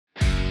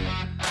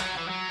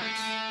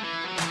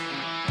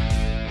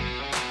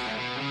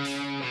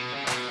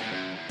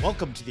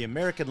Welcome to the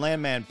American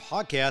Landman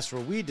podcast,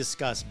 where we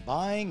discuss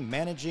buying,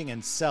 managing,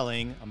 and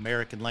selling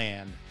American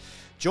land.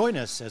 Join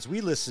us as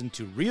we listen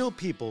to real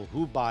people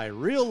who buy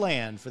real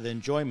land for the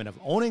enjoyment of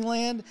owning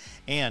land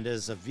and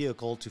as a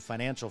vehicle to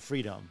financial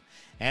freedom.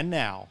 And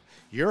now,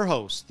 your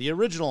host, the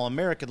original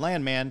American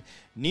Landman,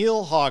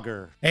 Neil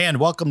Hogger. And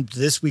welcome to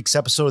this week's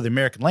episode of the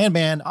American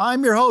Landman.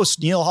 I'm your host,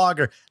 Neil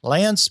Hogger,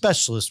 land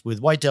specialist with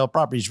Whitetail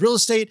Properties Real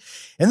Estate.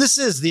 And this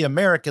is the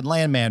American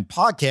Landman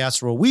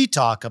podcast, where we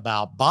talk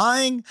about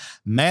buying,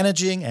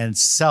 managing, and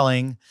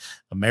selling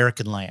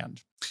American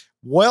land.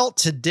 Well,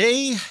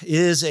 today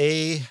is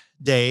a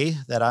day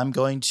that I'm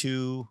going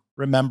to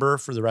remember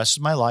for the rest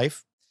of my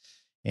life.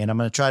 And I'm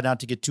going to try not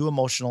to get too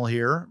emotional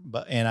here,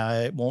 and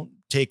I won't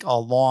take a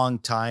long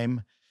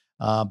time.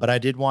 But I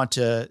did want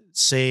to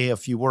say a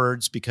few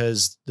words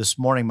because this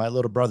morning my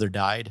little brother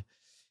died.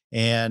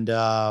 And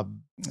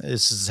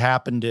this has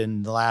happened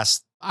in the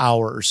last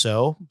hour or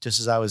so. Just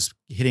as I was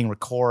hitting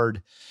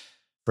record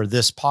for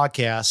this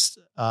podcast,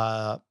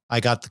 I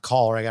got the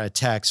call, or I got a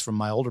text from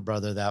my older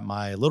brother that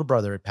my little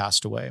brother had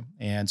passed away.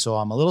 And so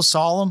I'm a little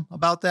solemn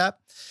about that.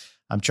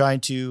 I'm trying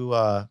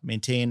to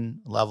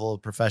maintain a level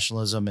of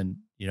professionalism and,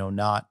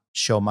 not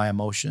show my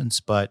emotions.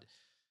 But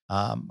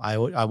I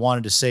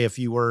wanted to say a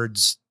few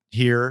words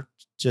here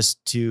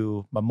just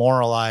to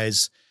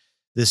memorialize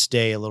this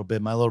day a little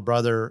bit. My little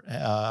brother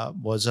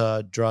was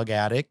a drug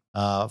addict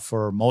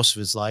for most of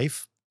his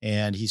life,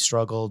 and he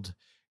struggled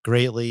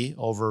greatly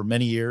over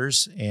many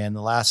years. And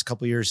the last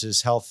couple of years,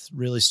 his health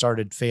really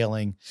started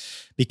failing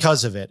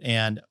because of it.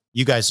 And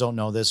you guys don't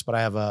know this, but I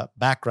have a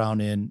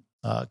background in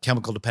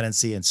chemical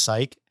dependency and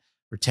psych.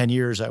 For 10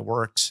 years, I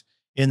worked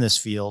in this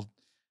field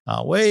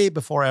way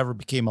before I ever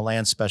became a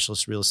land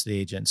specialist real estate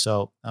agent.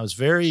 So I was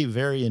very,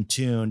 very in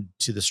tune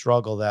to the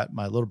struggle that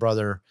my little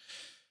brother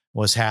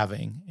was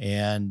having.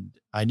 And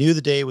I knew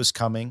the day was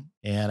coming,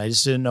 and I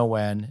just didn't know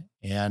when.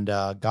 And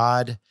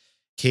God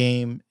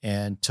came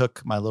and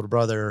took my little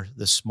brother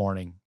this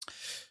morning.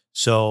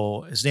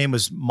 So his name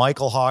was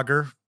Michael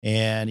Hogger,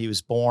 and he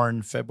was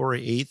born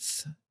February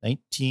 8th,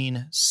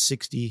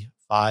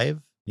 1965.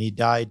 And he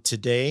died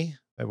today,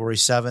 February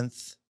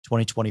 7th,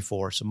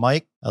 2024. So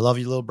Mike, I love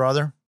you, little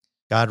brother.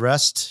 God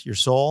rest your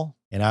soul,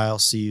 and I'll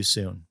see you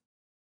soon.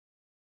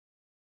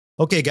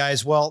 Okay,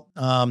 guys. Well,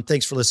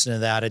 thanks for listening to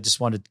that. I just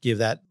wanted to give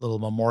that little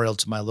memorial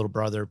to my little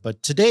brother.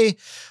 But today,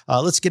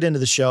 let's get into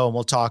the show, and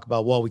we'll talk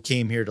about what we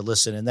came here to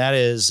listen. And that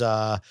is,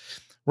 we're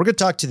going to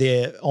talk to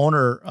the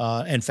owner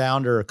and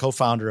founder, or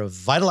co-founder of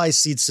Vitalize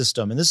Seed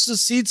System. And this is a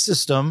seed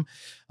system,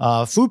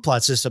 food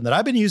plot system that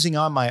I've been using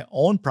on my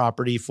own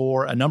property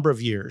for a number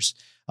of years.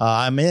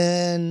 I'm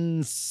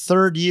in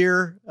third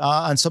year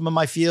on some of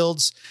my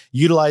fields,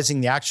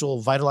 utilizing the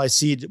actual Vitalize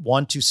Seed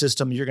 1-2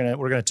 system we're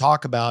going to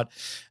talk about.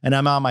 And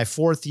I'm on my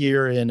fourth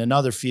year in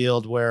another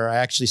field where I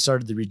actually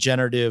started the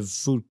regenerative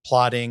food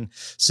plotting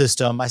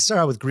system. I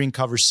started out with green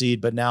cover seed,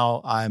 but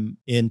now I'm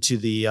into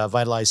the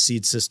Vitalize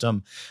Seed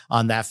system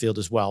on that field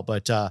as well.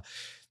 But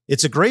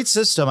it's a great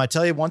system. I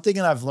tell you, one thing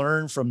that I've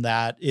learned from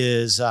that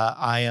is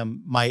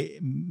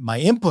my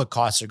input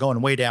costs are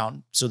going way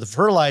down. So the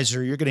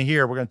fertilizer you're going to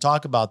hear, we're going to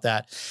talk about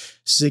that,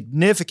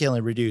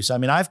 significantly reduced. I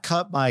mean, I've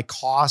cut my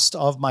cost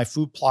of my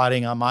food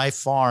plotting on my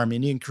farm in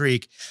Indian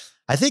Creek.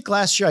 I think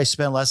last year I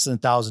spent less than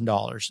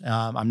 $1,000.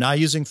 I'm not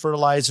using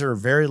fertilizer,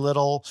 very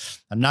little.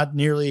 I'm not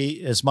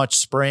nearly as much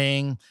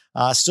spraying.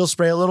 Still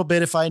spray a little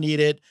bit if I need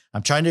it.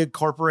 I'm trying to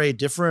incorporate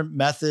different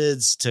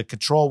methods to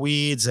control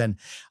weeds and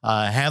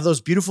have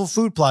those beautiful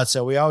food plots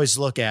that we always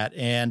look at.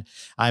 And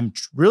I'm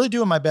really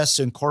doing my best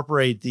to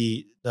incorporate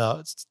the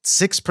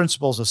 6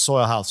 principles of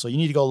soil health. So you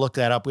need to go look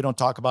that up. We don't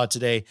talk about it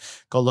today.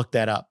 Go look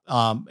that up.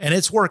 And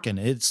it's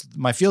working.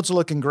 My fields are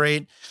looking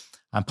great.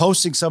 I'm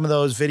posting some of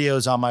those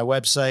videos on my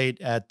website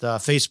at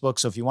Facebook.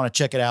 So if you want to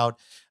check it out,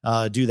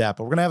 do that.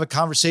 But we're going to have a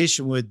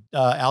conversation with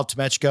Al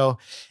Tomechko.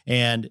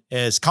 And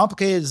as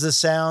complicated as this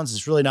sounds,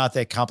 it's really not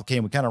that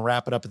complicated. We kind of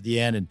wrap it up at the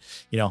end, and,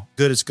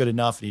 good is good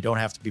enough, and you don't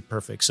have to be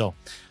perfect. So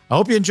I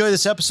hope you enjoy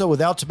this episode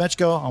with Al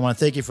Tomechko. I want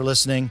to thank you for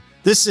listening.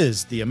 This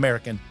is the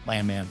American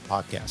Landman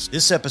Podcast.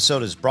 This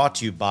episode is brought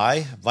to you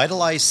by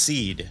Vitalize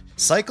Seed.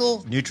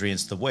 Cycle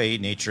nutrients the way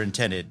nature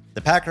intended.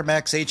 The Packer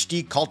Max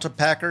HD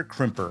Cultipacker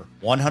Crimper.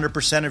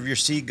 100% of your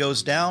seed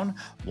goes down,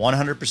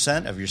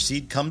 100% of your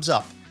seed comes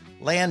up.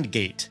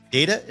 Landgate,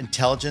 data,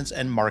 intelligence,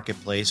 and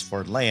marketplace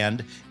for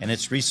land and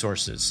its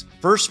resources.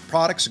 First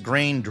Products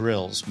Grain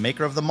Drills,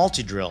 maker of the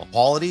multi-drill.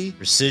 Quality,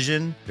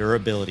 precision,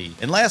 durability.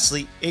 And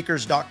lastly,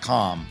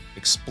 acres.com.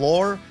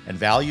 Explore and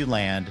value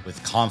land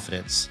with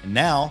confidence. And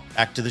now,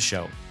 back to the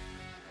show.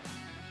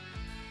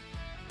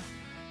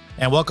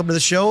 And welcome to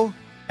the show,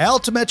 Al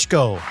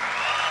Tomechko.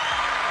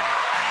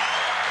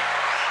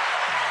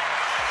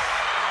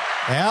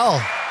 Al,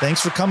 thanks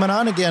for coming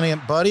on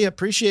again, buddy.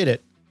 Appreciate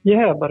it.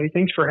 Yeah, buddy.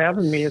 Thanks for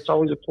having me. It's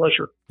always a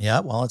pleasure.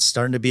 Yeah, well, it's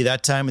starting to be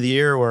that time of the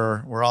year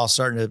where we're all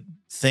starting to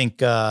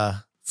think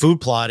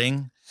food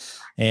plotting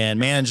and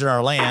managing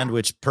our land,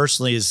 which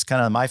personally is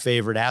kind of my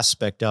favorite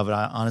aspect of it.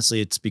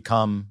 Honestly, it's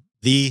become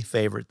the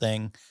favorite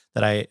thing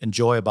that I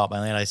enjoy about my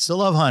land. I still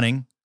love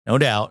hunting. no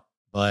doubt,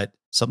 but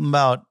something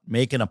about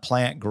making a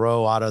plant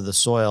grow out of the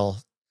soil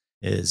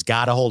is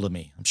got a hold of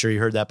me. I'm sure you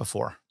heard that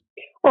before.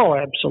 Oh,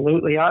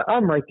 absolutely.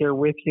 I'm right there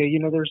with you. You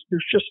know, there's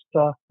just,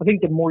 I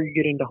think the more you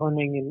get into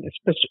hunting and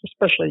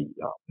especially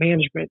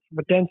management from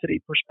a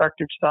density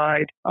perspective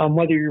side,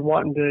 whether you're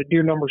wanting the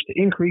deer numbers to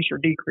increase or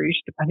decrease,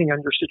 depending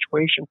on your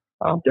situation,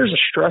 there's a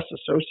stress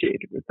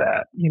associated with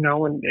that, you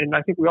know, and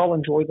I think we all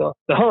enjoy the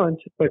hunt,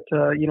 but,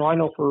 you know, I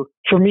know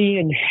for me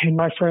and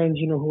my friends,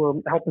 you know, who are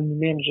helping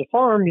me manage the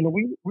farm, you know,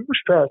 we were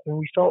stressed and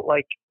we felt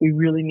like we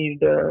really needed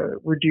to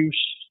reduce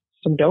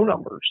some doe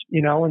numbers,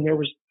 you know, and there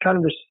was kind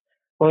of this,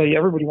 well,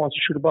 everybody wants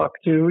to shoot a buck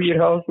too, you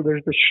know, so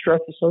there's the stress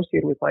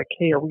associated with like,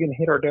 hey, are we going to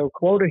hit our doe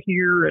quota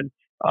here? And,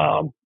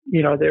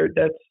 you know,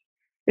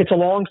 it's a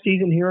long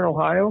season here in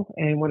Ohio.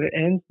 And when it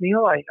ends,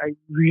 Neil, I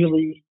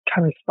really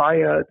kind of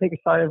take a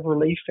sigh of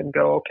relief and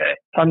go, okay,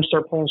 time to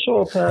start pulling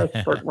soil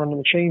tests, start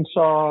running the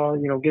chainsaw,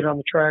 you know, get on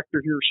the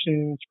tractor here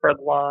soon, spread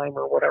the lime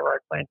or whatever I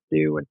plan to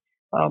do. And,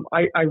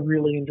 I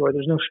really enjoy,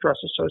 there's no stress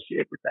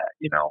associated with that,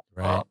 you know.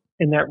 Right.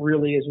 And that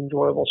really is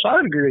enjoyable. So I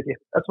would agree with you.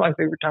 That's my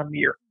favorite time of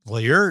year.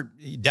 Well, you're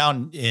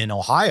down in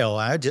Ohio.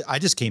 I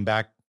just came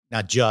back,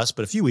 not just,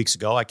 but a few weeks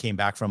ago, I came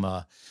back from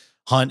a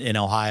hunt in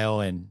Ohio,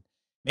 and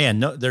man,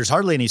 no, there's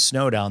hardly any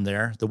snow down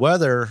there. The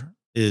weather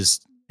is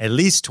at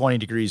least 20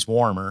 degrees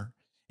warmer,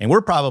 and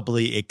we're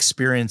probably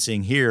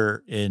experiencing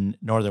here in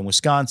northern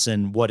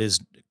Wisconsin what is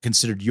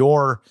considered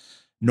your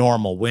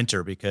normal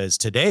winter, because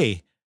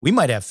today we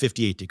might have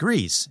 58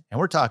 degrees, and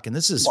we're talking,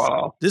 this is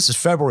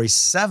February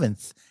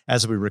 7th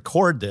as we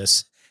record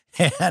this.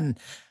 And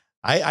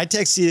I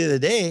texted you the other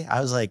day. I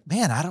was like,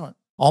 man,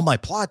 all my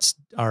plots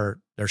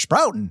they're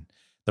sprouting.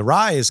 The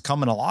rye is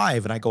coming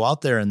alive. And I go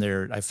out there and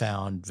I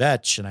found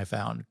vetch and I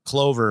found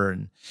clover.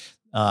 And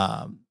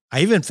I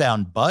even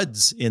found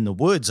buds in the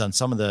woods on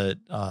some of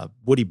the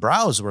woody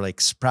browse were like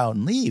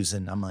sprouting leaves.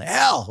 And I'm like,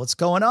 Al, what's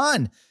going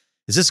on?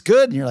 Is this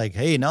good? And you're like,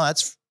 hey, no,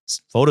 that's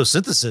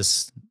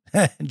photosynthesis.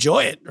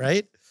 Enjoy it.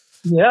 Right.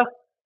 Yeah.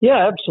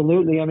 Yeah,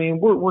 absolutely. I mean,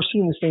 we're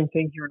seeing the same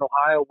thing here in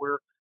Ohio where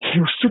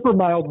super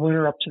mild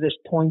winter up to this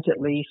point, at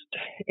least.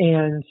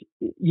 And,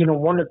 you know,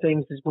 one of the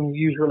things is when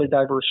you use really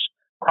diverse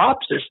crop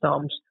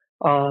systems,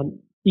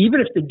 even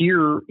if the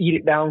deer eat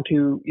it down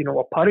to, you know,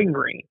 a putting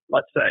green,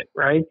 let's say,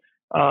 right?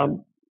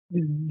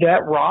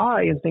 That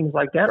rye and things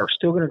like that are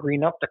still going to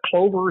green up. The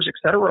clovers, et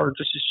cetera, are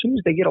just as soon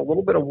as they get a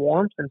little bit of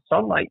warmth and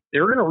sunlight,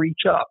 they're going to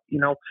reach up,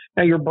 you know.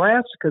 Now your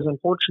brassicas,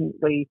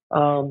 unfortunately,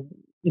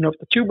 you know, if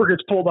the tuber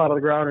gets pulled out of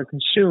the ground and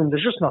consumed,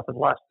 there's just nothing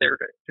left there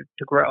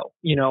to grow,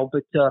 you know.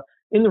 But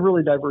in the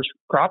really diverse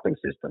cropping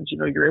systems, you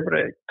know, you're able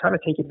to kind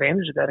of take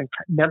advantage of that and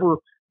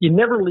you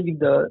never leave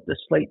the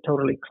slate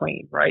totally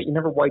clean, right? You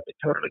never wipe it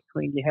totally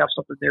clean. You have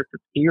something there for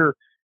the deer.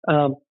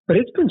 But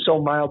it's been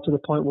so mild to the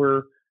point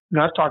where, you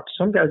know, I've talked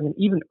to some guys and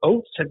even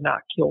oats have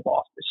not killed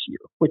off this year,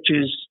 which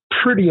is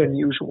pretty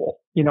unusual,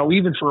 you know,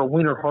 even for a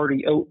winter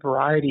hardy oat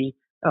variety.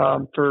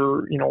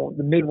 For, you know,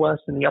 the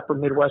Midwest and the upper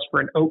Midwest, for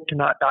an oat to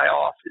not die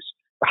off is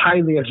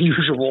highly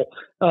unusual.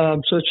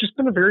 So it's just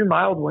been a very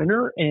mild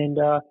winter, and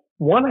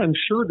one I'm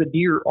sure the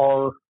deer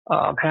are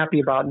happy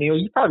about. Neil,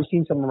 you've probably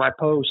seen some of my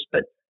posts,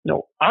 but, you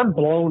know, I'm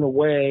blown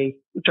away,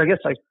 which I guess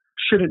I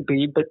shouldn't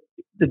be, but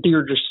the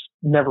deer just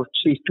never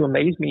cease to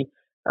amaze me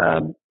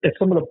at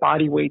some of the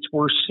body weights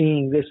we're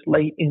seeing this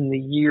late in the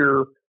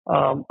year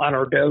on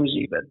our does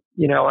even,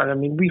 you know. And I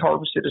mean, we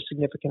harvested a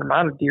significant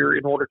amount of deer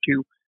in order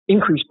to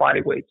increase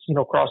body weights, you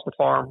know, across the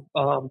farm.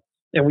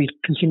 And we've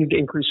continued to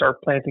increase our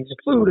plantings of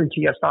food and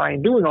TSI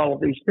and doing all of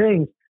these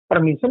things. But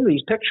I mean, some of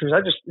these pictures,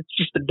 it's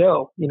just a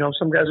doe. You know,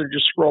 some guys are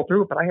just scroll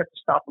through it, but I have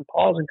to stop and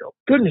pause and go,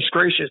 goodness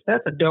gracious,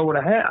 that's a doe and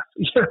a half.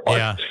 You know,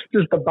 yeah.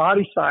 Just the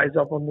body size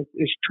of them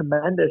is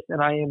tremendous.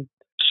 And I am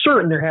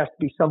certain there has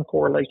to be some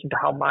correlation to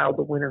how mild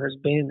the winter has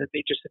been, that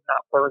they just have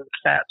not burned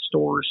the fat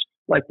stores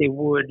like they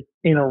would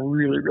in a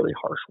really, really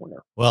harsh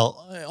winter.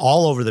 Well,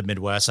 all over the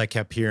Midwest, I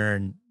kept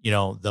hearing, you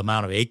know, the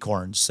amount of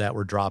acorns that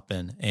were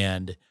dropping.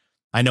 And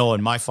I know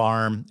in my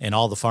farm and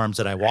all the farms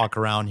that I walk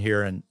around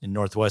here in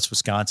Northwest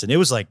Wisconsin, it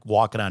was like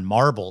walking on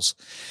marbles.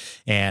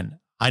 And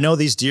I know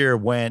these deer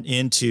went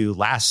into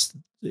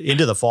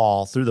the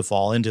fall, through the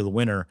fall, into the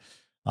winter,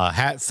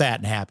 fat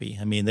and happy.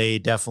 I mean, they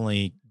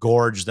definitely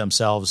gorged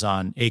themselves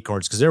on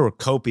acorns because there were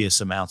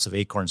copious amounts of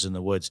acorns in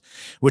the woods,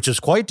 which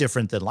was quite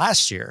different than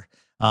last year.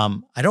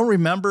 I don't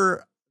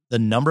remember the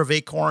number of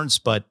acorns,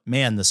 but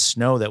man, the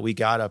snow that we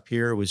got up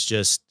here was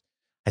just,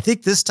 I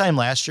think this time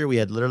last year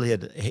we literally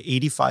had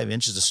 85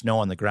 inches of snow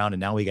on the ground, and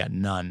now we got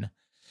none.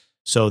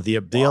 So the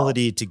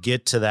ability to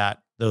get to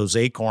those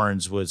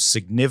acorns was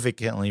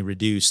significantly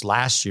reduced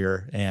last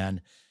year, and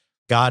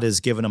God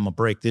has given them a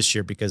break this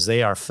year because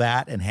they are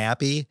fat and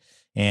happy.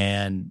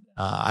 And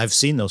I've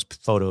seen those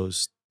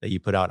photos that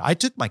you put out. I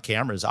took my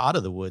cameras out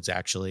of the woods,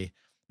 actually.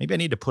 Maybe I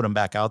need to put them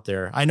back out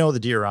there. I know the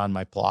deer are on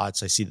my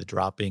plots. I see the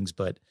droppings,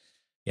 but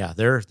yeah,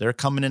 they're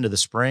coming into the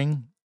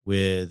spring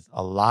with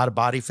a lot of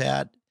body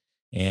fat.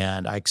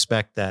 And I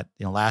expect that,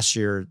 you know, last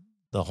year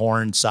the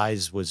horn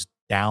size was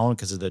down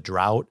because of the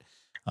drought.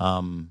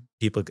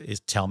 People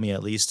tell me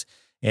at least.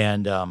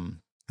 And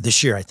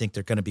this year, I think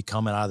they're going to be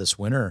coming out of this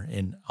winter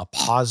in a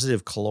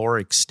positive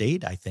caloric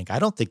state. I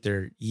don't think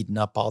they're eating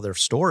up all their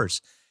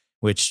stores,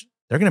 which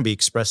they're going to be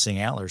expressing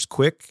antlers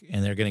quick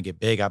and they're going to get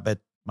big. I bet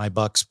my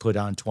bucks put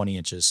on 20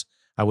 inches.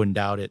 I wouldn't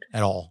doubt it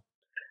at all.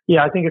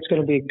 Yeah, I think it's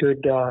going to be a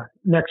good,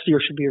 next year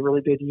should be a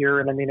really good year.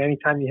 And I mean,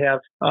 anytime you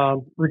have,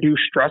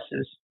 reduced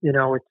stresses,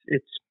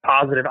 it's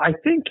positive. I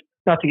think,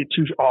 not to get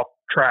too off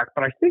track,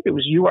 but I think it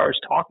was you I was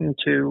talking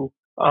to.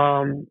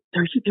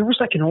 There was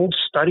like an old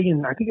study,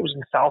 and I think it was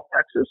in South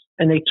Texas,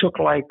 and they took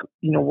well,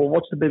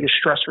 what's the biggest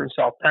stressor in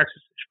South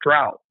Texas? It's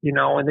drought,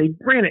 and they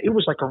ran it. It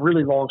was like a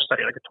really long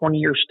study, like a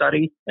 20-year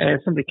study, and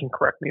somebody can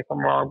correct me if I'm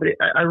wrong, but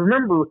I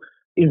remember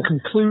in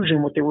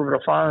conclusion, what they were able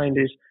to find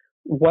is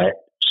wet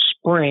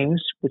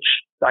springs, which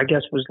I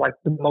guess was like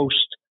the most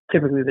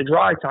typically the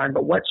dry time,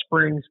 but wet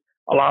springs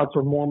allowed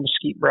for more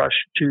mesquite brush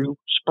to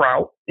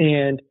sprout,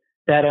 and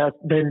that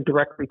then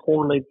directly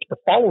correlated to the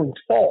following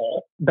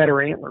fall,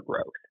 better antler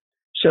growth.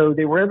 So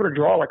they were able to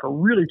draw like a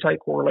really tight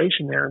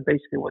correlation there. And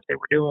basically what they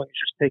were doing is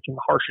just taking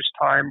the harshest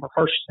time or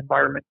harshest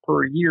environment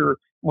per year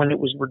when it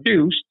was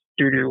reduced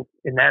due to,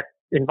 in that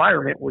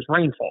environment, was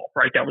rainfall,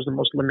 right? That was the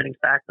most limiting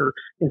factor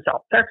in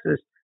South Texas.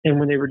 And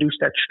when they reduced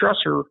that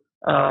stressor,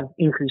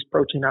 increased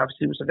protein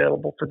obviously was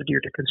available for the deer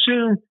to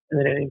consume, and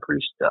then it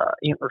increased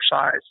antler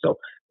size. So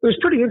it was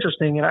pretty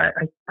interesting. And I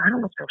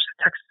don't know if that was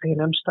a Texas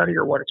A&M study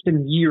or what. It's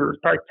been years,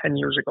 probably 10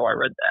 years ago I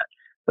read that.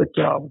 But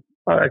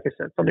like I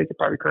said, somebody could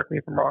probably correct me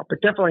if I'm wrong.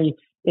 But definitely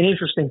an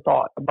interesting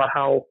thought about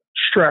how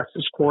stress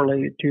is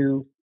correlated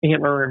to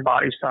antler and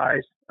body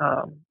size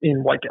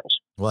in whitetails.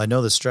 Well, I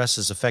know the stress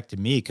has affected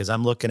me because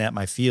I'm looking at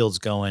my fields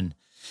going,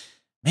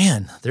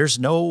 man, there's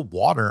no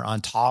water on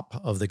top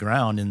of the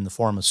ground in the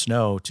form of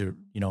snow to,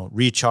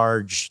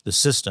 recharge the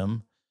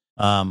system.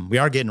 We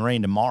are getting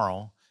rain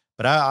tomorrow,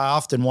 but I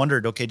often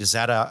wondered, okay, does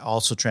that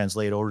also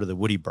translate over to the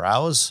woody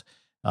browse?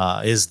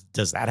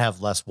 Does that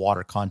have less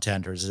water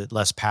content, or is it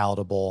less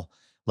palatable,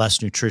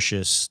 less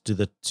nutritious? Do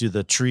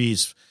the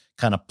trees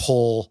kind of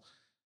pull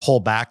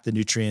back the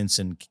nutrients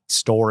and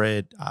store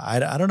it? I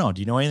don't know.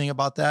 Do you know anything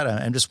about that?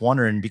 I'm just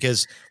wondering,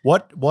 because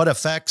what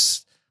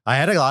affects. I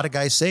had a lot of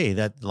guys say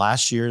that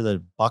last year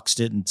the bucks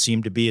didn't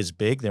seem to be as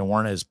big. There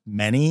weren't as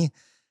many.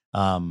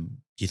 Do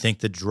you think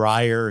the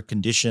drier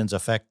conditions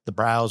affect the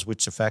browse,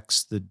 which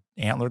affects the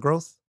antler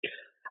growth?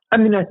 I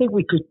mean, I think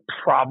we could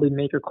probably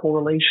make a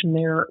correlation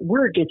there.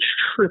 Where it gets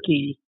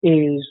tricky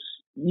is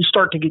you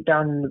start to get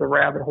down into the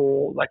rabbit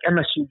hole. Like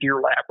MSU Deer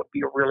Lab would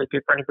be a really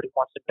good for anybody who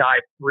wants to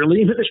dive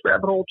really into this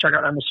rabbit hole. Check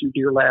out MSU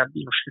Deer Lab,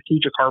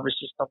 strategic harvest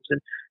systems, and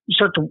you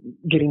start to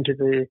get into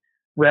the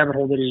rabbit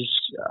hole that is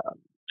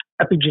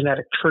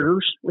epigenetic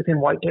triggers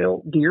within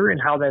whitetail deer and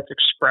how that's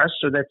expressed.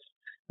 So that's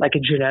like a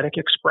genetic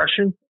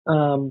expression.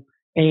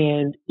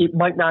 And it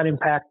might not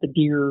impact the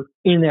deer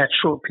in that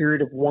short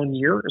period of 1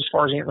 year as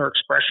far as antler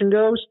expression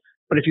goes.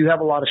 But if you have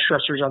a lot of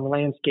stressors on the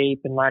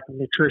landscape and lack of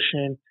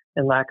nutrition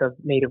and lack of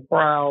native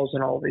browse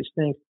and all of these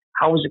things,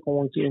 how is it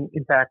going to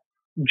impact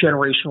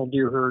generational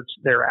deer herds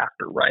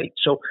thereafter, right?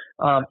 So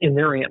in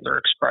their antler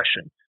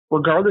expression,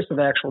 regardless of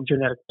actual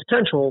genetic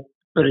potential,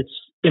 but it's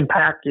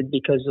impacted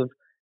because of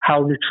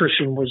how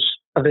nutrition was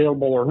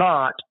available or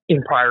not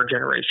in prior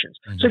generations.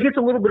 Mm-hmm. So it gets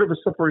a little bit of a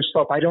slippery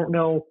slope. I don't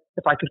know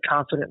if I could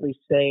confidently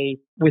say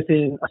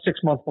within a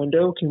 6-month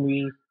window, can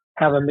we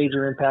have a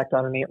major impact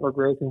on an antler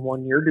growth in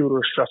 1 year due to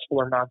a stressful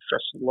or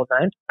non-stressful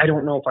event. I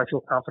don't know if I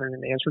feel confident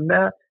in answering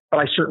that,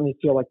 but I certainly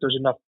feel like there's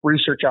enough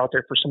research out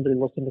there for somebody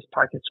listening to this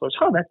podcast who goes,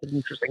 oh, that's an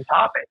interesting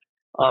topic.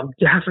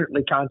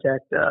 Definitely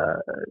contact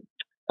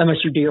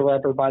MSU Deer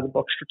Lab or buy the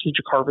book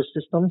Strategic Harvest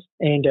Systems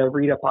and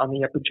read up on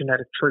the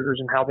epigenetic triggers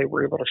and how they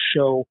were able to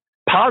show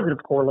positive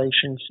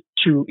correlations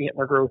to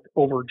antler growth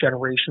over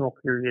generational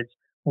periods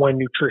when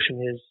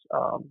nutrition is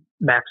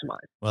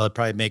maximized. Well, it'd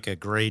probably make a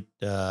great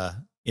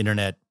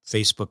internet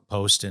Facebook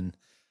post and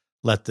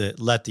let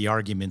the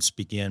arguments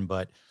begin.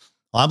 But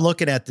I'm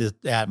looking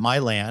at my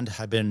land.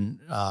 I've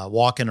been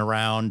walking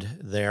around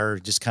there,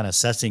 just kind of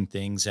assessing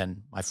things,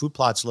 and my food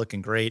plot's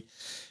looking great.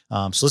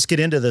 So let's get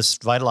into this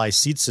Vitalize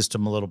seed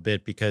system a little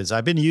bit, because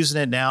I've been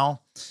using it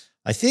now.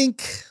 I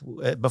think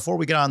before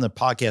we get on the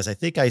podcast, I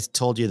think I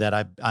told you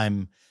that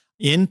I'm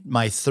in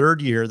my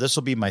third year. This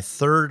will be my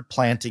third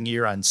planting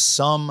year on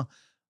some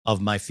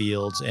of my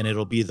fields, and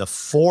it'll be the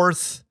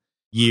fourth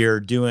year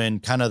doing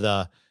kind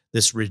of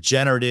this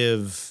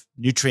regenerative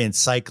nutrient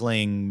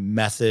cycling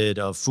method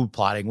of food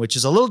plotting, which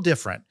is a little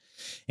different.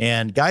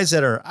 And guys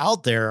that are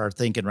out there are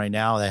thinking right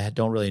now that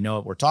don't really know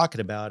what we're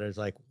talking about is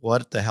like,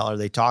 what the hell are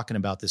they talking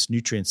about, this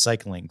nutrient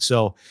cycling?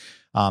 So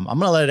I'm going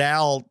to let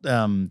Al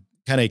kind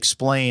of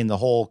explain the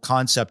whole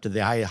concept of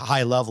the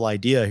high level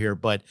idea here.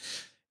 But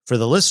for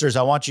the listeners,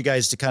 I want you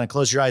guys to kind of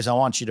close your eyes. I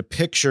want you to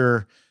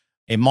picture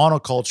a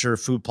monoculture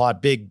food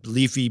plot, big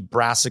leafy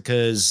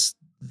brassicas.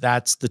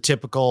 That's the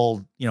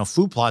typical,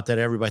 food plot that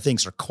everybody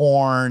thinks are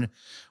corn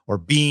or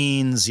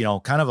beans,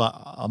 kind of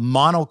a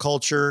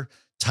monoculture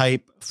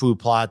type food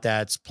plot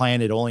that's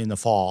planted only in the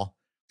fall.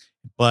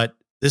 But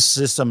this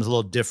system is a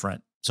little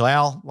different. So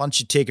Al, why don't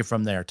you take it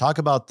from there? Talk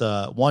about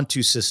the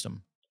 1-2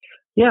 system.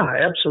 Yeah,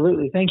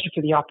 absolutely. Thank you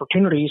for the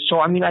opportunity. So,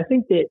 I mean, I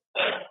think that,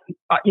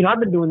 I've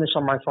been doing this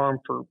on my farm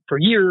for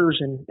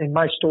years, and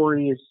my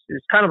story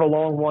is kind of a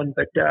long one,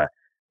 but,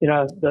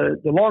 the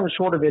long and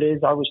short of it is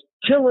I was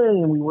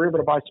tilling and we were able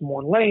to buy some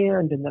more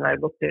land. And then I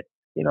looked at,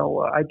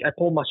 I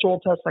pulled my soil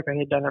test like I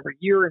had done every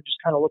year and just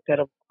kind of looked at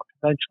it on a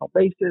conventional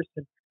basis.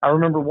 And I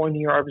remember one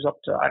year I was up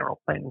to, I don't know,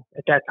 planting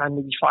at that time,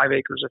 maybe 5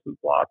 acres of food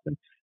plots.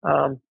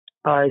 And,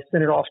 I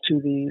sent it off to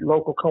the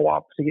local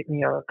co-op to get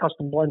me a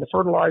custom blend of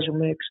fertilizer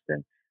mixed,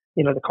 and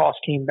the cost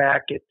came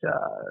back at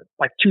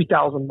like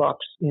 $2,000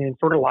 in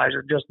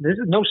fertilizer. Just this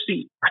is no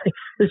seed, right?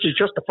 This is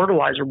just a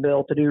fertilizer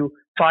bill to do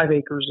 5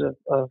 acres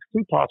of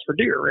food plots for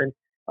deer. And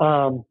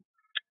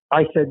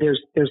I said,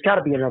 there's got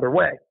to be another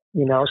way,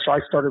 So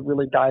I started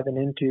really diving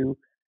into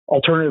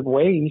alternative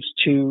ways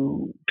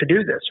to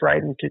do this,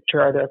 right, and to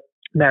try to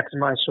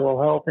maximize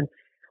soil health. And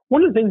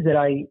one of the things that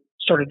I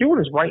started doing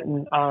is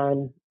writing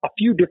on a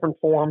few different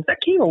forums. That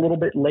came a little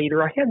bit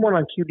later. I had one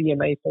on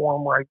QDMA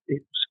forum where it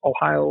was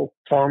Ohio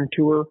Farm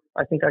Tour,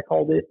 I think I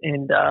called it,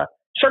 and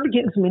started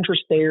getting some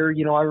interest there.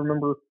 I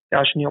remember,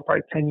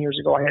 probably 10 years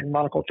ago, I had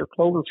monoculture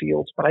clover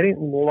fields, but I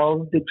didn't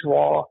love the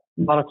draw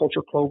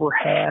monoculture clover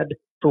had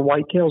for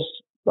whitetails,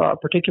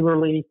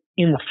 particularly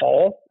in the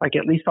fall. Like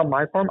at least on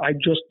my farm, I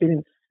just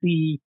didn't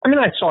see. I mean,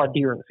 I saw a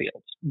deer in the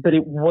fields, but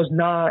it was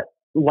not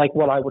like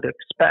what I would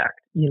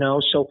expect.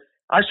 So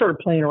I started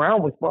playing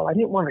around with, I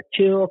didn't want to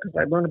till because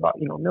I learned about,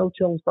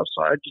 no-till and stuff.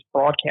 So I just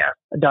broadcast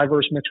a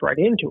diverse mix right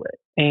into it.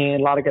 And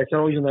a lot of guys said,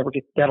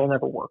 that'll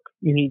never work.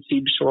 You need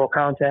seed to soil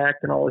contact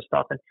and all this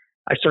stuff. And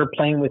I started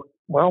playing with,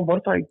 what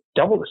if I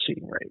double the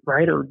seeding rate,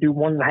 right? Or do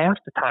 1.5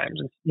 the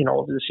times,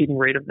 of the seeding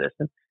rate of this.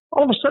 And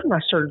all of a sudden I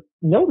started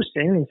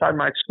noticing inside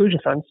my exclusion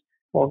fence,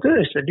 well,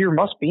 goodness, the deer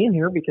must be in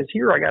here because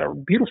here I got a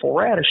beautiful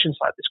radish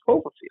inside this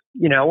clover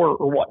field,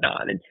 or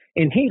whatnot.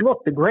 And hey,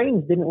 look, the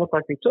grains didn't look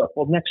like they took.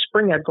 Well, next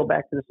spring I'd go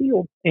back to the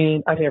field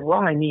and I'd have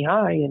rye knee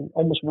high and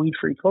almost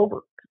weed-free clover,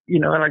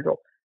 and I go,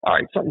 all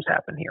right, something's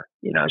happened here.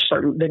 Then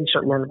you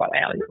start learning about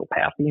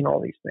allelopathy and all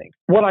these things.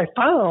 What I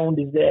found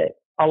is that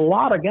a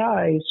lot of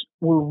guys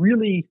were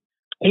really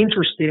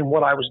interested in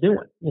what I was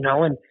doing,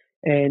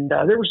 and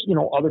there was,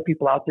 other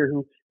people out there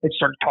who had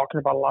started talking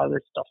about a lot of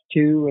this stuff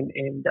too.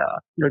 And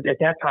at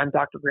that time,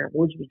 Dr. Grant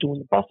Woods was doing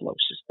the buffalo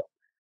system.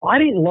 Well, I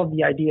didn't love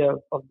the idea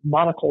of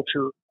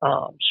monoculture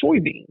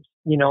soybeans,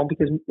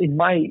 because in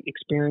my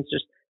experience,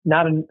 just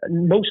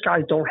most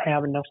guys don't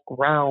have enough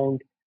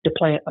ground to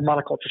plant a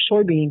monoculture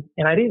soybean.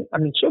 And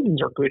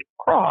soybeans are a good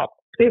crop,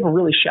 but they have a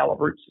really shallow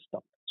root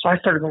system. So I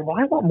started going,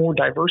 I want more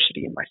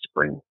diversity in my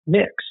spring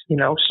mix,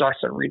 so I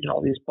started reading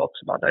all these books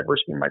about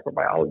diversity and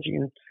microbiology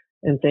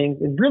and things.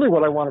 And really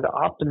what I wanted to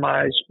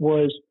optimize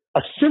was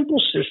a simple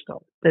system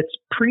that's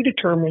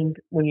predetermined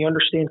when you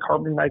understand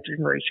carbon and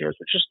nitrogen ratios,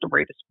 which is the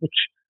rate at which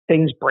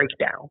things break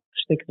down.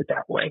 Just think of it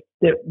that way.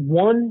 That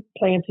one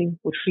planting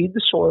would feed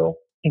the soil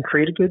and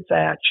create a good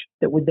thatch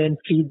that would then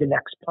feed the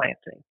next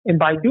planting. And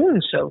by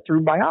doing so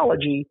through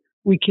biology,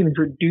 we can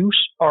reduce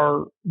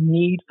our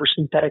need for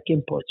synthetic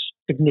inputs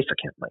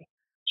significantly.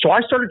 So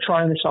I started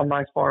trying this on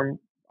my farm,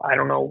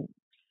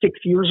 6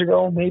 years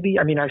ago, maybe.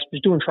 I was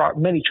doing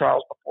many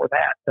trials before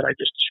that I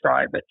just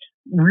described, but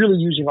really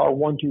using our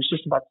 1-2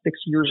 system about 6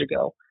 years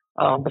ago,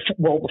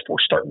 before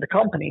starting the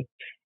company.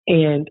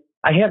 And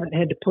I haven't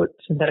had to put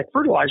synthetic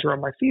fertilizer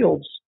on my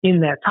fields in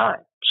that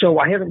time. So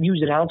I haven't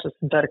used an ounce of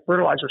synthetic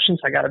fertilizer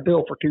since I got a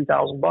bill for $2,000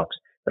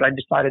 that I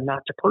decided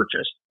not to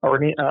purchase, or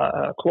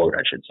a quote,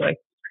 I should say.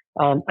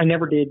 I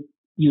never did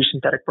use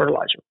synthetic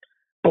fertilizer.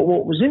 But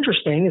what was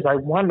interesting is I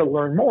wanted to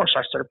learn more. So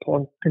I started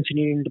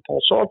continuing to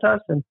pull soil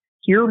tests, and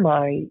here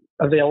my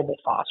available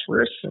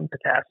phosphorus and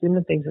potassium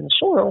and things in the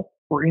soil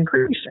were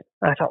increasing.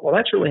 And I thought, well,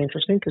 that's really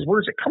interesting because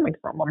where's it coming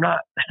from? I'm not,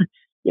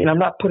 I'm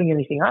not putting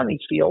anything on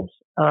these fields.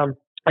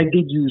 I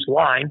did use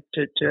lime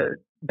to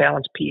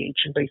balance pH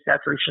and base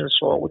saturation of the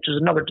soil, which is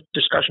another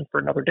discussion for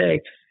another day.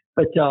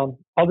 But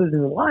other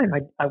than the lime,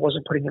 I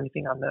wasn't putting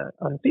anything on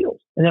the field.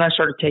 And then I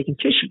started taking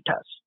tissue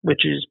tests,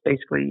 which is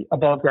basically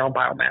above ground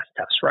biomass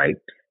tests, right?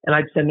 And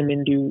I'd send them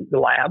into the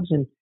labs,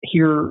 and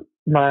here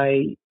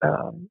my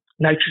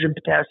nitrogen,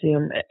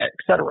 potassium, et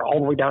cetera, all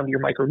the way down to your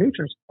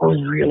micronutrients are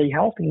really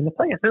healthy in the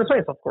plants. And the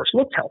plants, of course,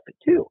 look healthy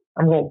too.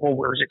 I'm going, well,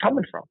 where is it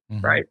coming from,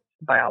 right?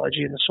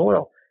 Biology in the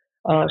soil.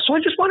 So I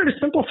just wanted to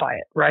simplify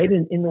it, right?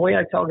 And the way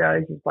I tell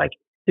guys is like,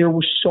 there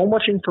was so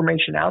much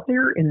information out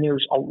there, and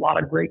there's a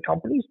lot of great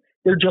companies.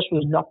 There just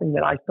was nothing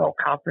that I felt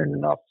confident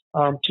enough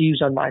to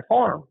use on my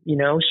farm,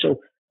 So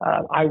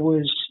I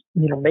was,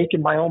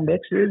 making my own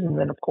mixes, and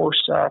then of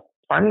course,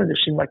 finally there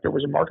seemed like there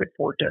was a market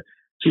for it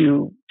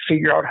to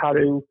figure out how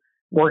to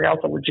work out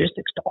the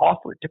logistics to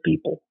offer it to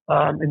people,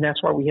 and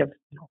that's why we have,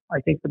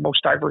 I think, the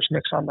most diverse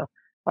mix on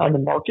the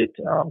market,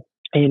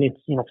 and it's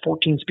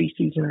 14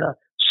 species in the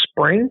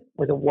spring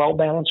with a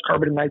well-balanced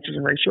carbon and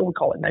nitrogen ratio. We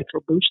call it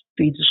Nitro Boost.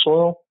 Feeds the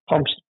soil,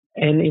 pumps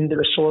into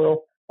the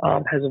soil,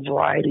 has a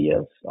variety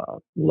of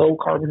low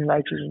carbon and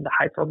nitrogen to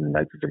high carbon and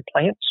nitrogen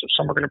plants. So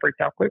some are going to break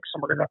down quick.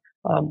 Some are going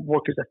to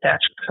work as a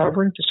thatch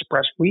covering to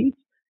suppress weeds.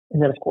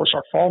 And then, of course,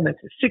 our fall mix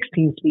is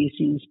 16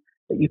 species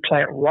that you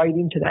plant right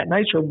into that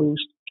nitro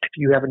boost. If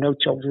you have a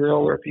no-till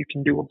drill, or if you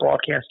can do a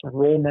broadcast and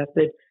roll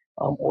method,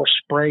 or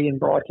spray and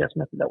broadcast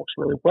method, that works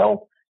really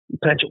well. You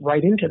plant it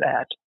right into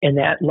that, and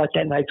that let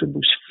that nitro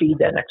boost feed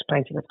that next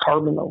planting of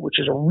carbon load, which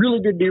is a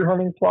really good deer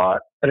hunting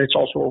plot, but it's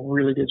also a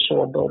really good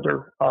soil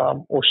builder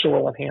or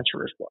soil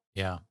enhancer as well.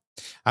 Yeah.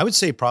 I would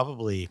say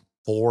probably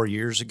 4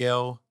 years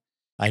ago,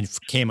 I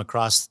came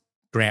across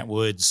Grant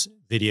Wood's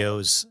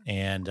videos,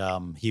 and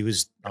I'll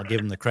give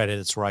him the credit.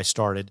 It's where I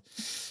started.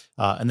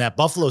 And that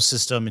buffalo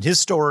system and his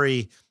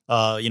story,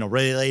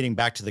 relating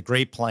back to the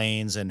Great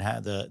Plains and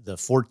the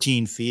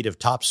 14 feet of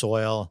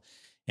topsoil,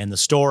 and the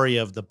story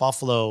of the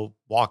buffalo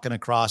walking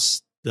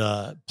across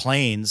the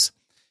plains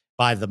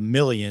by the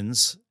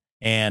millions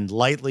and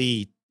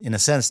lightly, in a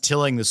sense,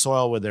 tilling the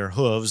soil with their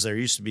hooves. There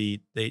used to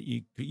be,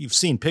 you've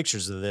seen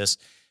pictures of this,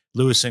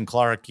 Lewis and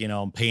Clark,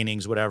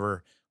 paintings,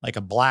 whatever, like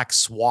a black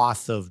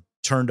swath of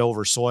turned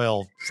over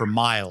soil for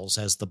miles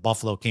as the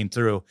buffalo came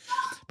through.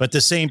 But at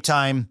the same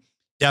time,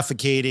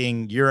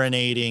 defecating,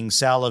 urinating,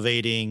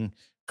 salivating,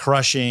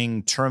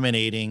 crushing,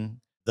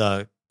 terminating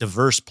the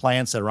diverse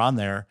plants that are on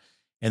there.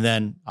 And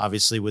then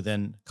obviously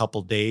within a couple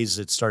of days,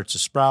 it starts to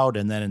sprout.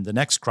 And then the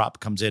next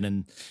crop comes in,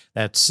 and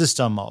that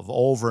system of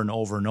over and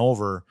over and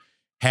over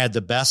had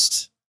the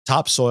best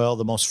topsoil,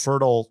 the most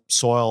fertile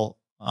soil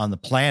on the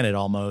planet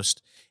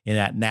almost, in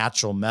that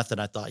natural method.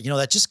 I thought,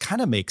 that just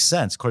kind of makes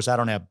sense. Of course, I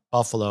don't have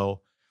buffalo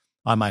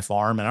on my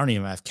farm, and I don't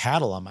even have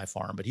cattle on my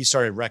farm, but he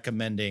started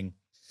recommending,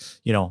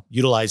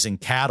 utilizing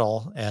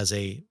cattle as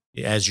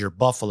your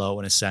buffalo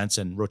in a sense,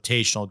 and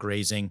rotational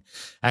grazing.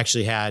 I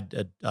actually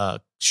had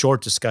a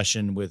short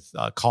discussion with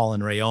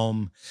Colin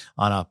Rayom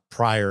on a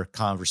prior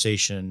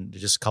conversation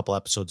just a couple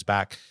episodes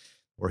back,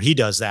 where he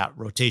does that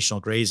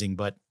rotational grazing.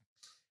 But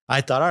I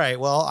thought, all right,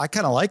 well, I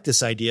kind of like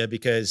this idea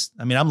because,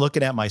 I'm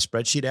looking at my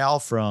spreadsheet, Al,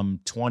 from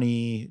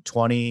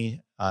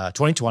 2020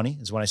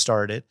 is when I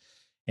started it.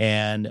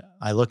 And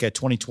I look at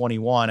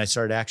 2021, I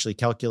started actually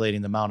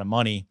calculating the amount of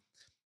money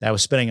that I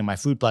was spending in my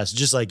food plots.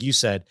 Just like you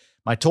said,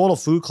 my total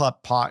food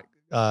plot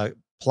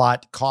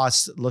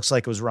cost looks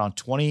like it was around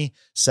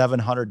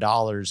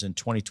 $2,700 in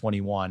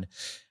 2021.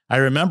 I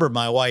remember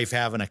my wife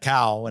having a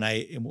cow,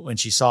 and when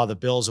she saw the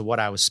bills of what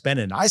I was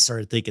spending, I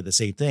started thinking the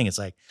same thing. It's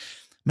like,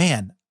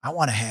 man, I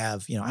want to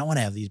have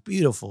these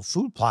beautiful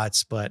food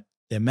plots, but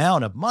the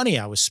amount of money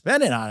I was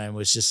spending on it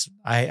was just,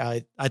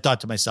 I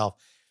thought to myself,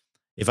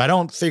 if I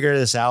don't figure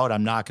this out,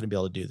 I'm not going to be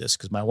able to do this,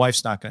 because my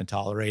wife's not going to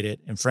tolerate it.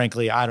 And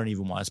frankly, I don't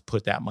even want to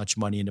put that much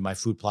money into my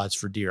food plots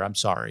for deer. I'm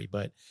sorry.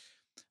 But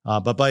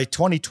by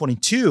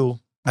 2022,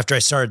 after I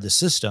started the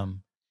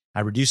system,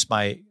 I reduced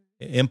my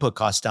input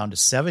costs down to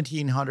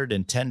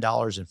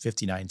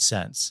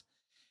 $1,710.59.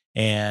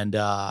 And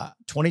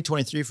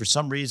 2023, for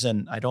some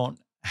reason, I don't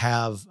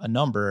have a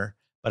number,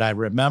 but I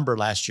remember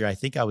last year, I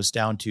think I was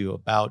down to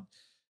about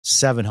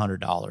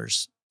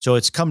 $700. So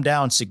it's come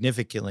down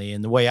significantly.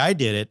 And the way I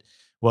did it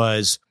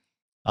was,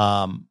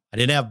 I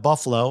didn't have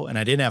buffalo and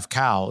I didn't have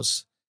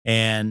cows,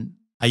 and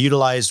I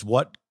utilized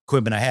what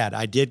equipment I had.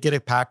 I did get a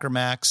Packer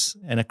Max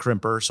and a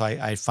crimper. So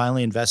I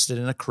finally invested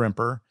in a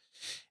crimper,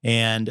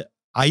 and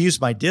I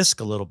used my disc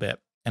a little bit.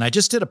 And I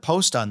just did a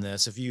post on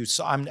this. If you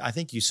saw, I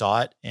think you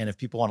saw it. And if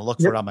people want to look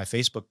for it on my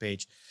Facebook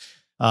page,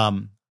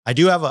 I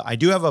do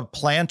have a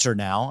planter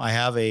now. I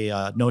have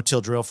a no-till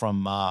drill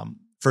from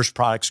First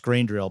Products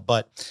grain drill,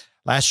 but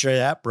last year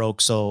that broke,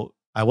 so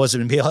I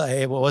wasn't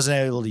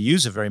able to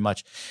use it very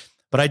much.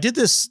 But I did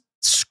this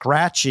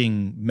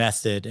scratching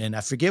method, and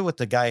I forget what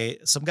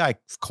some guy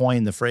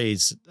coined the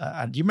phrase.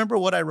 Do you remember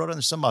what I wrote on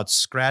there? Something about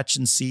scratch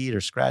and seed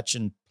or scratch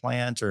and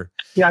plant, or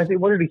I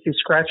think, what did he say?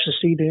 Scratch the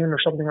seed in or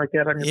something like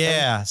that?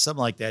 Yeah,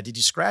 something like that. Did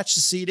you scratch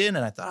the seed in?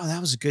 And I thought,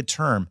 that was a good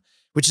term,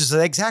 which is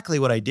exactly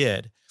what I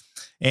did.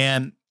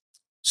 And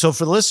so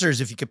for the listeners,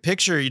 if you could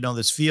picture,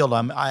 this field,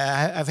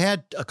 I've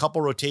had a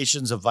couple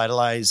rotations of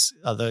Vitalize,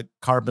 the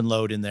carbon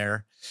load in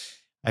there.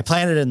 I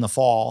planted in the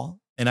fall,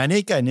 and I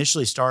think I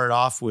initially started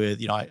off with,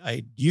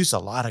 I used a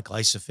lot of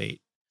glyphosate,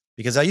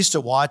 because I used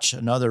to watch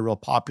another real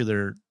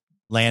popular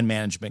land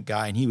management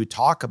guy, and he would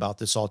talk about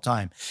this all the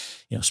time.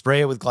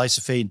 Spray it with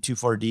glyphosate and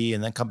 2,4-D,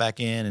 and then come back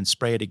in and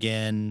spray it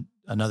again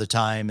another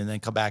time, and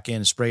then come back in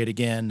and spray it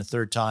again the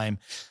third time.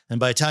 And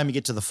by the time you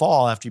get to the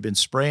fall, after you've been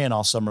spraying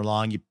all summer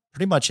long, you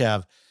pretty much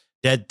have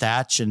dead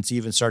thatch, and it's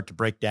even start to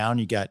break down.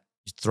 You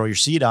throw your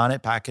seed on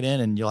it, pack it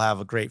in, and you'll have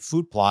a great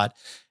food plot.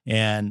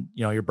 And,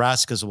 your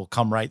brassicas will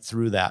come right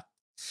through that.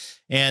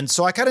 And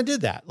so I kind of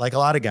did that, like a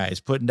lot of guys,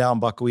 putting down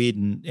buckwheat,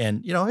 and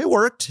it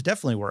worked. It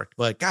definitely worked.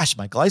 But gosh,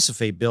 my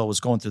glyphosate bill was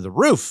going through the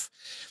roof,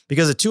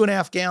 because a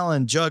 2.5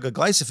 gallon jug of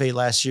glyphosate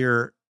last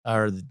year,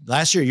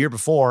 year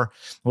before,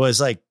 was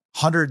like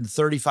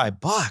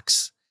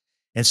 $135,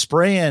 and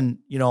spraying,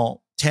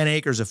 10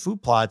 acres of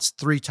food plots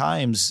 3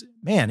 times,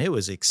 man, it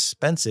was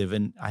expensive.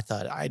 And I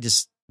thought, I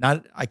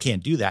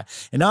can't do that.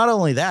 And not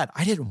only that,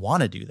 I didn't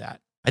want to do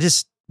that.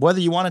 Whether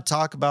you want to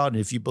talk about,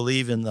 and if you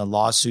believe in the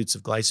lawsuits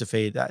of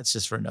glyphosate, that's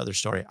just for another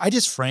story. I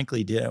just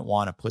frankly didn't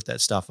want to put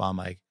that stuff on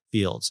my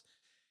fields.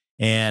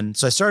 And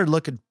so I started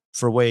looking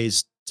for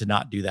ways to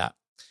not do that.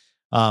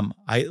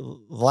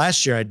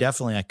 Last year,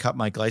 I cut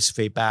my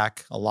glyphosate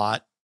back a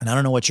lot. And I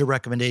don't know what your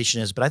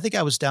recommendation is, but I think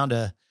I was down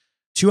to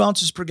 2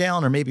 ounces per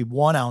gallon or maybe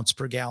 1 ounce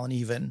per gallon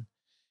even.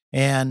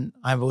 And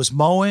I was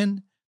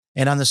mowing,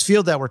 and on this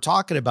field that we're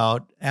talking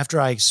about, after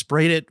I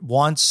sprayed it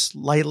once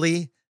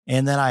lightly,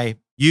 and then I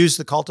used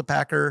the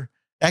Cultipacker.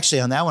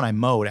 Actually, on that one, I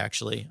mowed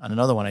actually. On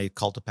another one, I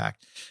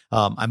Cultipacked.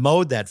 I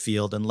mowed that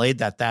field and laid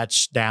that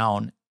thatch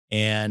down.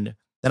 And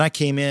then I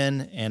came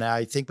in, and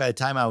I think by the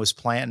time I was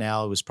planting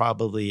out, it was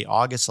probably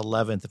August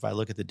 11th, if I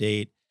look at the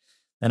date.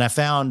 And I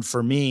found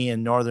for me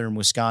in northern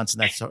Wisconsin,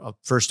 that's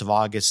 1st of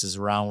August is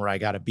around where I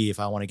got to be if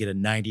I want to get a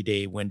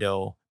 90-day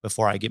window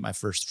before I get my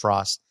first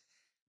frost.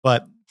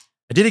 But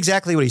I did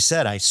exactly what he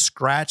said. I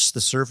scratched the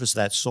surface of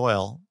that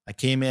soil. I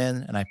came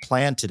in and I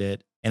planted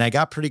it, and I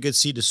got pretty good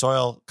seed to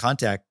soil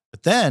contact.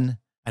 But then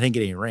I didn't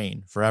get any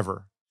rain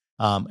forever.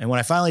 And when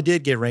I finally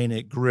did get rain,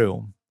 it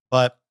grew.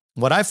 But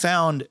what I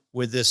found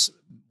with this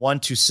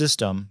 1-2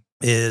 system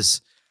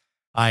is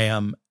I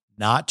am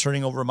not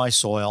turning over my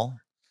soil,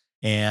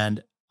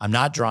 and I'm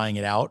not drying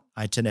it out.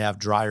 I tend to have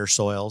drier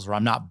soils, or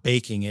I'm not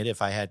baking it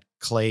if I had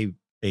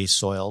clay-based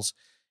soils.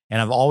 And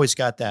I've always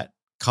got that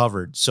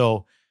covered.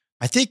 So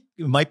I think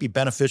it might be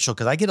beneficial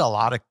because I get a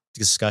lot of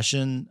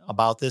discussion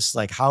about this.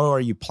 Like, how are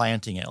you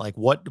planting it? Like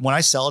when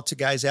I sell it to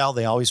guys, Al,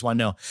 they always want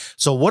to know,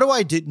 so what do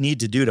I need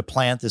to do to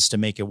plant this to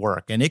make it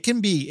work? And it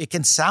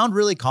can sound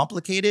really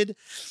complicated,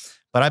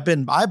 but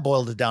I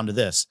boiled it down to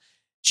this: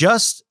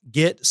 just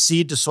get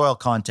seed to soil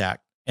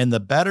contact. And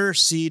the better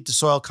seed to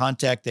soil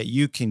contact that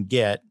you can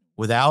get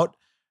without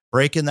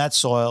breaking that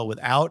soil,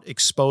 without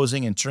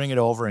exposing and turning it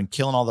over and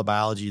killing all the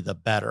biology, the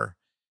better.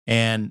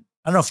 And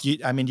I don't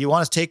know do you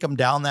want to take them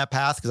down that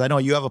path? Because I know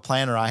you have a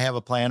planter, I have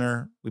a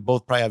planter. We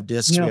both probably have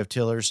discs, we have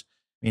tillers.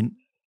 I mean,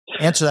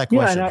 answer that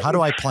question. How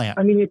do I plant?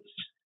 I mean,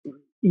 it's,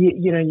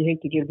 you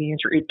hate to give the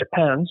answer. It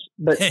depends,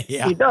 but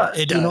yeah, it does.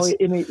 It does.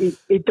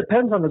 It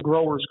depends on the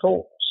grower's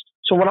goals.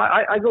 So when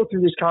I go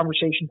through this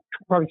conversation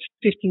probably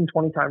 15,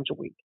 20 times a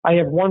week, I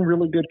have one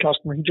really good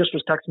customer. He just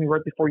was texting me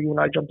right before you and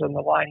I jumped on the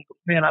line. He goes,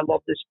 man, I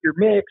love this your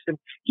mix. And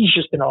he's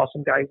just an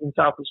awesome guy. He's in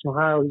Southeast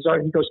Ohio. He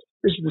goes,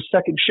 this is the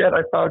second shed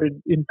I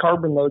found in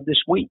carbon load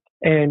this week.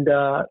 And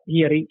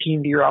he had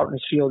 18 deer out in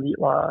his field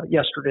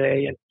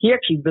yesterday. And he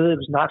actually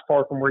lives not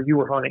far from where you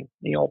were hunting.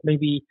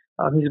 Maybe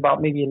he's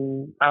about maybe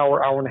an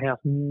hour and a half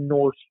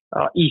north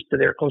east of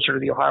there, closer to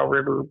the Ohio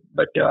River,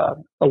 but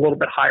a little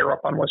bit higher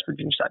up on West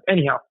Virginia side.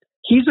 Anyhow,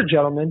 he's a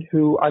gentleman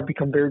who I've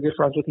become very good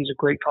friends with. He's a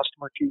great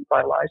customer to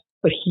Vitalize.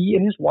 But he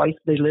and his wife,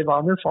 they live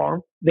on their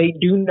farm. They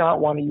do not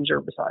want to use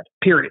herbicide,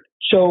 period.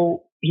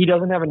 So he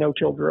doesn't have a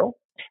no-till drill.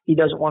 He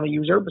doesn't want to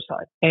use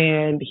herbicide.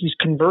 And he's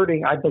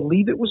converting, I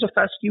believe it was a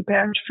fescue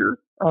pasture,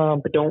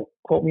 but don't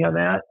quote me on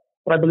that.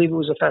 But I believe it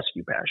was a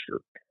fescue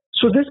pasture.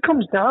 So this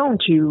comes down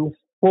to,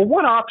 well,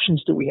 what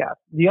options do we have?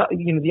 The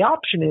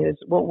option is,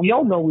 well, we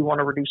all know we want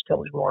to reduce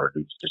tillage, we want to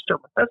reduce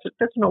disturbance.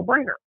 That's a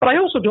no-brainer. But I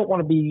also don't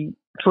want to be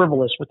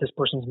frivolous with this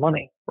person's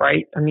money,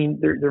 right? I mean,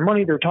 their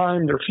money, their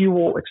time, their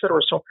fuel, et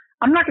cetera. So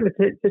I'm not going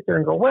to sit there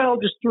and go, well,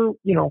 just through,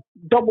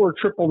 double or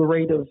triple the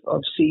rate of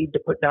seed to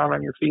put down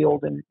on your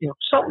field and,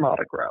 something ought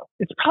to grow.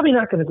 It's probably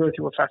not going to grow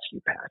through a fescue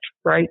patch,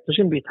 right? There's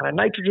going to be a ton of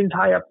nitrogen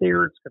tie up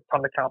there. It's a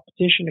ton of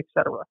competition, et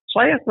cetera. So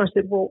I asked him, I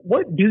said, well,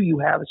 what do you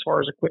have as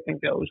far as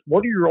equipment goes?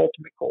 What are your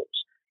ultimate goals?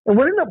 And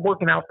what ended up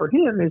working out for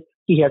him is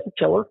he has a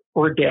tiller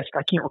or a disc.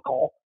 I can't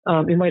recall.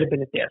 It might have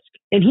been a disc.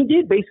 And he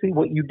did basically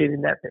what you did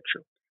in that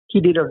picture. He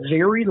did a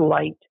very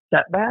light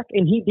setback,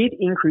 and he did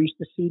increase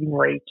the seeding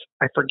rate.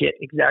 I forget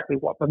exactly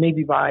what, but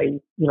maybe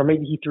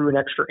maybe he threw an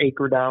extra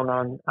acre down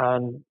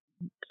on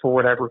for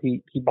whatever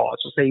he bought.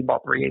 So say he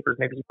bought 3 acres,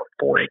 maybe he put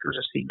 4 acres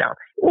of seed down.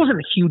 It wasn't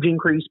a huge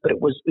increase, but it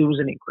was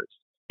an increase.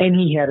 And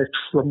he had a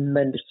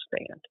tremendous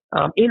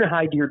stand in a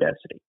high deer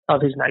density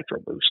of his Nitro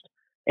Boost.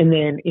 And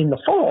then in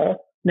the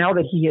fall, now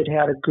that he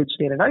had a good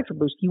stand of Nitro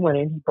Boost, he went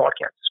in, he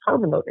broadcast his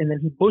carbon load, and then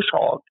he bush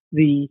hogged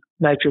the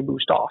Nitro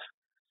Boost off.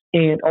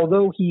 And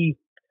although he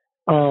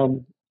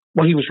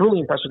was really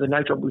impressed with the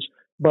Nitro Boost,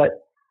 but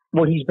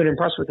what he's been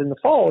impressed with in the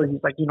fall is he's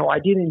like,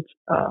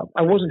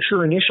 I wasn't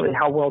sure initially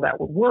how well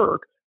that would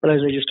work, but as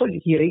I just told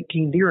you, he had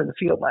 18 deer in the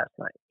field last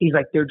night. He's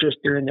like, they're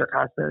in there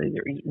constantly,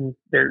 they're eating,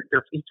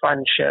 he's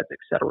finding sheds,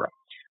 etc.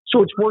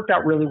 So it's worked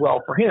out really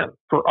well for him.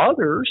 For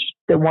others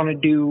that want to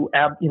do,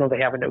 they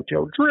have a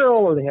no-till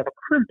drill, or they have a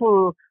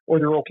crimper, or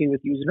they're okay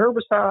with using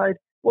herbicide,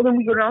 well, then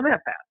we go down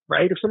that path,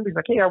 right? If somebody's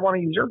like, hey, I want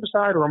to use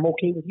herbicide, or I'm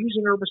okay with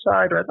using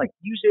herbicide, or I'd like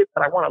to use it,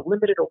 but I want to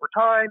limit it over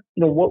time,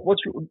 but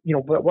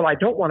what I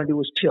don't want to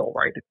do is till,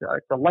 right? It's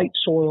a light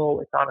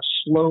soil, it's on a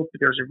slope,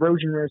 there's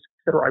erosion risk,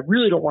 et cetera. I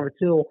really don't want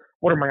to till.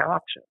 What are my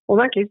options? Well,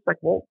 in that case, it's like,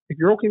 well, if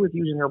you're okay with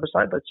using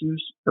herbicide, let's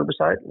use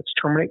herbicide. Let's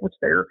terminate what's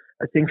there.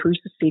 Let's increase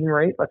the seeding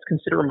rate. Let's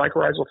consider a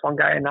mycorrhizal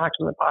fungi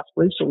inoculant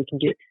possibly, so we can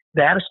get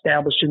that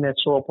established in that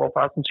soil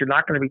profile. Since you're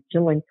not going to be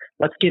tilling,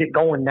 let's get it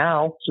going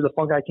now so the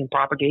fungi can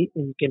propagate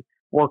and you can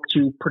work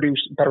to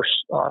produce better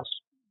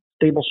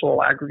stable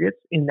soil aggregates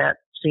in that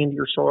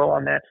sandier soil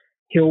on that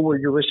hill where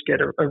you risk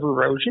of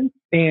erosion.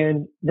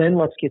 And then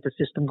let's get the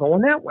system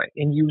going that way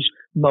and use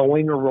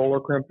mowing or roller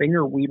crimping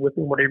or weed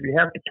whipping, whatever you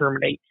have to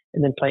terminate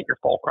and then plant your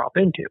fall crop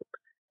into.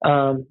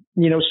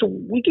 So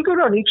we could go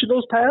down each of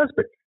those paths,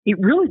 but it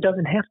really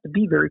doesn't have to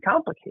be very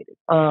complicated.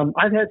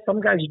 I've had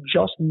some guys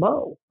just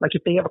mow. Like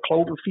if they have a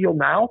clover field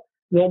now,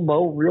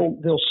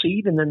 they'll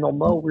seed and then they'll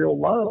mow real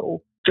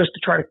low just to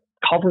try to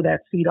cover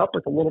that seed up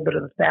with a little bit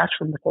of the thatch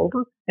from the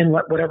clover and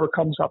let whatever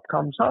comes up,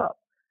 comes up.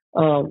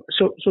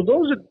 So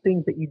those are the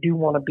things that you do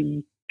want to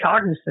be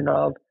cognizant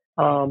of,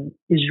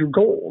 is your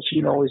goals.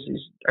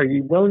 Are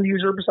you willing to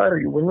use herbicide? Are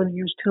you willing to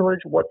use tillage?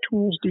 What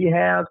tools do you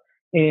have?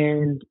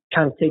 And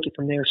kind of take it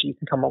from there so you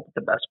can come up with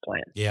the best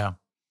plan. Yeah.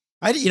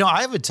 I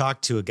haven't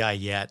talked to a guy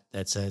yet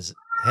that says,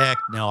 heck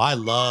no, I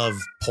love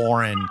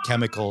pouring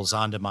chemicals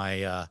onto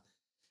my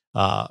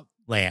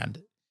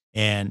land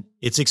and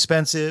it's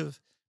expensive,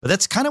 but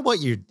that's kind of what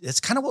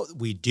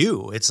we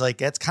do. It's like,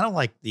 that's kind of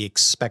like the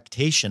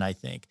expectation, I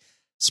think.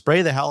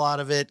 Spray the hell out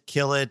of it,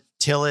 kill it,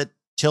 till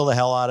the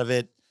hell out of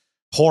it,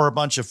 pour a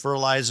bunch of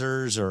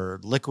fertilizers or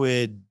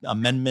liquid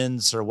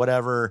amendments or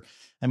whatever.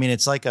 I mean,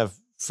 it's like a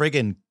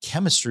friggin'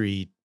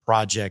 chemistry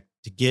project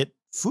to get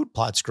food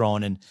plots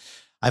growing. And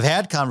I've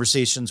had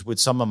conversations with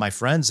some of my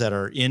friends that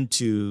are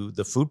into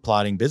the food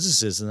plotting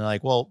businesses. And they're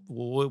like, well,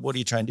 what are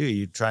you trying to do? Are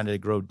you trying to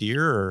grow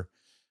deer or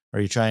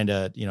are you trying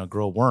to,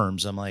 grow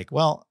worms? I'm like,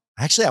 well,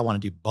 actually I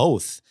want to do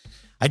both.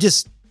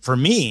 For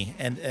me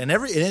and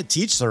it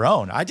teach their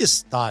own. I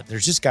just thought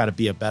there's just got to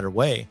be a better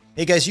way.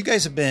 Hey guys, you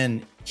guys have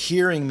been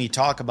hearing me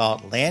talk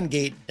about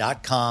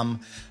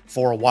landgate.com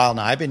for a while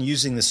now. I've been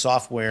using the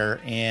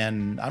software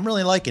and I'm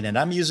really liking it.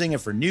 I'm using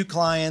it for new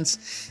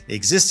clients,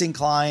 existing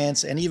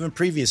clients, and even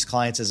previous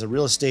clients as a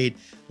real estate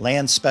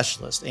land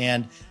specialist.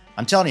 And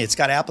I'm telling you, it's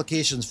got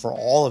applications for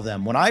all of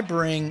them. When I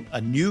bring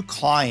a new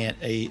client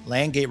a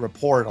Landgate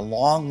report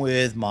along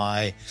with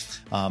my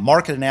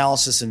market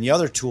analysis and the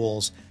other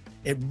tools,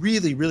 it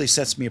really, really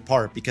sets me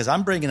apart because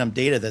I'm bringing them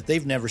data that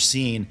they've never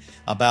seen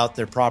about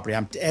their property.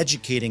 I'm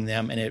educating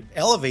them, and it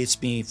elevates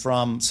me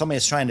from somebody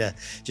that's trying to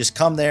just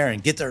come there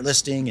and get their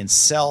listing and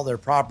sell their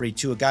property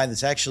to a guy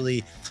that's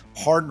actually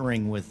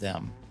partnering with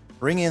them,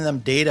 bringing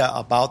them data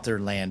about their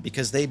land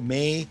because they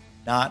may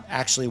not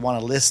actually want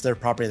to list their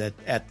property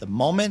at the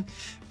moment,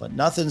 but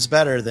nothing's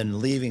better than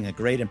leaving a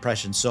great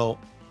impression. So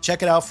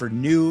check it out for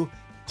new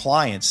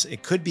clients.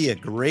 It could be a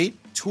great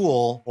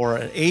tool or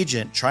an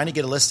agent trying to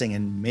get a listing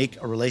and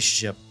make a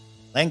relationship.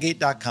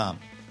 Landgate.com.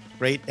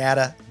 Great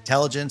data,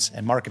 intelligence,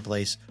 and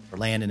marketplace for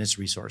land and its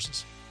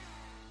resources.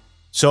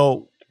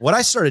 So what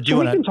I started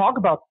doing... So we can talk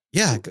about...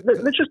 Yeah.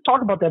 Let's just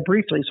talk about that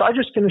briefly. So I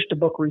just finished a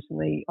book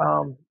recently,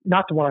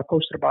 not the one I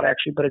posted about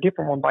actually, but a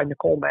different one by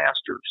Nicole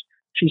Masters.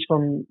 She's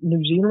from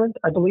New Zealand,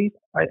 I believe,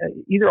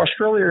 either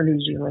Australia or New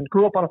Zealand.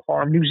 Grew up on a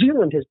farm. New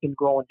Zealand has been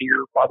growing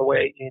deer, by the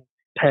way, in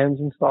pens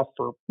and stuff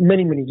for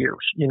many, many years.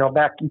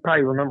 Back, you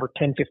probably remember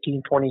 10,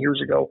 15, 20 years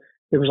ago,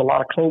 there was a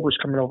lot of clovers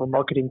coming over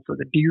marketing for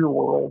the deer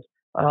world.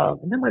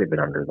 And that might have been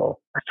under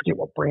I forget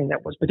what brand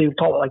that was, but they would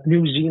call it like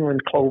New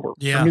Zealand clover,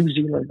 or New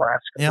Zealand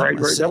brassica, right?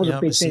 That was a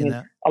big thing.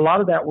 And a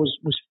lot of that was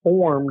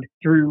formed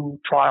through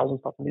trials and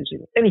stuff in New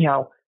Zealand.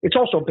 Anyhow, it's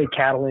also a big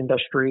cattle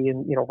industry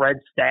and, red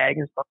stag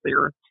and stuff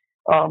there.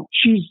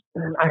 She's,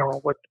 I don't know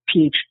what,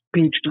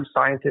 PhD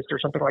scientist or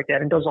something like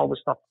that, and does all this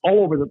stuff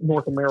all over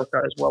North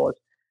America as well as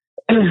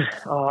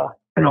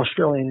in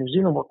Australia and New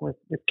Zealand, working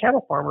with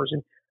cattle farmers.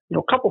 And, a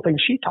couple of things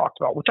she talked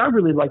about, which I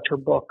really liked her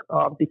book,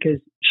 because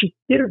she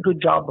did a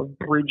good job of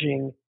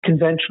bridging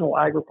conventional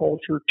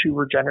agriculture to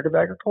regenerative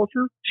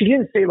agriculture. She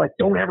didn't say like,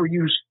 don't ever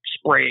use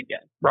spray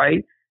again,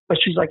 right? But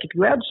she's like, if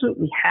you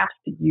absolutely have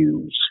to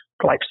use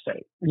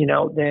glyphosate,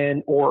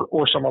 then,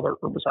 or some other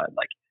herbicide,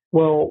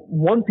 well,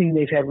 one thing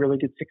they've had really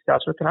good success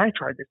with, and I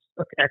tried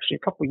this actually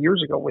a couple of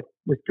years ago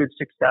with good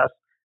success,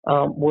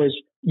 was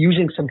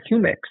using some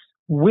humics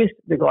with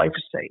the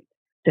glyphosate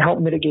to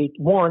help mitigate.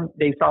 One,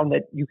 they found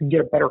that you can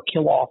get a better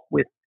kill off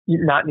with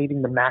not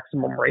needing the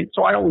maximum rate.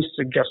 So I always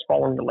suggest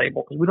following the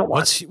label because we don't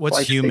want.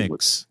 What's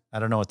humics? I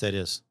don't know what that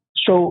is.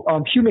 So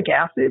humic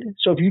acid.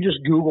 So if you just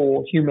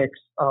Google humics,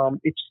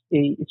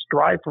 it's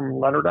derived from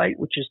leonardite,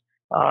 which is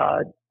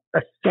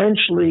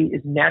essentially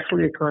is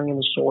naturally occurring in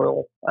the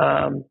soil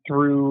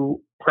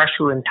through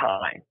pressure and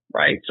time,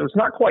 right? So it's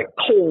not quite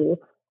coal,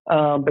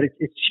 but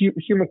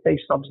it's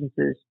humic-based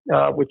substances,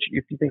 which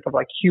if you think of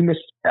like humus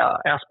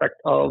aspect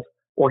of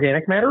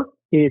organic matter,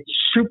 it's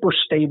super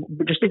stable.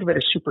 But just think of it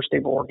as super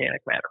stable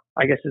organic matter,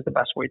 I guess is the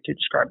best way to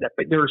describe that.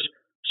 But there's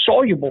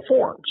soluble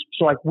forms.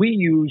 So like we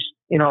use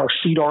in our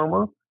seed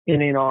armor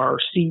and in our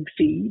seed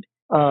feed,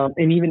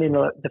 and even in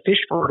the fish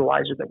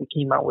fertilizer that we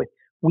came out with,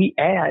 we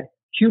add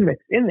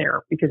humics in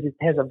there because it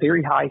has a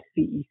very high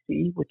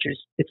CEC, which is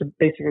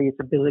basically its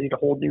ability to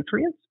hold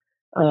nutrients.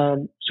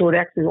 So it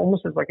acts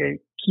almost as like a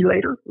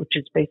chelator, which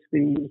is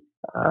basically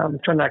I'm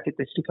trying not to get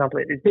this too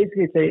complicated.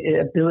 It's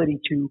an ability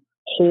to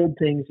hold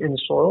things in the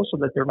soil so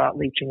that they're not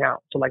leaching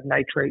out, so like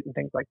nitrate and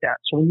things like that.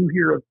 So when you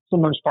hear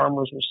sometimes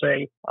farmers will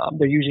say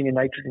they're using a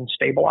nitrogen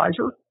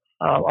stabilizer,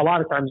 A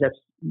lot of times that's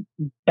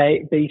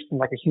based in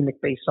like a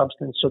humic-based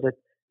substance so that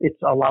it's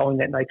allowing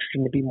that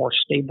nitrogen to be more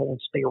stable and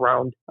stay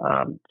around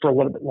for a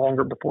little bit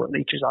longer before it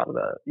leaches out of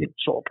the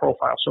soil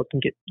profile. So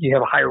you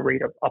have a higher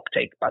rate of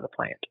uptake by the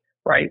plant,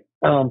 right?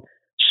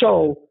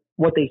 So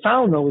what they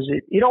found though is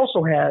it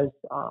also has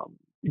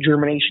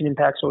germination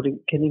impact, so it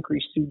can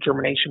increase seed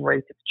germination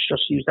rate if it's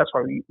just used. That's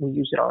why we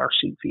use it on our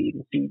seed feed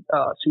and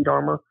seed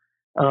armor.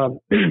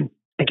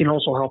 It can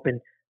also help in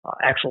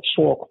actual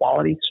soil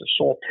quality. So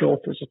soil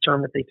tilth is a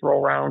term that they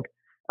throw around.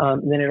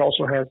 And then it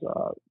also has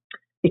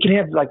it can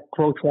have like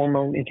growth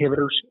hormone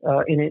inhibitors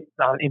in it,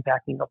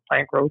 impacting of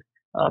plant growth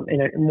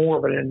in more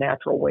of a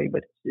natural way.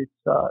 But it's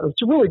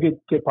a really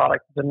good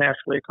product. It's a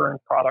naturally occurring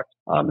product,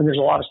 and there's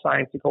a lot of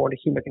science to go into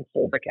humic and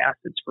fulvic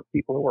acids for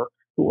people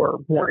who are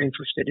more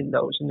interested in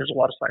those. And there's a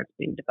lot of science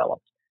being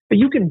developed. But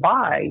you can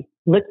buy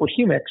liquid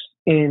humics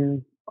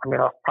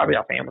probably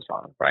off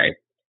Amazon, right?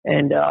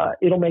 And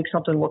it'll make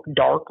something look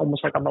dark,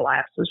 almost like a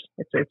molasses.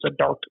 It's a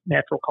dark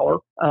natural color.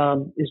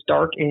 It's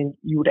dark, and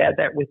you would add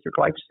that with your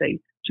glyphosate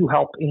to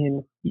help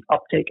in the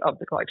uptake of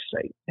the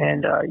glyphosate,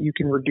 and you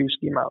can reduce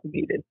the amount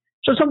needed.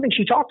 So something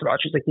she talked about,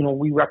 she's like,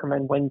 we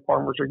recommend when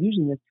farmers are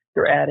using this,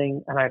 they're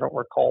adding, and I don't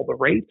recall the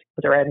rate,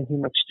 but they're adding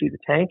humics to the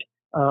tank,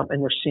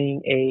 and they're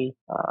seeing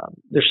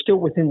they're still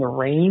within the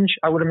range,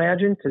 I would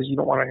imagine, because you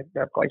don't want to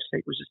have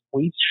glyphosate-resistant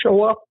weeds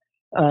show up.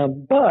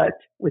 But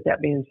with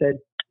that being said,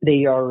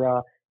 they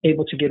are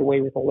able to get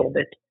away with a little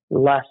bit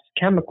less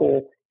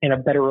chemical and a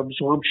better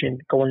absorption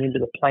going into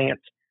the plant.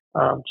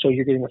 So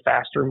you're getting a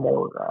faster,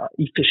 more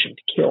efficient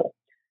kill.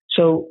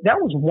 So that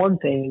was one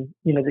thing,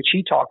 that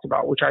she talked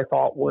about, which I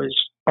thought was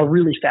a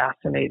really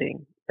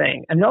fascinating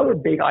thing. Another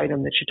big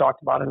item that she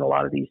talked about in a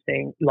lot of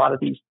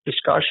these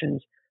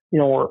discussions,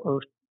 are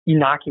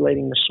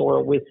inoculating the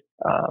soil with,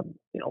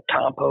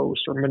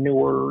 compost or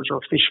manures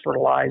or fish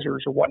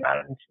fertilizers or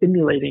whatnot, and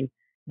stimulating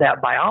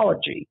that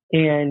biology.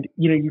 And,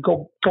 you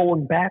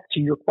going back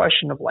to your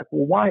question of like,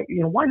 well,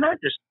 why not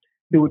just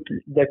do it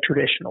the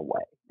traditional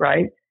way,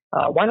 right?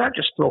 Why not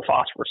just throw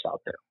phosphorus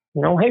out there?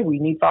 Hey, we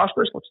need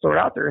phosphorus, let's throw it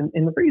out there. And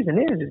the reason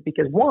is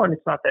because one,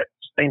 it's not that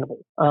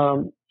sustainable.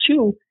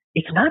 Two,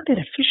 it's not that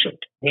efficient,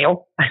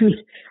 Neil. I mean,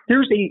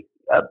 there's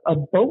a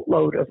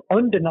boatload of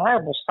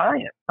undeniable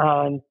science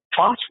on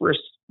phosphorus,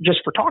 just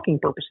for talking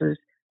purposes,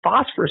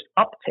 phosphorus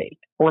uptake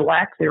or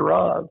lack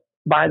thereof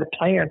by the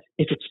plants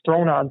if it's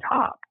thrown on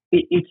top.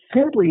 It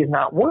simply is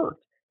not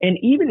worked. And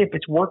even if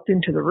it's worked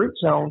into the root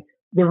zone,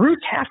 the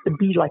roots have to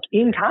be like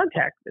in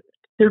contact with it.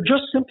 They're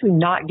just simply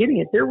not getting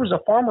it. There was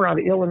a farmer out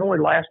of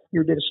Illinois last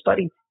year did a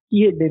study.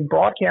 He had been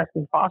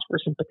broadcasting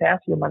phosphorus and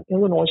potassium on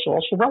Illinois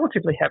soils, so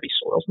relatively heavy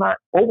soils, not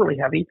overly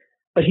heavy,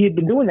 but he had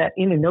been doing that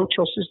in a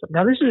no-till system.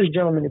 Now, this is a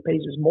gentleman who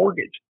pays his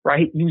mortgage,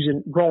 right,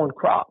 growing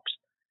crops.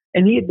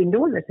 And he had been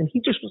doing this, and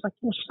he just was like,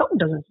 something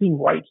doesn't seem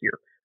right here.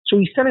 So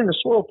he sent in the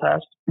soil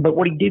test, but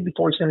what he did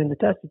before he sent in the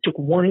test, he took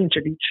 1 inch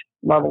of each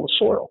level of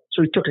soil.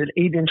 So he took an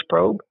 8-inch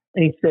probe,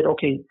 and he said,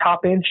 okay,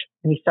 top inch,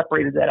 and he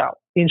separated that out.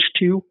 Inch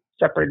 2,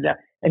 separated that.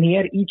 And he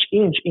had each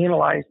inch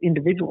analyzed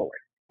individually.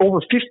 Over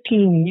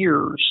 15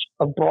 years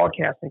of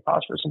broadcasting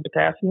phosphorus and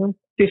potassium,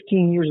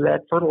 15 years of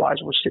that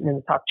fertilizer was sitting in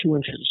the top 2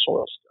 inches of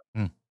soil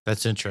still.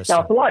 That's interesting.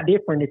 Now, it's a lot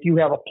different if you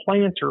have a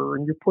planter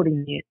and you're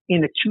putting it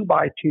in a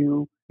 2x2,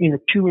 2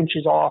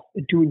 inches off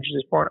and 2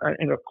 inches apart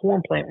in a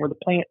corn plant where the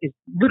plant is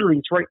literally,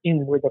 it's right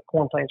in where the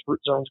corn plant's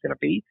root zone is going to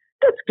be.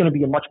 That's going to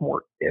be a much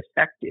more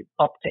effective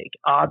uptake,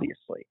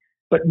 obviously.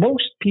 But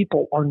most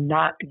people are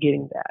not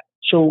getting that.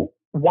 So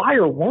why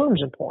are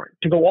worms important?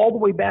 To go all the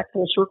way back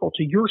full circle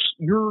to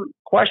your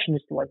question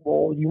is to like,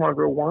 well, do you want to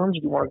grow worms?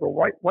 Do you want to grow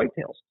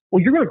whitetails?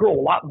 Well, you're going to grow a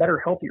lot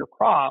better, healthier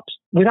crops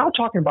without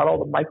talking about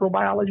all the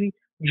microbiology,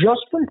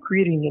 just from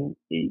creating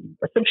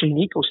essentially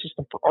an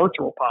ecosystem for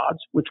arthropods,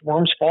 which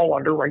worms fall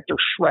under, right? They're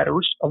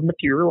shredders of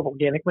material, of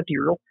organic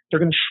material. They're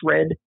going to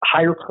shred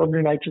higher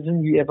carbon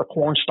nitrogen. You have a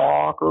corn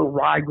stalk or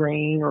rye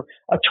grain or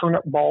a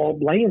turnip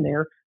bulb laying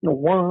there.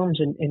 Worms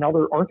and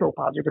other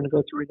arthropods are going to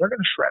go through. They're going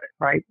to shred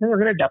it, right? And they're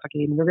going to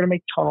defecate, and they're going to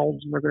make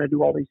tunnels, and they're going to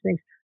do all these things.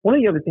 One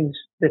of the other things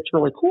that's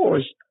really cool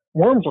is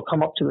worms will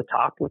come up to the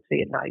top, let's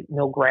say at night, and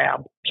they'll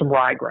grab some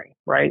rye grain,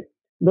 right?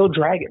 They'll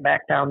drag it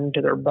back down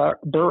into their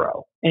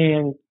burrow,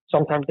 and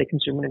sometimes they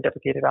consume it and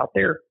defecate it out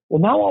there.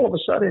 Well, now all of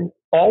a sudden,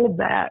 all of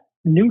that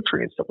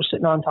nutrients that were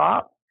sitting on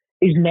top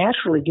is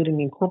naturally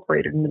getting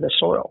incorporated into the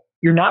soil.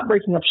 You're not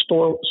breaking up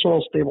soil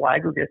stable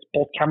aggregates,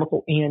 both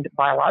chemical and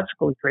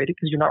biologically created,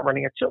 because you're not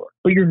running a tiller,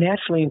 but you're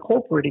naturally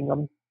incorporating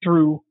them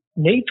through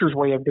nature's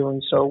way of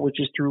doing so, which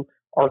is through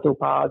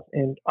arthropods.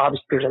 And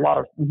obviously there's a lot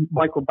of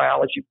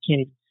microbiology you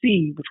can't even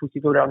see, which we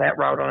could go down that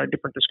route on a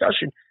different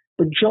discussion.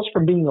 But just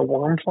from being a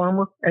worm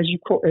farmer, as you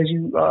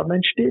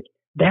mentioned it,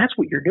 that's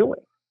what you're doing.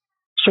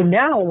 So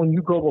now when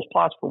you grow those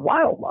plots for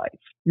wildlife,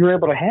 you're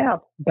able to have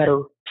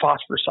better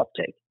phosphorus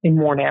uptake in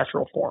more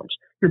natural forms.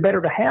 You're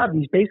better to have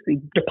these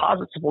basically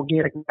deposits of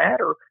organic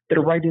matter that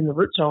are right in the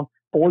root zone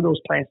for those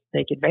plants to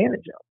take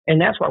advantage of.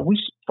 And that's why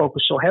we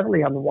focus so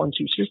heavily on the 1-2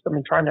 system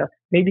and trying to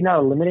maybe not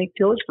eliminate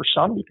tillage for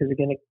some, because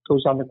again, it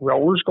goes on the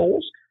grower's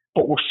goals,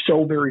 but we're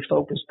so very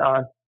focused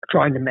on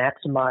trying to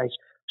maximize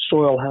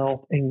soil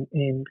health and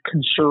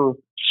conserve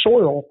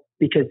soil,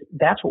 because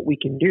that's what we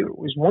can do.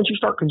 Is once you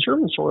start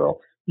conserving soil,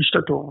 you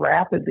start to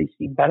rapidly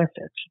see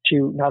benefits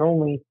to not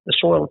only the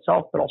soil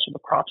itself, but also the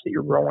crops that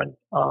you're growing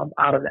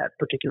out of that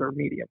particular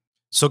medium.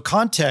 So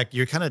context,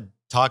 you're kind of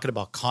talking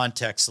about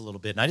context a little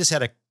bit. And I just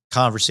had a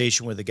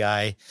conversation with a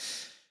guy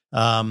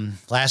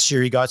last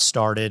year. He got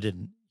started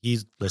and he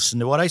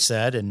listened to what I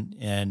said.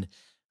 And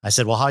I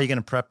said, well, how are you going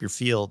to prep your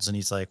fields? And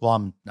he's like, well,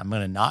 I'm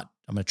going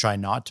to try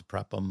not to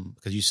prep them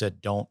because you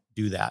said don't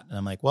do that. And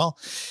I'm like, well,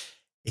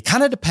 it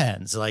kind of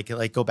depends. Like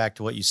go back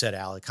to what you said,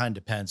 Al, it kind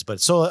of depends. But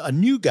so a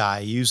new guy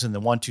using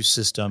the 1-2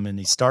 system, and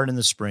he's starting in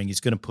the spring, he's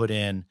going to put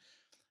in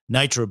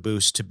Nitro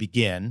Boost to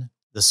begin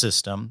the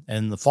system. And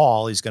in the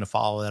fall, he's going to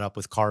follow that up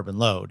with Carbon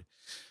Load,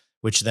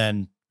 which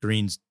then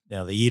greens,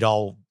 they eat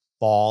all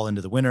fall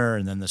into the winter.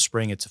 And then the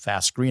spring, it's a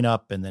fast green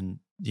up. And then,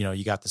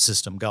 you got the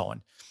system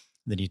going.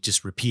 And then you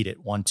just repeat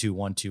it 1-2,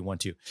 1-2,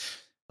 1-2.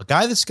 A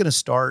guy that's going to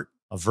start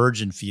a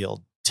virgin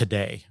field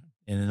today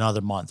in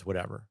another month,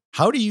 whatever.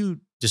 How do you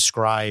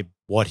describe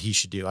what he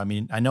should do? I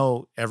mean, I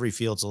know every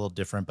field's a little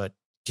different, but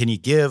can you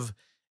give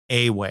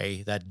a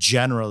way that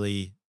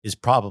generally is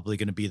probably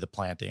going to be the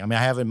planting? I mean,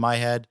 I have in my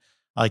head,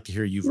 I like to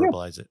hear you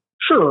verbalize it.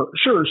 Sure.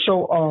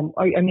 So,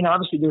 I mean,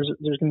 obviously there's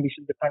going to be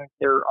some dependence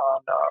there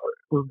on,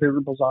 or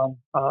variables on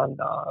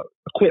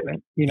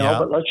equipment,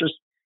 but let's just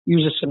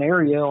use a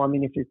scenario. I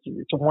mean, if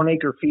it's a 1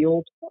 acre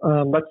field,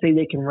 let's say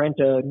they can rent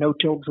a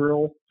no-till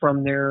drill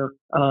from their,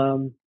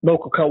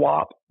 local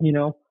co-op,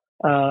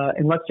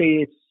 and let's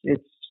say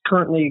it's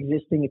currently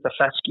existing. It's a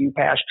fescue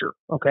pasture.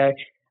 Okay.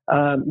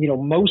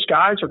 Most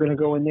guys are going to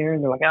go in there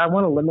and they're like, I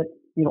want to limit,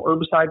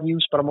 herbicide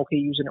use, but I'm okay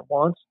using it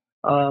once.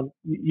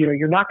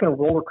 You're not going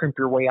to roller crimp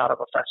your way out of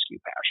a fescue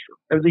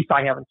pasture. At least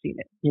I haven't seen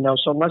it,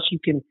 so unless you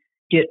can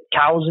get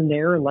cows in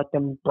there and let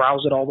them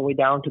browse it all the way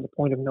down to the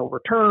point of no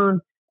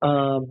return,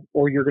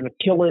 or you're going to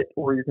kill it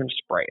or you're going to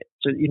spray it.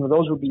 So,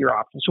 those would be your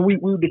options. So we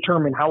would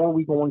determine how are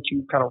we going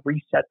to kind of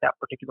reset that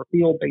particular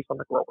field based on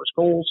the grower's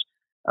goals.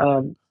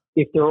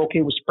 If they're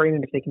okay with spraying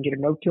it, if they can get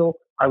a no-till,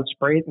 I would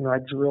spray it and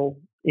I'd drill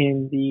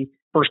in the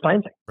first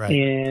planting. Right.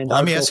 And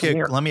let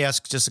me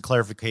ask just a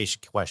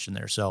clarification question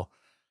there. So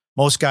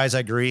most guys, I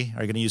agree,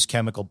 are going to use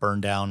chemical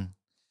burn down.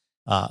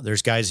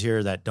 There's guys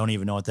here that don't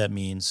even know what that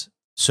means.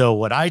 So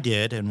what I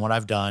did and what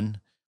I've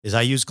done is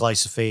I use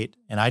glyphosate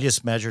and I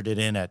just measured it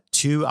in at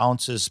 2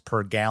 ounces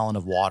per gallon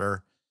of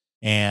water.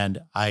 And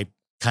I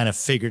kind of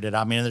figured it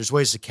out. I mean, there's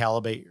ways to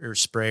calibrate your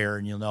sprayer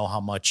and you'll know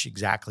how much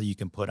exactly you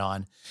can put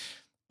on.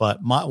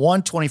 But my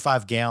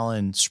 125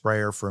 gallon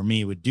sprayer for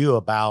me would do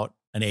about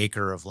an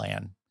acre of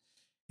land.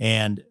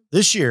 And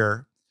this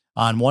year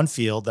on one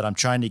field that I'm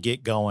trying to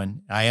get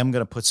going, I am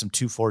going to put some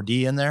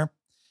 2,4-D in there.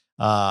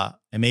 And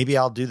maybe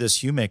I'll do this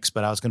humix,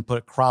 but I was going to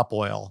put crop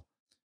oil.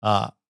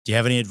 Do you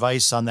have any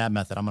advice on that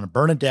method? I'm going to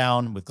burn it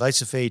down with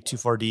glyphosate,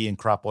 2,4-D, and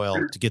crop oil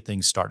to get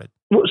things started.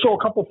 So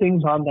a couple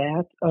things on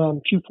that.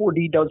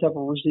 2,4-D does have a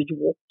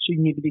residual, so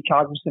you need to be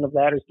cognizant of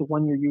that as to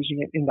when you're using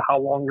it and how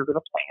long you're going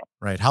to plant.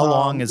 Right. How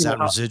long is that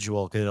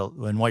residual?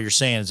 And what you're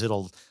saying is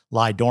it'll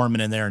lie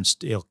dormant in there and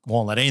it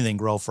won't let anything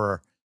grow for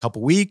a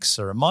couple weeks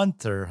or a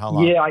month, or how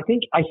long? Yeah, I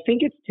think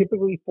it's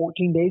typically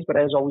 14 days, but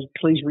as always,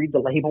 please read the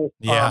label.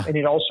 Yeah. And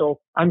it also,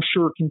 I'm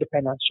sure it can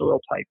depend on soil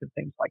type and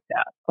things like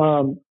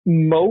that.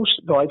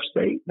 Most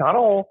glyphosate, not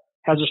all,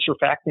 has a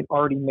surfactant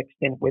already mixed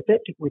in with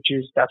it,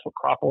 that's what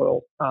crop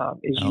oil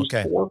is used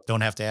for.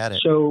 Don't have to add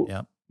it. So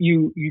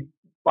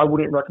I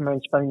wouldn't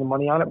recommend spending the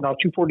money on it. Now,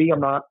 2,4-D,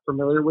 I'm not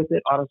familiar with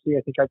it. Honestly,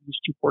 I think I've used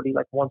 2,4-D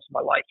like once in my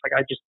life. Like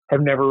I just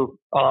have never,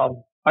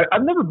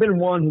 I've never been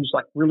one who's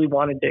like really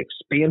wanted to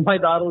expand my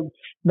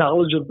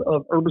knowledge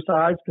of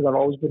herbicides, because I've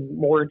always been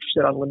more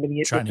interested on limiting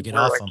it. Trying to get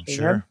off them,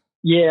 sure.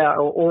 Yeah,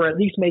 or at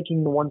least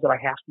making the ones that I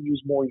have to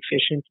use more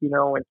efficient,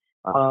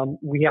 and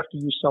we have to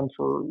use some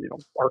for,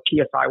 our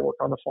TSI work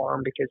on the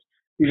farm, because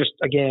you just,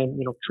 again,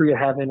 tree of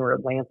heaven or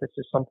Atlantis,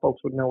 as some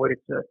folks would know it,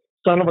 it's a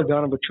son of a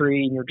gun of a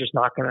tree, and you're just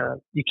not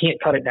you can't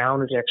cut it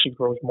down. It actually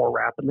grows more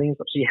rapidly, and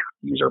so you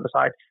have to use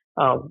herbicide.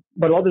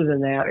 But other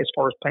than that, as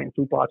far as planting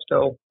food plots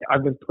go,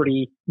 I've been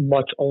pretty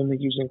much only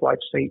using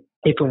glyphosate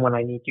if and when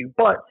I need to.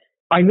 But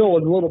I know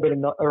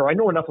I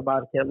know enough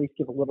about it to at least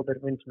give a little bit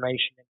of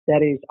information.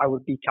 That is, I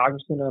would be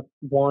cognizant of,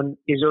 one,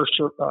 is there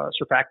a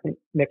surfactant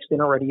mixed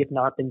in already? If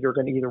not, then you're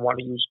going to either want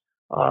to use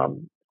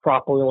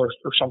crop oil or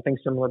something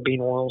similar,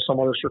 bean oil, some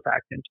other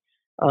surfactant.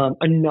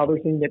 Another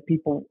thing that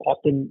people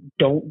often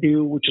don't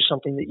do, which is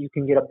something that you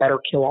can get a better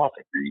kill off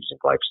if you're using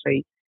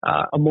glyphosate,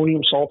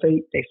 ammonium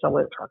sulfate. They sell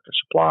it at Tractor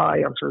Supply.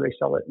 I'm sure they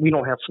sell it. We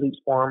don't have Fleet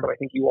Farm, but I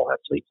think you all have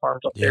Fleet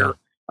Farms up there.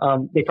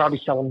 They probably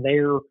sell them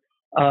there,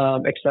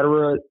 et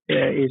cetera.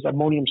 Is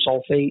ammonium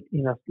sulfate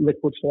in a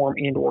liquid form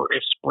and or a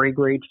spray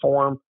grade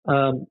form.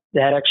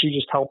 That actually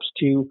just helps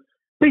to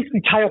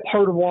basically tie up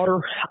harder water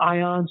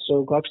ions.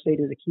 So glyphosate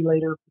is a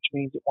chelator, which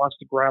means it wants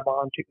to grab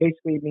onto.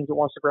 Basically, it means it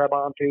wants to grab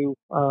onto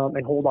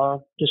and hold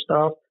on to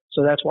stuff.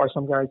 So that's why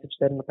some guys have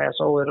said in the past,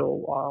 oh,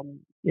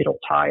 it'll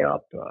tie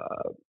up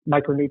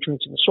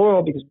micronutrients in the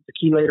soil because it's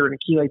a chelator, and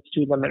it chelates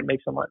to them, and it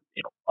makes them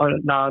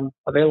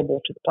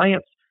non-available to the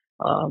plants.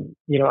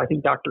 I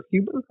think Dr.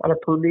 Huber out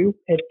of Purdue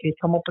had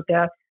come up with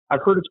that.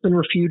 I've heard it's been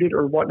refuted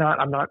or whatnot.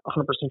 I'm not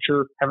 100%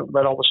 sure. Haven't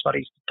read all the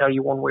studies to tell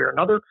you one way or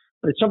another,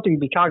 but it's something to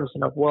be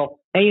cognizant of. Well,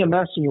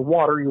 AMS in your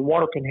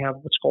water can have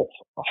what's called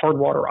hard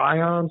water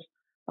ions.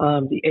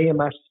 The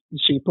AMS,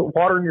 so you put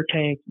water in your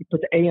tank, you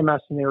put the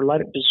AMS in there, let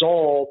it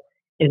dissolve,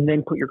 and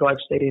then put your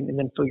glyphosate in, and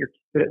then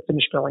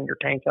finish filling your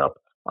tank up,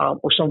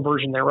 or some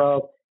version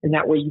thereof. And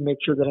that way you make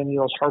sure that any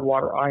of those hard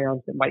water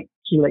ions that might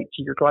chelate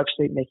to your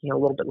glyphosate, making it a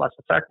little bit less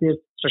effective,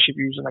 especially if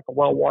you're using like a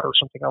well water or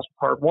something else with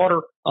hard water,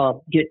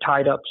 get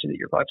tied up so that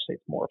your glyphosate is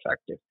more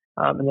effective.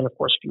 And then, of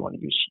course, if you want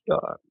to use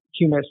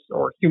humus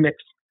or humix,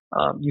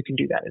 you can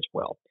do that as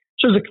well.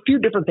 So there's a few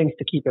different things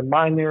to keep in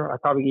mind there. I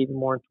probably gave you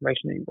more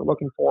information that you were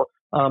looking for,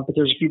 but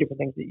there's a few different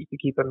things that you can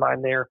keep in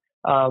mind there.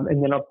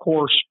 And then, of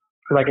course,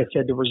 like I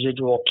said, the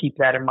residual, keep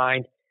that in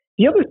mind.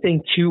 The other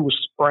thing, too, with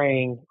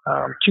spraying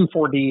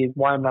 2,4-D is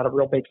why I'm not a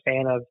real big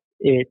fan of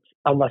it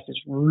unless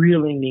it's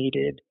really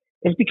needed,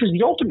 is because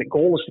the ultimate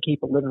goal is to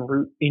keep a living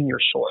root in your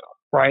soil,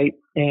 right?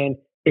 And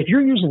if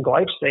you're using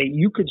glyphosate,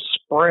 you could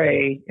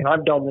spray, and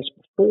I've done this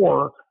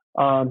before.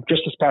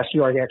 Just this past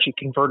year, I actually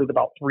converted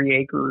about 3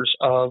 acres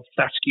of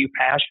fescue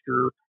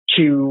pasture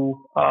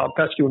to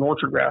fescue and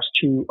orchard grass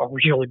to a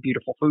really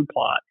beautiful food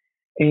plot.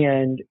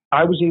 And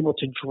I was able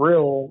to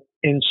drill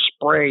and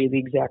spray the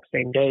exact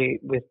same day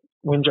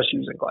when just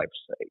using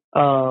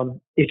glyphosate.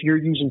 If you're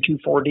using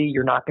 2,4-D,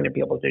 you're not going to be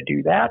able to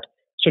do that.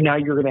 So now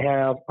you're going to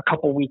have a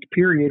couple-week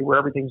period where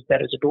everything's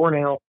dead as a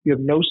doornail. You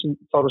have no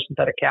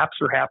photosynthetic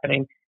capture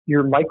happening.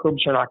 Your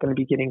microbes are not going to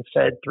be getting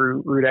fed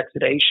through root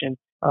exudation.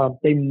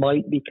 They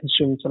might be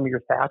consuming some of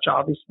your thatch,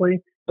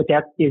 obviously, but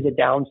that is a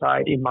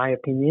downside, in my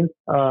opinion,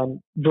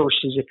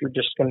 versus if you're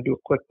just going to do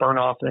a quick burn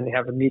off and then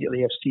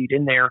immediately have seed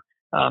in there.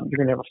 You're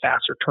going to have a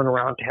faster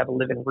turnaround to have a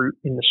living root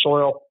in the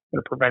soil,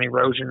 going to prevent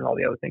erosion and all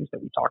the other things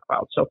that we talk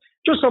about. So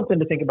just something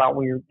to think about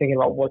when you're thinking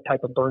about what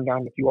type of burn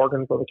down, if you are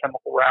going to go the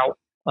chemical route,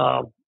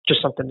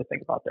 just something to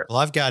think about there. Well,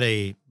 I've got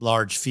a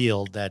large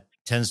field that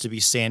tends to be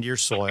sandier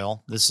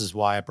soil. This is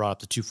why I brought up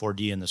the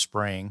 2,4-D in the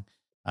spring.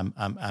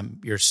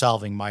 You're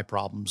solving my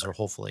problems, or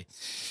hopefully.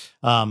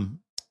 And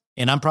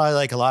I'm probably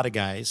like a lot of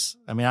guys.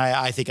 I mean,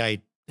 I think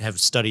I have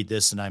studied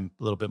this and I'm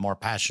a little bit more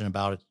passionate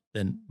about it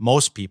than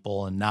most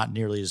people, and not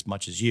nearly as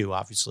much as you,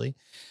 obviously.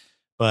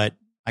 But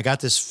I got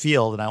this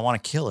field and I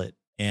want to kill it.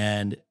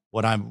 And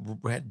what I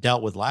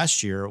dealt with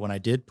last year when I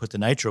did put the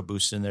nitro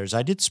boost in there is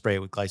I did spray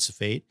it with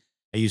glyphosate.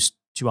 I used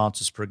 2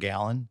 ounces per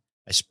gallon.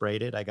 I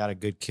sprayed it. I got a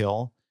good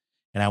kill.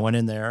 And I went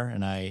in there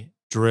and I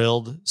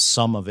drilled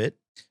some of it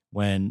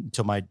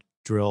until my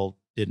drill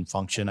didn't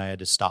function. I had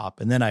to stop.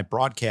 And then I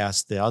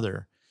broadcast the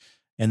other.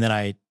 And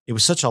then it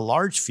was such a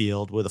large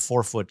field with a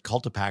 4-foot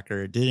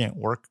cultipacker. It didn't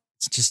work.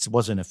 It just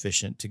wasn't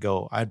efficient to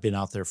go. I'd been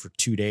out there for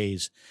 2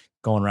 days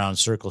going around in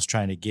circles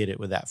trying to get it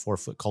with that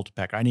 4-foot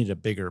cultipacker. I needed a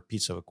bigger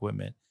piece of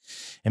equipment.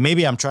 And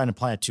maybe I'm trying to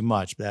plant too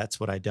much, but that's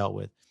what I dealt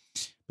with.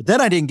 But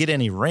then I didn't get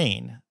any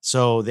rain.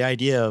 So the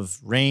idea of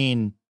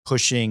rain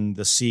pushing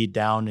the seed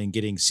down and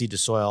getting seed to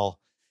soil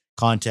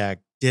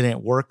contact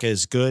didn't work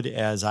as good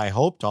as I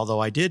hoped. Although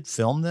I did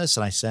film this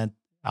and I sent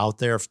out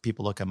there. If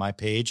people look at my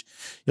page,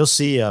 you'll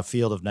see a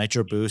field of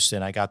nitro boost,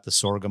 and I got the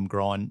sorghum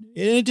growing.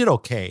 It did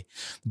okay,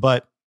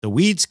 but the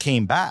weeds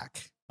came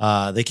back.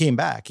 They came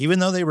back, even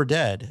though they were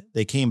dead.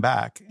 They came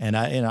back, and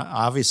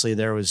obviously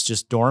there was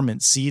just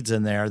dormant seeds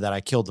in there that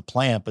I killed the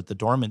plant, but the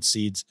dormant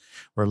seeds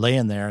were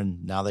laying there,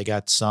 and now they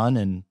got sun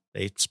and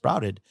they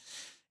sprouted.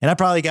 And I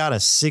probably got a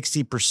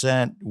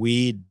 60%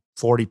 weed,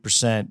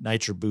 40%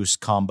 nitro boost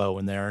combo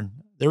in there.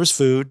 There was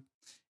food,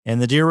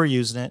 and the deer were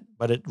using it,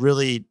 but it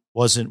really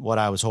wasn't what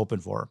I was hoping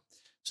for.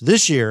 So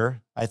this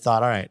year, I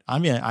thought, all right,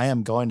 I'm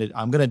going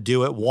to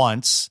do it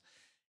once,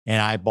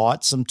 and I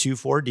bought some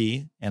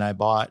 2,4-D, and I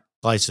bought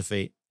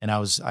glyphosate, and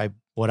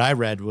what I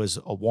read was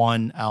a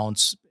 1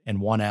 ounce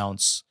and 1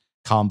 ounce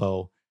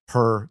combo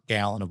per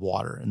gallon of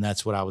water. And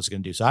that's what I was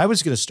going to do. So I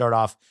was going to start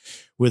off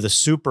with a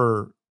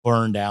super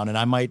burn down, and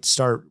I might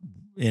start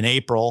in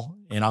April,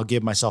 and I'll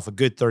give myself a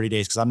good 30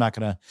 days because I'm not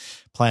going to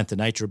plant the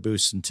nitro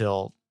boost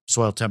until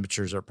soil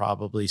temperatures are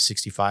probably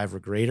 65 or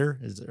greater,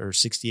 or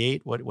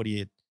 68. What do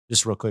you,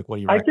 just real quick, what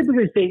do you recommend? I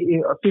typically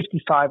say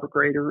 55 or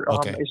greater.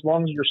 Okay. As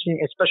long as you're seeing,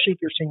 especially if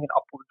you're seeing an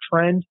upward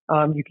trend,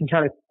 you can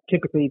kind of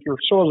typically, if your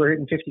soils are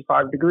hitting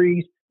 55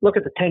 degrees, look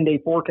at the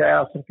 10-day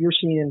forecast. If you're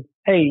seeing,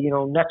 hey,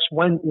 next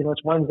Wednesday,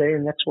 it's Wednesday,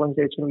 and next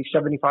Wednesday it's going to be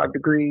 75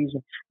 degrees,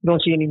 and you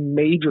don't see any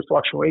major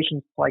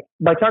fluctuations. Like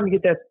by the time you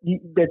get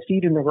that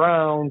seed in the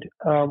ground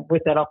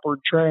with that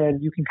upward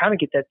trend, you can kind of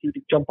get that seed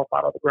to jump up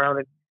out of the ground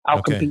and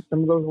outcompete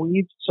some of those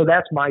weeds. So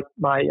that's my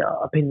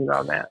opinion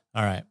on that.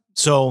 All right.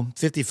 So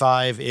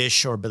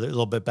 55-ish or a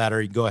little bit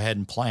better, you go ahead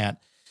and plant,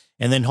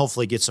 and then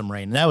hopefully get some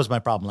rain. And that was my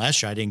problem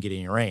last year. I didn't get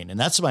any rain. And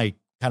that's my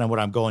kind of what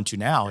I'm going to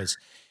now is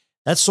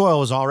that soil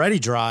was already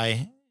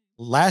dry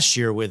last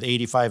year with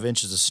 85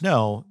 inches of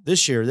snow,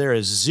 this year there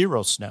is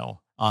 0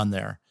 snow on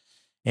there.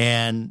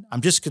 And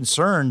I'm just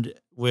concerned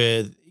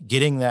with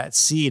getting that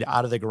seed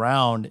out of the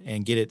ground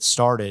and get it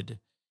started.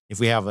 If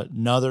we have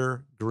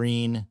another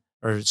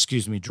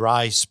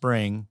dry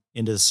spring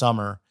into the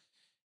summer,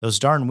 those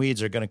darn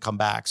weeds are going to come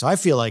back. So I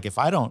feel like if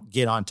I don't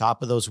get on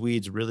top of those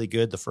weeds really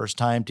good the first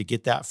time to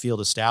get that field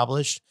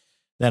established,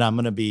 then I'm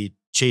going to be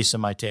chasing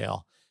my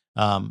tail.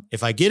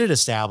 If I get it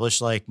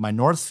established, like my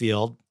north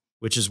field,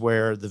 which is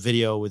where the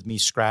video with me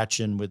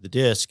scratching with the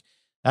disc,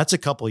 that's a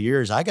couple of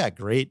years. I got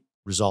great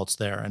results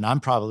there. And I'm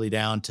probably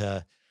down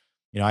to,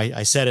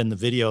 I said in the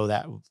video,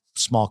 that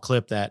small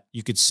clip, that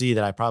you could see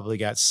that I probably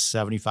got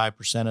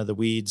 75% of the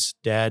weeds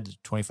dead,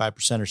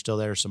 25% are still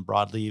there. Some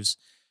broadleaves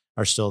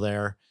are still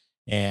there.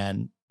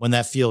 And when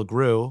that field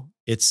grew,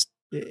 it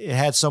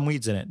had some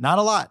weeds in it, not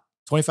a lot,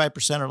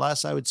 25% or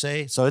less, I would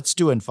say. So it's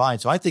doing fine.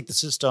 So I think the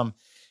system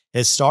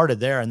has started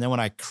there. And then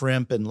when I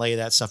crimp and lay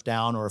that stuff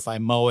down, or if I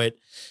mow it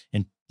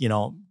and,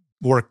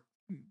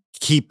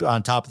 keep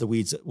on top of the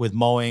weeds with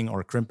mowing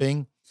or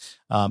crimping,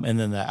 and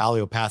then the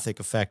allelopathic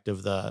effect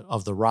of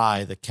the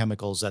rye, the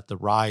chemicals that the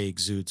rye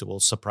exudes, it will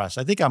suppress.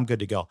 I think I'm good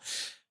to go.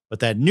 But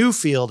that new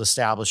field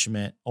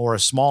establishment or a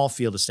small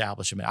field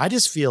establishment, I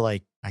just feel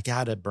like I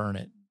got to burn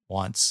it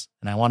once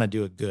and I want to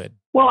do it good.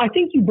 Well, I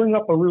think you bring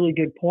up a really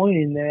good point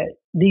in that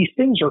these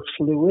things are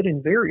fluid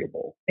and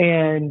variable.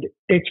 And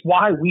it's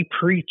why we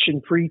preach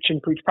and preach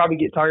and preach, probably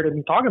get tired of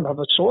me talking about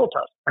the soil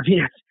test. I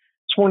mean,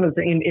 it's one of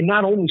the, and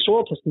not only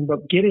soil testing,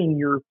 but getting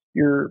your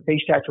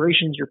base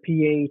saturations, your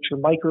pH, your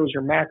micros,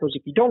 your macros.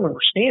 If you don't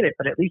understand it,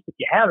 but at least if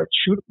you have it,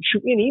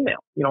 shoot me an email,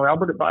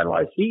 Albert at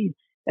Vitalize Seed,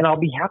 and I'll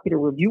be happy to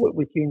review it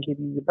with you and give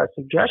you the best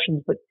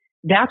suggestions. But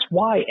that's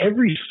why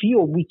every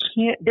field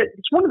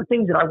it's one of the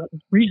things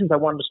reasons I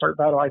wanted to start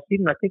Vitalize Seed.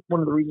 And I think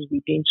one of the reasons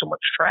we gained so much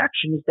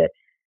traction is that,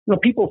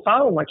 people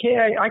found like,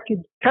 hey, I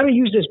could kind of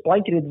use this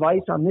blanket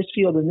advice on this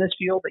field and this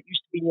field that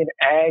used to be in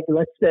ag,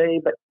 let's say.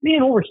 But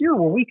man, over here,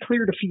 when we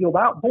cleared a field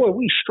out, boy,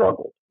 we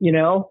struggled,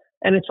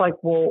 and it's like,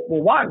 well,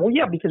 why? Well,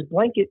 yeah, because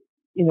blanket,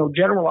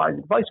 generalized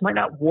advice might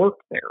not work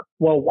there.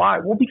 Well, why?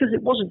 Well, because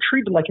it wasn't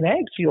treated like an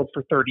ag field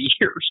for 30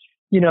 years.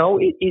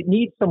 It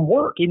needs some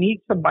work. It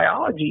needs some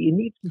biology. It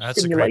needs some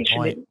stimulation.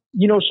 A great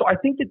point. So I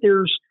think that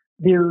there's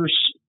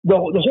the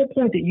whole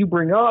point that you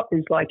bring up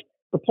is like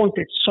the point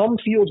that some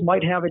fields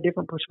might have a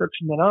different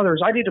prescription than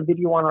others. I did a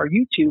video on our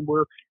YouTube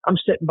where I'm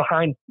sitting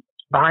behind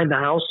the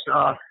house,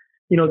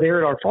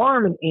 there at our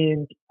farm,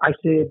 and I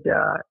said,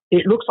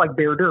 it looks like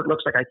bare dirt. It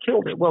looks like I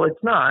killed it. Well,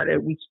 it's not.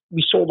 We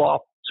sold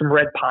off some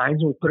red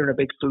pines and we put in a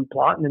big food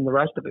plot, and then the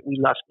rest of it we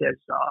left as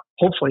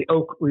hopefully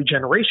oak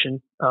regeneration.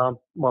 For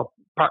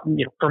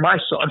my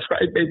son,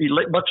 right? Maybe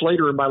much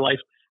later in my life,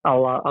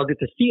 I'll get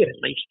to see it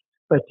at least.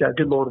 But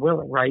good Lord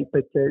willing, right?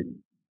 But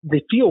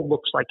the field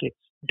looks like it's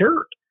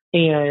dirt.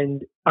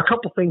 And a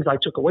couple things I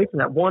took away from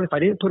that. One, if I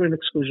didn't put an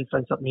exclusion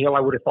fence up in the hill, I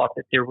would have thought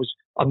that there was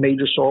a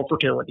major soil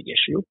fertility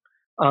issue.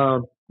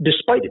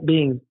 Despite it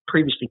being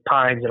previously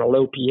pines at a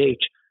low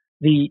pH,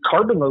 the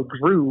carbon load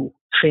grew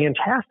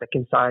fantastic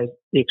inside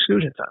the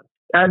exclusion fence.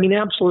 I mean,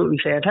 absolutely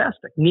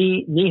fantastic.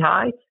 Knee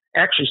high.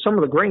 Actually, some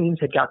of the grains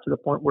had got to the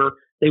point where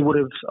they would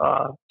have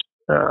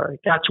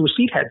got to a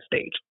seed head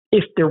stage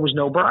if there was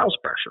no browse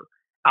pressure.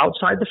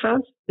 Outside the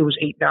fence, it was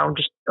 8 down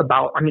just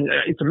about. I mean,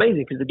 it's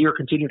amazing because the deer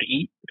continue to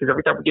eat, because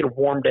every time we get a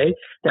warm day,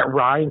 that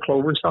rye and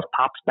clover and stuff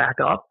pops back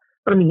up.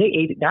 But I mean, they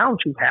ate it down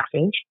to ½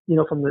 inch,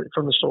 from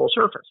the soil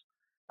surface.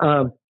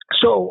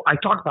 So I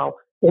talk about,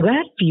 well,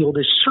 that field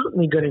is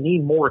certainly going to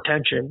need more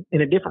attention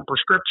in a different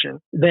prescription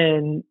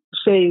than,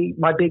 say,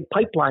 my big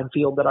pipeline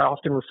field that I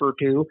often refer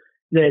to,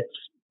 that's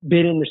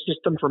been in the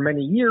system for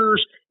many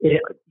years. It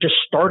just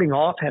starting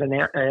off had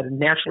a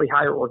naturally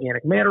higher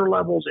organic matter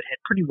levels. It had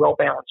pretty well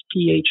balanced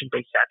pH and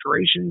base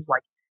saturations.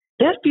 Like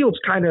that field's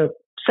kind of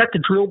set to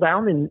drill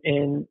down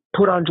and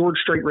put on George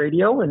Strait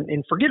radio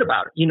and forget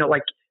about it.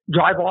 Like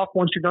drive off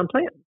once you're done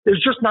planting.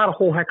 There's just not a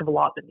whole heck of a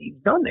lot that needs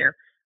done there.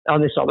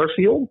 On this other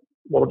field,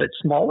 a little bit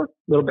smaller, a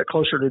little bit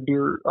closer to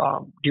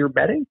deer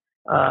bedding,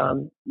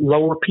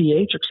 lower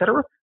pH,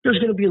 etc. There's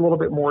going to be a little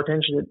bit more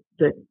attention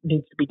that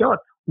needs to be done.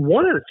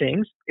 One of the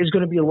things is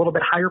going to be a little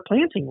bit higher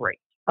planting rate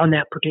on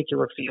that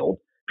particular field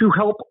to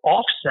help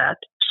offset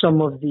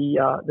some of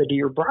the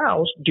deer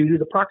browse due to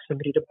the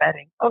proximity to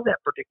bedding of that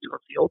particular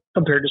field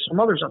compared to some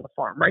others on the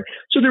farm, right?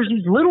 So there's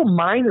these little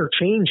minor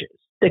changes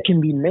that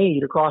can be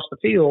made across the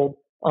field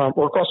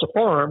or across the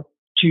farm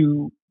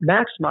to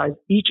maximize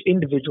each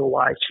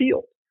individualized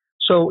field.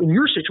 So in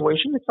your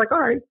situation, it's like,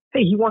 all right,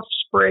 hey, he wants to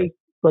spray,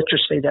 let's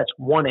just say that's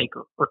 1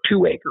 acre or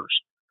 2 acres.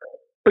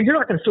 But you're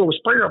not going to fill the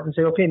sprayer up and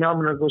say, okay, now I'm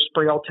going to go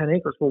spray all 10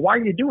 acres. Well, why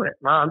are you doing it?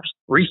 Well, I'm just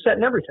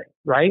resetting everything,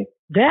 right?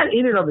 That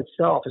in and of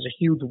itself is a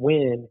huge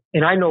win.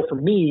 And I know for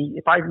me,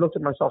 if I looked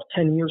at myself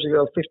 10 years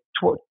ago,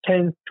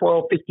 10,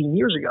 12, 15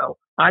 years ago,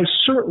 I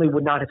certainly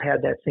would not have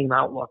had that same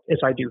outlook as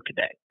I do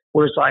today.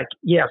 Where it's like,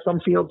 yeah, some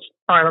fields,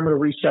 all right, I'm going to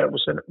reset it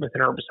with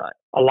an herbicide.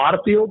 A lot of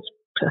fields,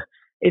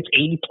 it's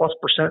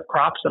 80+%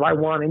 crops that I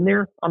want in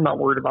there, I'm not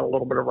worried about a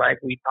little bit of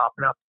ragweed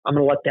popping up. I'm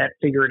going to let that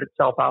figure it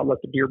itself out,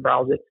 let the deer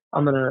browse it.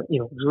 I'm going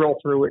to, drill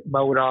through it,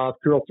 mow it off,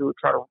 drill through it,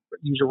 try to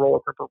use a roller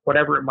clipper,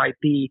 whatever it might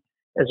be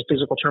as a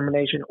physical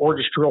termination, or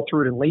just drill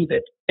through it and leave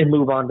it and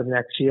move on to the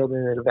next field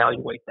and then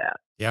evaluate that.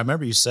 Yeah, I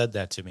remember you said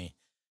that to me.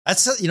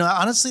 That's,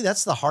 honestly,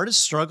 that's the hardest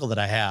struggle that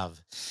I have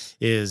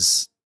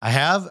is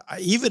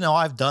even though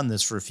I've done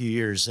this for a few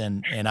years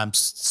and I'm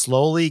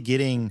slowly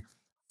getting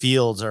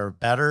fields are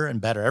better and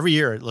better. Every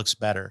year it looks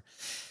better.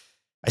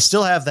 I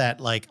still have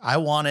that, I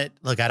want it.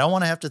 I don't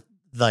want to have to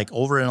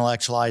over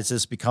intellectualize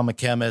this, become a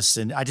chemist.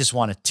 And I just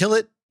want to till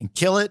it and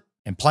kill it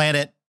and plant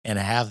it and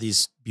have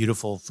these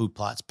beautiful food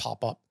plots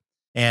pop up.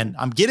 And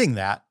I'm getting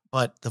that,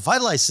 but the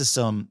Vitalize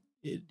system,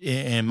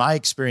 in my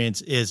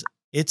experience,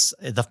 it's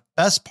the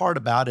best part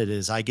about it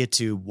is I get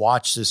to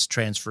watch this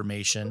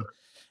transformation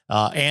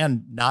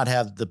and not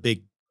have the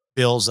big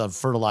bills of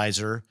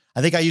fertilizer.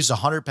 I think I used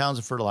 100 pounds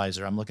of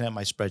fertilizer. I'm looking at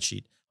my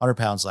spreadsheet, 100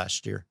 pounds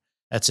last year.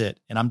 That's it.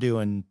 And I'm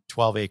doing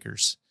 12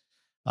 acres.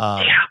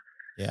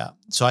 Yeah.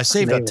 So I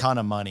saved a ton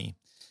of money.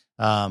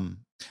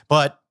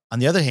 But on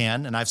the other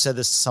hand, and I've said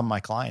this to some of my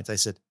clients, I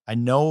said, I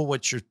know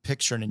what you're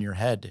picturing in your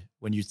head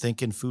when you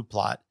think in food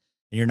plot,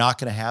 and you're not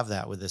going to have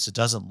that with this. It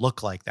doesn't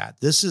look like that.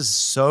 This is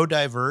so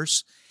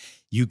diverse.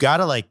 You got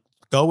to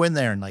go in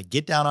there and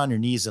get down on your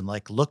knees and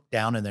look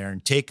down in there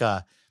and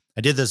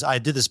I did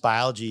this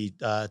biology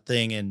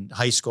thing in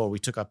high school. We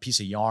took a piece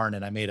of yarn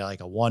and I made a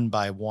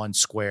 1x1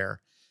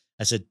 square.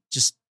 I said,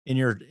 just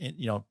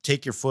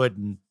take your foot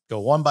and go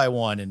 1 by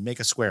 1 and make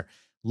a square.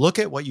 Look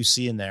at what you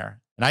see in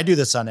there. And I do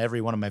this on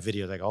every one of my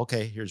videos. I go,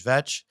 okay, here's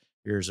vetch.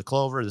 Here's a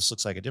clover. This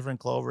looks like a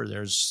different clover.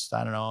 There's,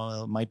 I don't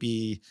know, it might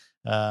be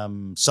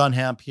sun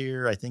hemp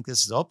here. I think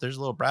this is, there's a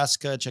little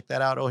brassica. Check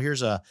that out. Oh,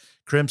 here's a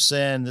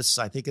crimson.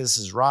 I think this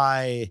is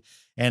rye.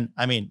 And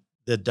I mean,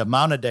 the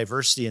amount of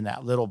diversity in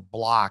that little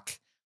block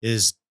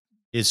is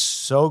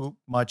so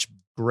much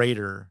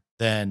greater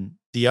than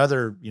the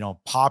other,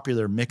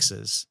 popular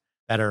mixes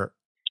that are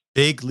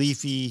big,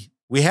 leafy.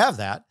 We have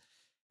that,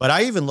 but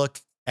I even look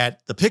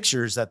at the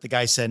pictures that the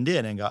guy send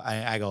in and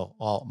I go,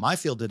 well, my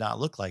field did not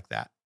look like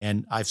that.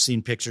 And I've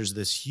seen pictures of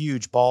this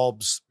huge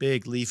bulbs,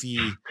 big leafy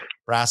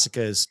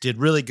brassicas did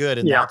really good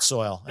in that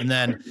soil. And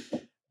then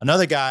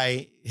another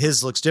guy,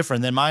 his looks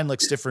different. Then mine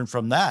looks different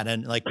from that.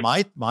 And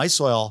my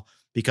soil,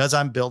 because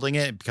I'm building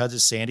it, because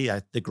it's sandy,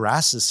 the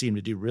grasses seem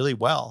to do really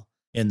well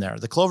in there.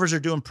 The clovers are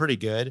doing pretty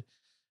good,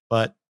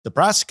 but the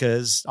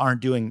brassicas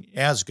aren't doing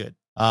as good.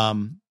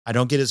 I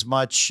don't get as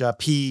much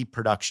pea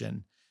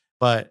production,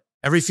 but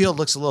every field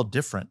looks a little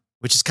different,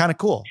 which is kind of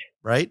cool,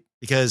 right?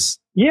 Because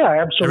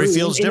absolutely. Every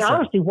field's different. And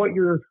honestly, what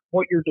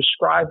you're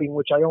describing,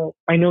 which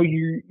I know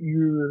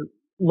you're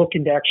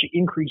looking to actually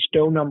increase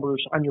doe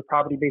numbers on your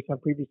property based on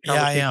previous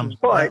conversations. Yeah, I am.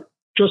 But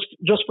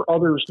just for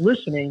others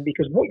listening,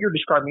 because what you're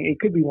describing, it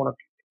could be one of two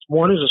things.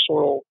 One is a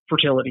soil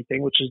fertility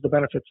thing, which is the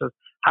benefits of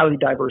highly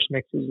diverse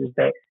mixes, is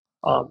that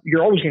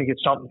you're always going to get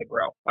something to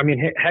grow. I mean,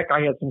 heck,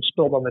 I had some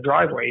spilled on the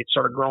driveway. It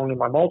started growing in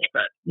my mulch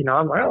bed.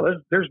 I'm like, oh,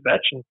 there's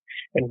vetch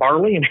and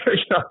barley and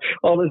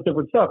all this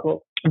different stuff.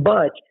 Well,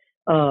 but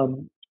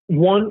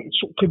one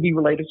could be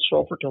related to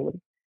soil fertility.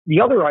 The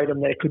other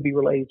item that it could be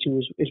related to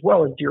is as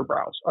well as deer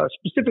browse,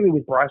 specifically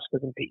with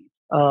brassicas and peas.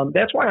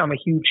 That's why I'm a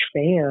huge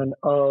fan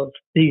of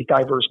these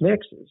diverse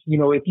mixes.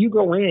 If you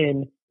go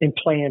in and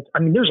plant,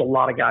 I mean, there's a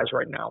lot of guys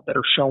right now that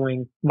are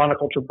showing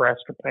monoculture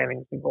brassica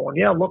plantings and going,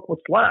 yeah, look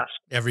what's left.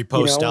 Every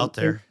post out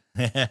there.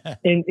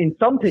 And in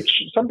some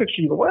pictures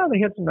you go, well, they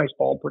had some nice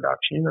bulb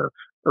production or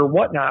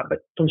whatnot. But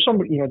from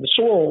somebody, the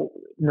soil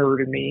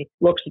nerd in me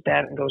looks at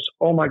that and goes,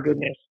 oh my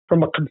goodness,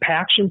 from a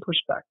compaction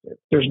perspective,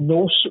 there's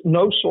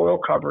no soil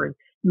covering.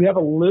 You have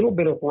a little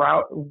bit of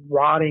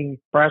rotting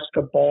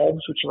brassica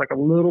bulbs, which is like a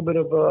little bit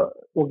of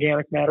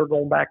organic matter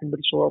going back into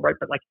the soil, right?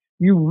 But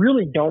you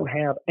really don't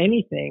have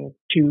anything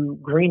to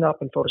green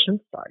up and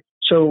photosynthesize.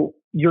 So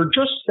you're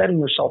just setting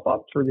yourself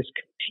up for this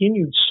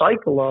continued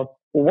cycle of,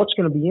 well, what's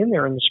going to be in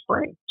there in the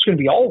spring? It's going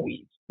to be all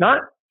weeds,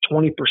 not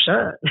 20%.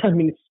 I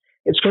mean,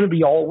 it's going to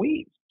be all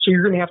weeds. So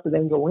you're going to have to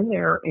then go in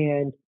there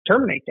and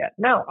terminate that.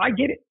 Now, I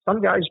get it.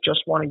 Some guys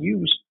just want to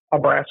use a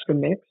brassica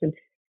mix, and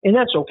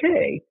that's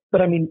okay.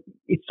 But I mean,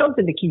 it's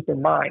something to keep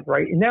in mind,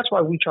 right? And that's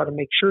why we try to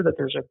make sure that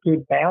there's a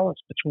good balance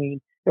between,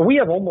 we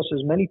have almost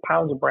as many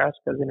pounds of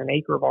brassicas in an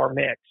acre of our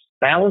mix,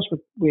 balanced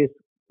with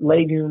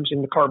legumes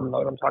in the carbon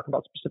load I'm talking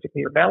about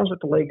specifically, or balance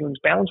with the legumes,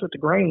 balance with the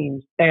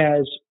grains,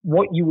 as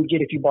what you would get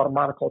if you bought a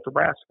monoculture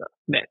brassica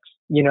mix.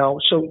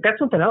 So that's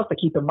something else to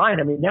keep in mind.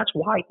 I mean, that's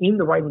why in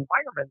the right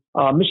environment,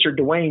 Mr.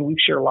 Dwayne, we've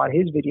shared a lot of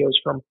his videos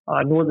from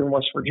northern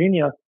West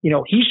Virginia.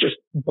 He's just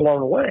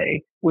blown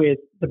away with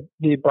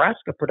the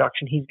brassica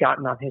production he's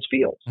gotten on his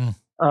fields.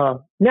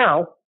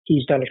 Now,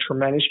 he's done a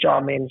tremendous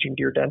job managing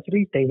deer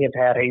density. They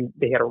had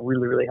a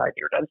really, really high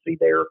deer density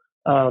there.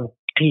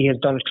 He has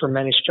done a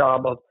tremendous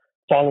job of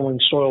following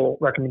soil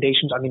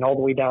recommendations. I mean, all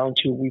the way down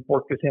to, we've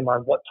worked with him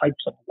on what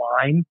types of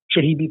lime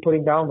should he be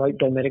putting down, right?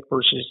 Domitic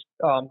versus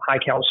high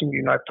calcium.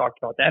 You and I have talked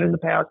about that in the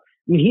past.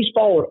 I mean, he's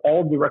followed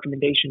all of the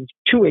recommendations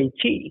to a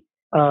T.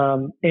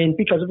 And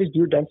because of his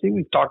deer density,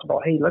 we've talked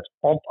about, hey, let's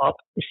bump up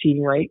the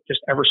seeding rate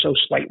just ever so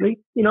slightly,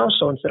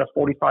 so instead of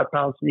 45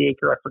 pounds to the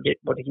acre, I forget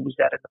what he was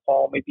at in the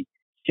fall, maybe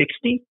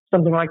 60,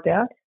 something like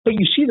that. But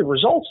you see the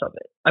results of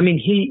it. I mean,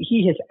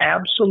 he has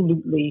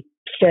absolutely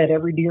fed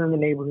every deer in the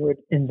neighborhood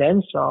and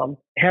then some,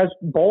 has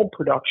bulb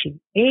production,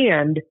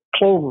 and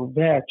clover,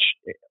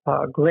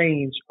 vetch,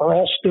 grains are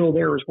all still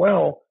there as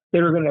well.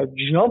 That are going to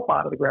jump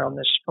out of the ground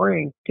this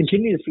spring,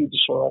 continue to feed the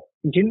soil,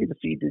 continue to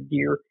feed the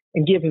deer,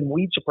 and give him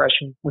weed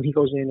suppression when he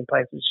goes in and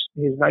plants his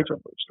nitro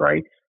boost,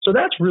 right? So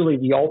that's really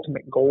the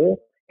ultimate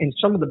goal. And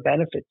some of the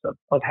benefits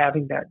of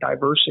having that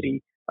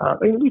diversity.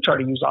 And we try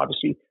to use,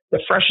 obviously, the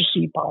freshest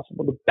seed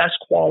possible, the best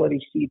quality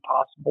seed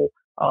possible,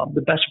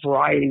 the best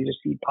varieties of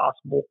seed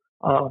possible.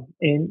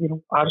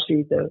 And,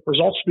 obviously the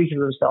results speak for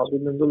themselves.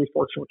 We've been really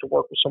fortunate to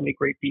work with so many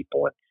great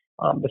people, and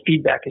the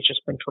feedback has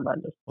just been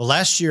tremendous. Well,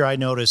 last year I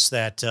noticed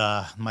that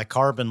my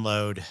carbon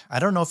load, I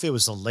don't know if it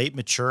was a late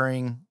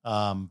maturing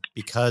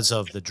because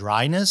of the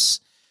dryness,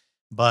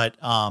 but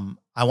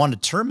I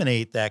wanted to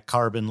terminate that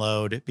carbon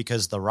load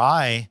because the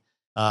rye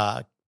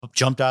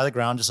jumped out of the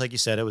ground. Just like you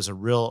said, it was a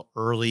real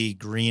early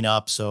green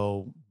up.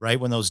 So right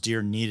when those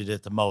deer needed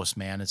it the most,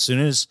 man, as soon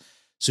as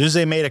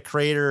they made a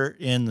crater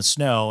in the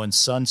snow and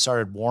sun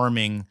started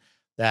warming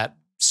that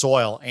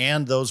soil,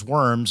 and those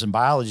worms and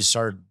biology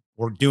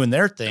were doing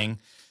their thing,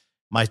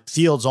 my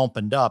fields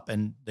opened up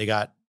and they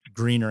got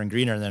greener and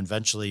greener. And then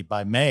eventually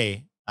by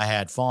May, I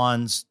had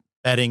fawns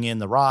bedding in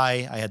the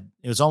rye.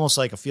 It was almost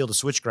like a field of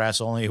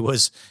switchgrass, only it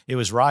was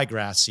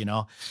ryegrass,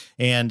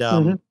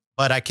 and,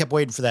 but I kept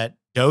waiting for that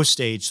dough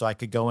stage so I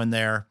could go in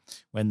there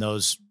when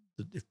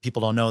if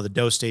people don't know, the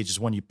dough stage is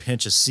when you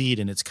pinch a seed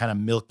and it's kind of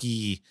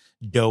milky,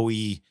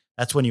 doughy.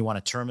 That's when you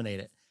want to terminate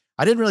it.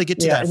 I didn't really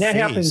get to that. And that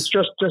phase. happens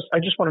I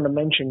just wanted to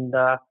mention,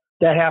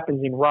 that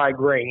happens in rye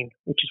grain,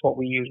 which is what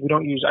we use. We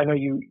don't use, I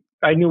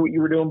knew what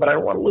you were doing, but I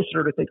don't want a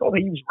listener to think, oh, they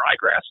use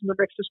ryegrass in their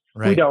mixes.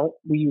 Right. We don't.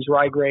 We use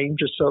rye grain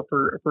just so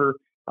for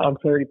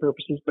clarity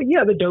purposes. But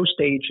yeah, the dough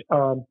stage,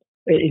 and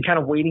kind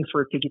of waiting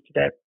for it to get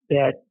to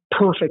that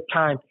perfect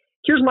time.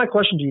 Here's my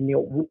question to you,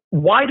 Neil.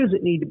 Why does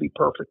it need to be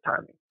perfect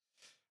timing?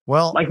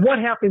 Well, like what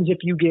happens if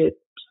you get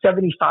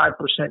 75%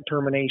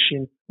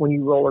 termination when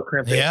you roller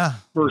crimp it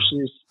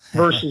versus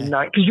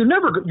 9? Because you're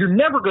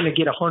never going to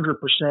get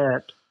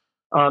 100%.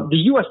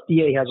 The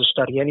USDA has a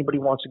study. Anybody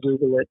wants to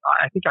Google it?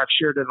 I think I've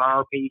shared it on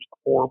our page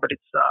before, but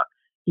it's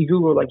you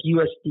Google like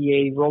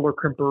USDA roller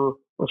crimper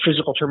or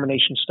physical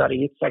termination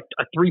study. It's like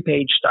a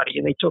 3-page study,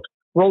 and they took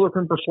roller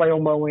crimper, flail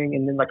mowing,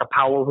 and then like a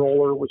power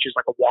roller, which is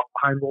like a walk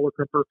behind roller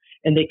crimper,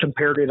 and they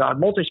compared it on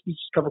multi-species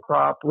cover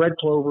crop, red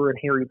clover, and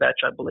hairy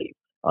vetch, I believe.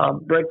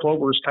 Red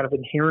clover is kind of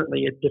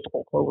inherently a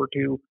difficult clover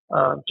to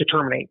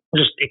terminate.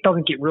 It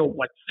doesn't get real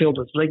like filled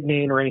with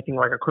lignin or anything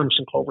like a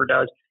crimson clover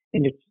does,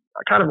 and it's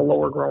kind of a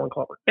lower growing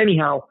clover.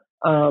 Anyhow,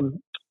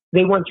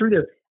 they went through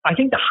there. I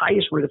think the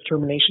highest rate of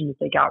termination that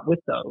they got with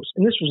those,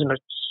 and this was in a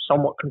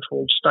somewhat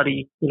controlled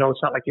study, it's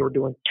not like they were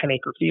doing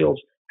 10-acre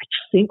fields, I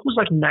think was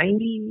like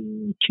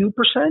 92%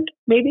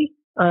 maybe.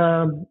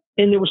 And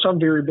there was some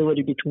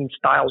variability between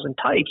styles and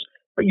types,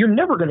 but you're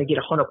never going to get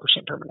 100%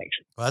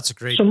 termination. Well, that's a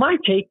great. So my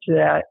take to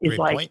that is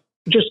like, point.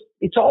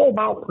 It's all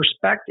about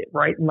perspective,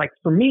 right? And like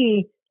for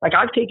me, like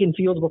I've taken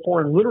fields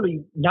before and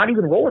literally not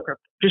even roller crimp,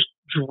 just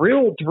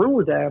drilled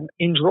through them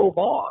and drove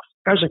off.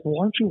 I was like,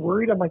 well, aren't you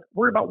worried? I'm like,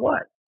 worried about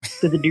what?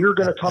 That the deer are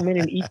going to come in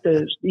and eat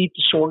the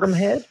sorghum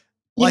head?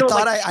 Well,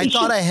 I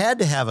thought I had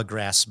to have a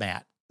grass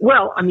mat.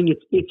 Well, I mean,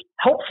 it's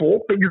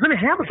helpful, but you're going to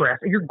have a grass.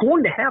 You're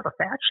going to have a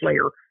thatch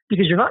layer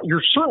because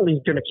you're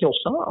certainly going to kill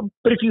some.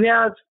 But if you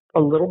have a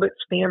little bit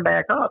stand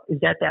back up, is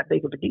that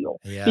big of a deal?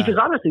 Yeah. Because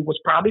honestly, what's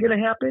probably going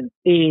to happen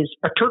is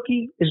a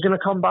turkey is going to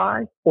come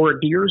by or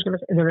a deer is and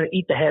they're going to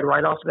eat the head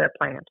right off of that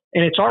plant.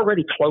 And it's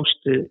already close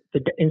to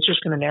and it's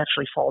just going to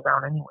naturally fall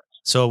down anyways.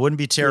 So it wouldn't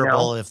be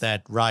terrible if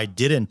that rye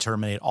didn't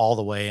terminate all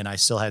the way and I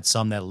still had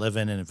some that live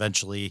in, and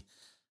eventually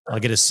I'll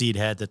get a seed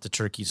head that the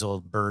turkeys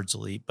or birds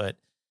will eat. But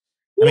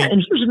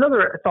and here's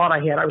another thought I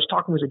had. I was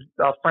talking with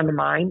a friend of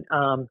mine,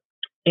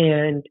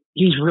 and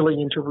he's really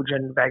into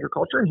regenerative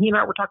agriculture. And he and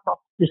I were talking about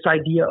this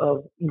idea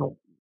of,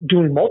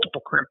 doing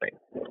multiple crimping.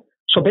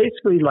 So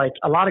basically, like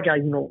a lot of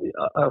guys,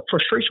 a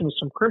frustration with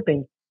some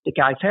crimping that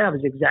guys have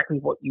is exactly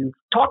what you've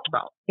talked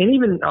about. And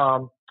even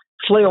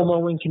flail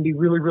mowing can be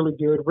really, really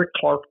good. Rick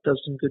Clark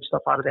does some good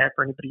stuff out of that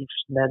for anybody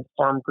interested in that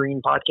Farm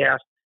Green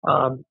podcast.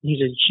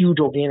 He's a huge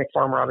organic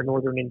farmer out of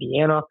northern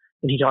Indiana,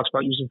 and he talks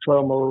about using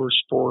flail mowers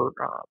for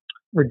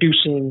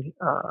reducing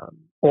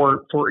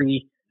or for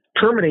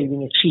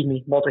terminating,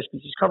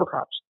 multi-species cover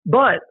crops.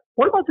 But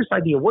what about this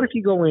idea? What if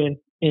you go in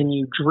and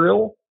you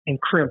drill and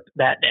crimp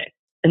that day,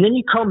 and then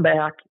you come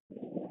back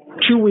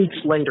 2 weeks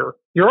later?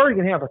 You're already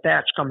going to have a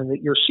thatch coming.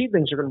 That your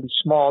seedlings are going to be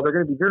small. They're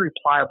going to be very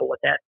pliable at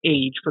that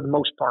age for the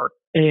most part.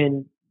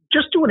 And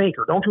just do an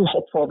acre. Don't do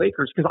all 12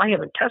 acres because I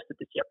haven't tested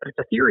this yet, but it's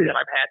a theory that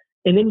I've had.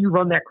 And then you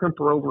run that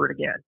crimper over it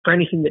again for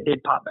anything that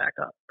did pop back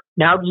up.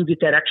 Now do you get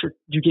that extra?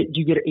 Do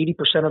you get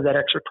 80% of that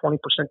extra 20%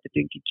 that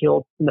didn't get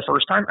killed in the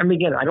first time? I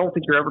mean, again, I don't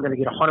think you're ever going to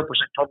get 100%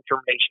 total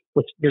termination.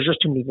 There's just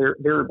too many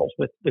variables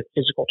with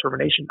physical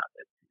termination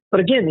methods. But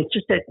again, it's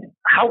just that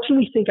how can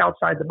we think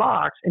outside the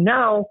box? And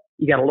now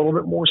you got a little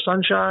bit more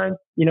sunshine,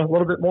 a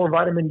little bit more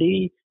vitamin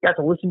D. You got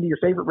to listen to your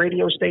favorite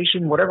radio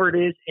station, whatever it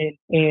is,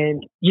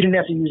 and you didn't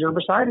have to use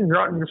herbicide, and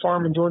you're out on your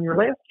farm enjoying your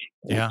landscape.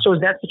 Yeah. So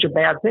is that such a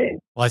bad thing?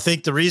 Well, I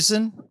think the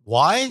reason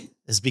why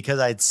is because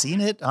I'd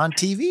seen it on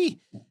TV.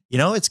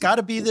 It's got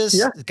to be this,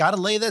 It's got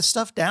to lay that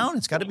stuff down.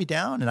 It's got to be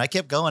down. And I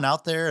kept going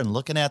out there and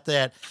looking at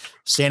that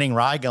standing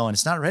rye going,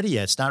 it's not ready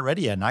yet. It's not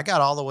ready yet. And I got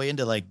all the way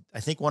into I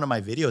think one of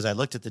my videos, I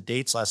looked at the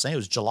dates last night. It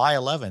was July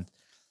 11th.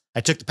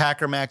 I took the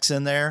Packer Max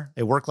in there.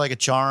 It worked like a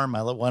charm.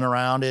 I went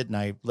around it and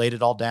I laid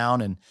it all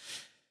down. And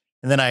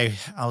then I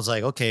was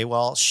like, okay,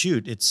 well,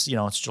 shoot, it's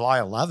July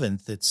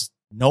 11th. It's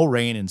no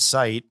rain in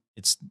sight.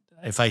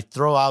 If I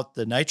throw out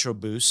the nitro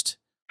boost,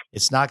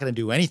 it's not going to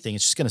do anything.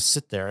 It's just going to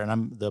sit there.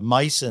 And the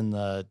mice and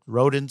the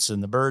rodents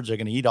and the birds are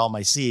going to eat all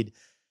my seed.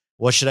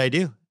 What should I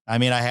do? I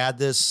mean, I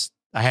had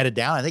it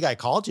down. I think I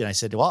called you and I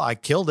said, well, I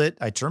killed it.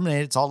 I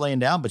terminated. It's all laying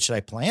down, but should I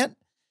plant?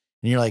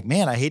 And you're like,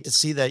 man, I hate to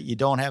see that you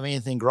don't have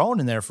anything growing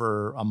in there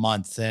for a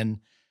month. And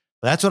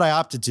that's what I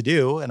opted to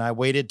do. And I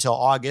waited till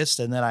August.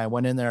 And then I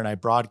went in there and I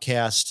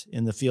broadcast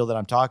in the field that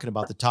I'm talking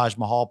about, the Taj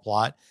Mahal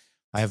plot.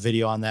 I have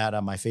video on that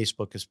on my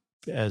Facebook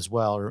as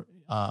well, or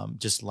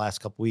just the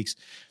last couple weeks.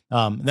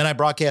 Then I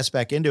broadcast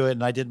back into it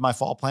and I did my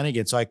fall planting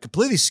again. So I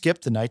completely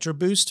skipped the nitro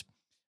boost.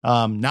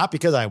 Not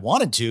because I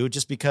wanted to,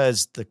 just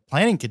because the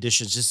planting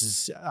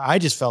conditions I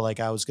just felt like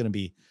I was going to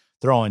be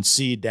throwing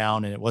seed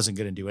down and it wasn't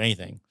going to do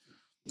anything.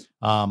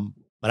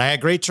 But I had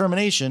great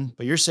termination,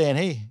 but you're saying,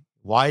 hey,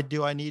 why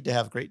do I need to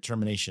have great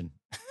termination?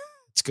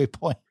 It's a good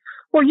point.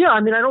 Well, yeah.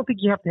 I mean, I don't think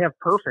you have to have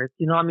perfect,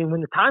 I mean,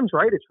 when the time's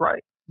right, it's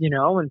right,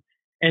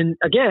 and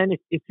again,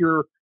 if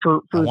you're, I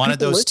wanted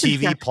those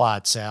TV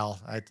plots, Al.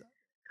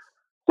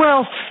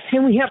 Well,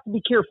 and we have to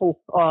be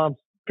careful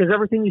because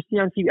everything you see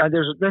on TV,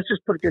 let's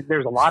just put it.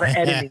 There's a lot of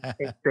editing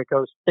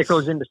that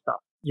goes into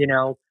stuff,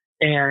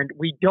 and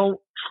we don't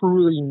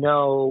truly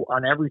know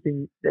on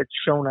everything that's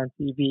shown on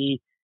TV.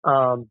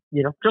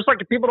 Just like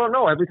the people don't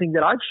know everything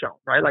that I've shown,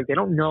 right? Like they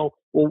don't know,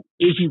 well,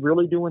 is he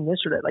really doing this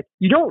or that? Like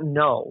you don't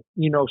know,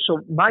 So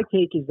my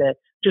take is that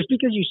just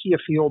because you see a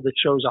field that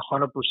shows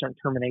 100%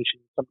 termination,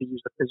 somebody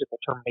used the physical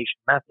termination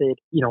method,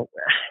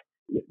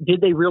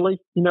 did they really,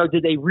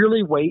 did they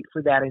really wait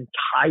for that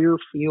entire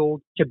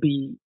field to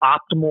be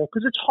optimal?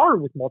 Because it's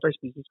hard with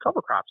multi-species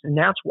cover crops. And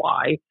that's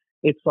why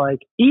it's like,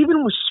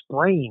 even with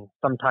spraying,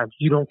 sometimes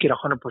you don't get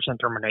 100%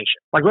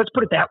 termination. Like, let's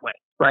put it that way,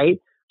 right?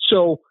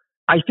 So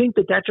I think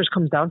that just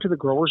comes down to the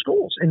grower's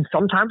goals. And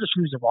sometimes it's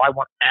reasonable. I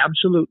want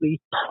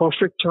absolutely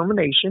perfect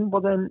termination.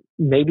 Well, then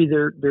maybe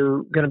they're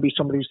going to be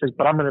somebody who says,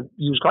 but I'm going to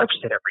use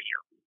glyphosate every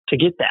year to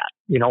get that,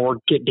 or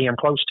get damn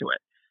close to it.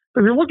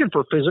 But if you're looking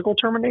for physical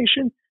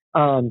termination,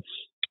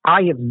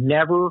 I have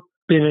never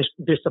been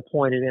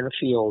disappointed in a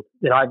field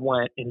that I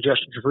went and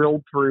just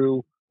drilled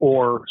through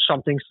or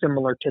something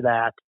similar to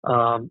that,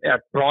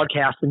 at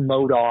broadcast and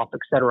mowed off,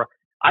 et cetera.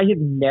 I have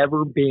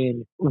never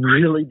been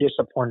really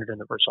disappointed in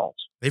the results.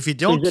 If you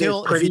don't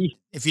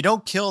if you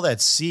don't kill that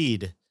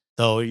seed,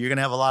 though, you're going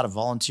to have a lot of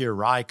volunteer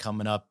rye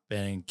coming up.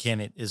 And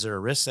is there a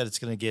risk that it's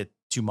going to get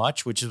too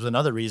much? Which is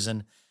another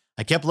reason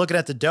I kept looking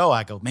at the dough.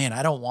 I go, man,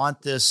 I don't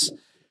want this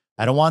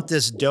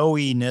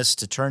doughiness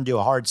to turn to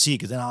a hard seed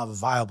because then I'll have a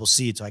viable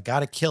seed. So I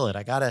got to kill it.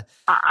 I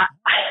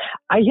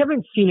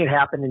haven't seen it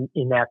happen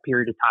in that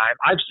period of time.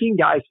 I've seen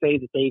guys say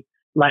that they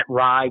let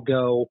rye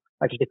go,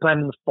 like if they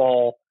plant in the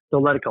fall,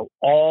 they'll let it go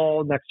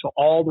all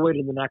the way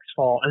to the next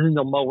fall, and then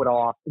they'll mow it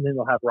off, and then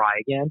they'll have rye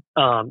again.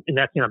 And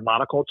that's in a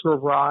monoculture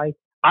of rye.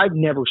 I've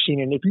never seen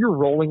it. And if you're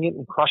rolling it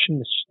and crushing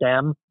the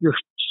stem, you're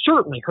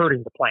certainly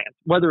hurting the plant,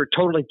 whether it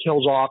totally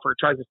kills off or it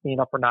tries to stand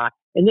up or not.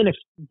 And then if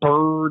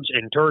birds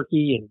and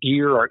turkey and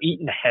deer are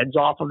eating the heads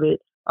off of it,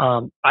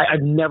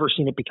 I've never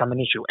seen it become an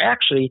issue.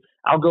 Actually,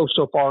 I'll go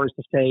so far as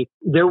to say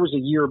there was a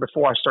year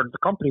before I started the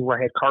company where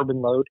I had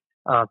carbon load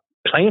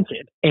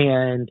planted.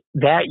 And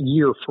that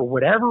year, for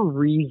whatever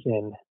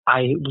reason,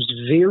 I was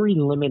very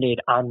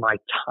limited on my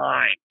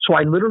time. So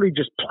I literally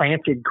just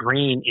planted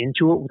grain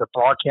into it with a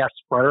broadcast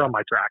spreader on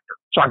my tractor.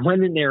 So I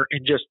went in there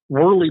and just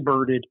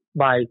whirly-birded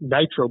my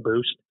nitro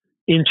boost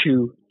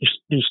into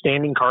the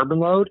standing carbon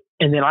load.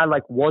 And then I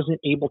wasn't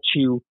able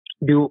to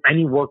do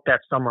any work that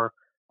summer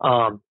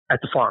at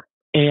the farm.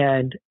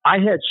 And I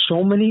had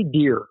so many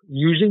deer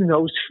using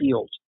those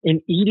fields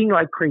and eating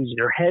like crazy,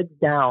 their heads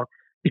down,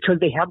 because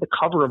they had the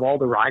cover of all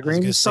the rye grain.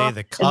 I was going to say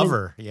the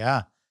cover,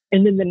 yeah.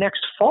 And then the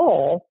next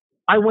fall,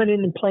 I went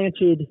in and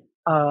planted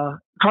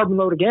carbon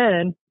load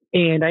again,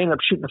 and I ended up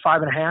shooting a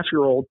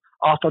 5.5-year-old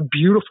off a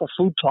beautiful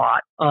food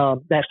plot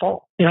that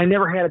fall. And I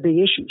never had a big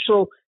issue.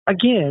 So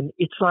again,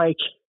 it's like,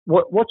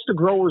 what's the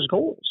grower's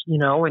goals,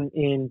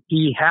 and do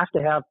you have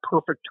to have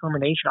perfect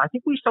termination? I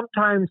think we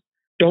sometimes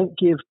don't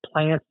give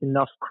plants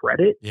enough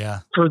credit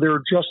for their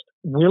just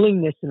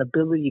willingness and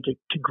ability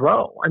to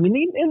grow. I mean,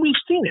 and we've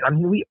seen it. I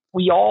mean,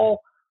 we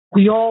all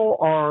we all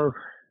are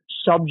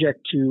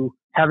subject to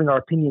having our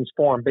opinions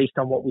formed based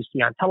on what we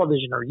see on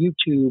television or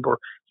YouTube or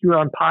hear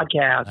on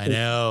podcasts. I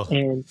know.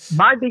 And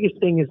my biggest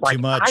thing is like,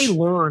 I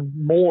learn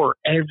more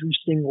every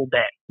single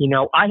day. You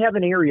know, I have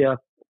an area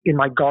in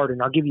my garden.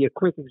 I'll give you a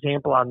quick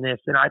example on this.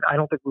 And I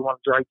don't think we want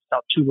to drag this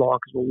out too long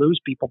because we'll lose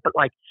people. But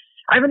like,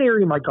 I have an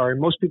area in my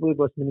garden. Most people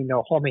who listen to me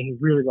know, oh man, he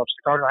really loves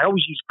the garden. I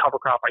always use cover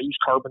crop. I use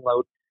carbon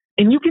load.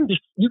 And you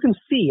can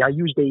see I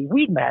used a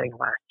weed matting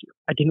last year.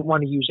 I didn't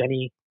want to use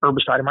any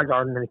herbicide in my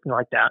garden or anything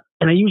like that.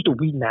 And I used a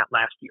weed mat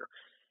last year.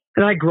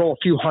 And I grow a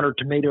few hundred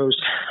tomatoes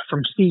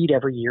from seed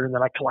every year, and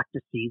then I collect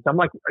the seeds. I'm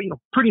like,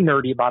 pretty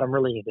nerdy about it. I'm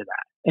really into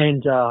that.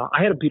 And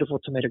I had a beautiful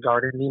tomato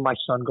garden. Me and my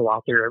son go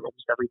out there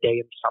almost every day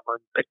in the summer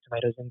and pick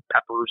tomatoes and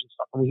peppers and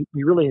stuff. And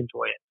we really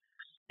enjoy it.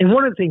 And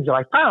one of the things that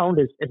I found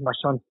is, as my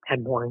son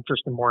had more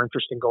interest in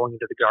going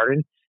into the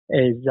garden,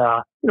 is,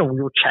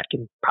 we were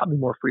checking probably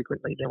more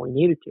frequently than we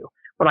needed to.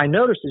 What I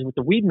noticed is with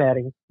the weed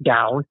matting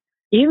down,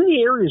 in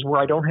the areas where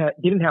I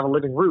didn't have a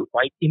living root,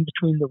 right, in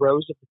between the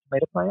rows of the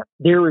tomato plant,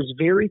 there is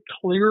very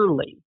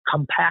clearly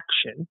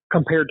compaction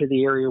compared to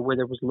the area where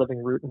there was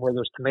living root and where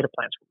those tomato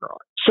plants were growing.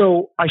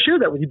 So I share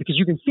that with you because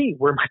you can see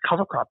where my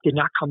cover crop did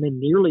not come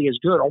in nearly as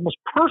good, almost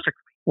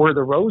perfectly, where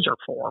the rows are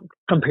formed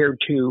compared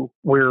to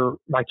where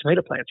my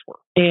tomato plants were.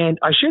 And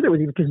I share that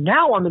with you because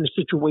now I'm in a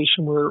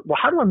situation where, well,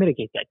 how do I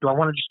mitigate that? Do I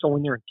want to just go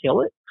in there and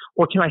kill it?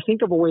 Or can I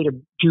think of a way to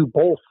do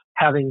both,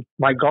 having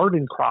my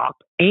garden crop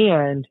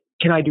and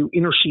can I do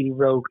interseeding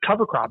row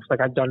cover crops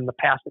like I've done in the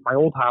past? At my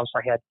old house,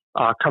 I had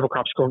cover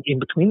crops going in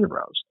between the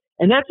rows.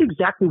 And that's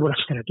exactly what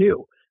I'm going to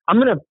do. I'm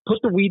going to put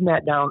the weed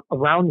mat down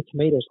around the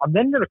tomatoes. I'm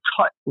then going to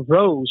cut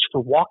rows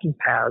for walking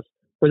paths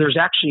where there's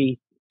actually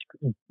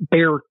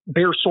bare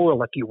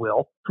soil, if you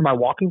will, for my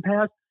walking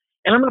paths.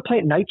 And I'm going to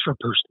plant Nitro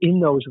Boost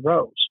in those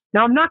rows.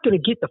 Now, I'm not going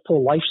to get the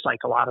full life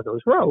cycle out of those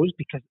rows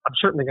because I'm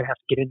certainly going to have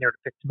to get in there to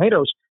pick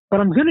tomatoes,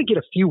 but I'm going to get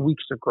a few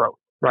weeks of growth,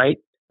 right,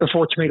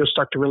 before tomatoes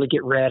start to really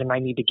get red and I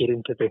need to get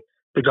into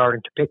the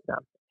garden to pick them.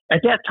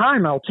 At that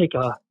time, I'll take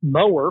a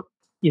mower,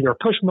 either a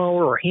push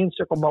mower or a hand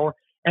sickle mower,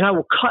 and I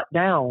will cut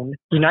down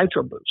the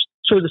Nitro Boost.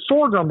 So the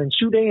sorghum and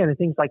Sudan and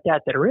things like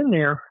that are in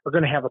there are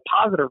going to have a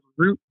positive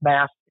root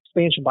mass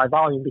expansion by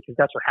volume because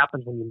that's what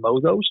happens when you mow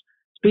those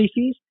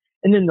species.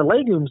 And then the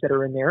legumes that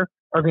are in there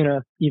are going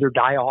to either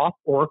die off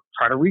or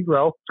try to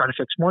regrow, try to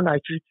fix more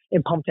nitrogen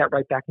and pump that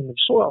right back into the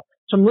soil.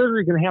 So I'm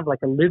literally going to have like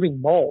a living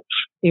mulch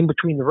in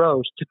between the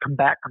rows to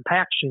combat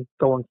compaction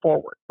going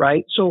forward,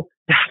 right? So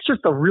that's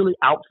just a really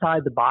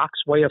outside the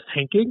box way of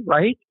thinking,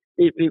 right?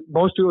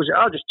 Most people say,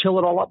 just till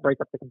it all up, break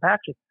up the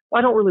compaction. Well,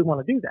 I don't really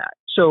want to do that.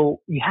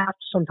 So you have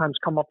to sometimes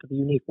come up with a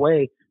unique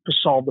way to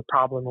solve the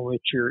problem in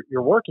which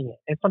you're working in.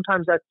 And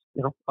sometimes that's,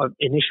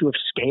 an issue of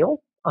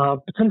scale.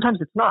 But sometimes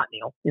it's not,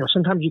 Neil.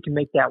 Sometimes you can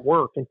make that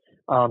work. And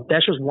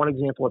that's just one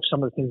example of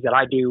some of the things that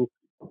I do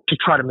to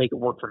try to make it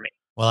work for me.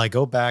 Well, I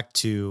go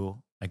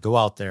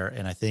out there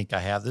and I think I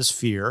have this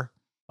fear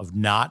of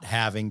not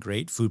having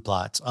great food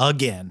plots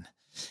again.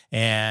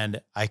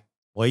 And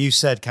what you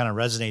said kind of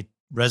resonated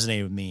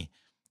with me.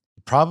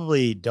 You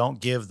probably don't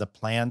give the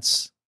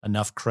plants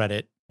enough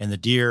credit, and the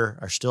deer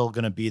are still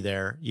going to be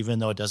there, even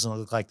though it doesn't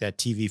look like that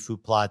TV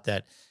food plot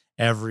that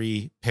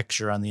every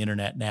picture on the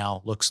internet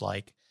now looks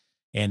like.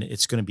 And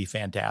it's going to be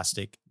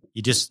fantastic.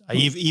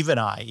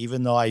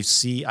 Even though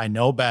I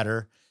know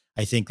better,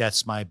 I think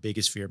that's my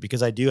biggest fear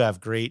because I do have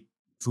great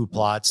food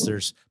plots.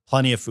 There's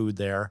plenty of food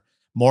there,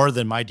 more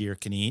than my deer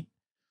can eat.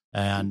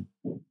 And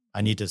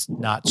I need to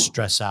not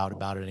stress out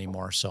about it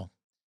anymore. So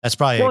that's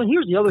probably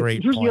here's the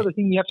other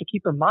thing you have to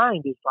keep in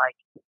mind is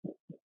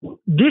like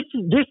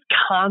this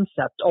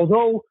concept,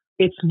 although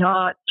it's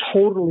not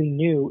totally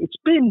new, it's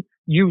been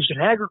used in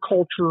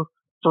agriculture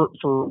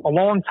for a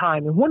long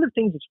time. And one of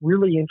the things that's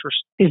really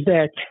interesting is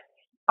that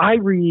I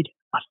read,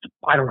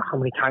 I don't know how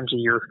many times a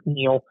year,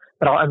 Neil,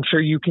 but I'm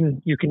sure you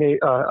can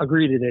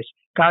agree to this.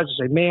 Guys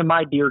will say, man,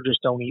 my deer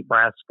just don't eat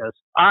brassicas.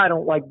 I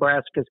don't like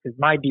brassicas because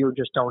my deer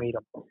just don't eat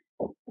them.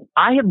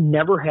 I have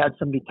never had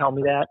somebody tell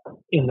me that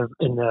in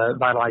the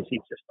Vitalize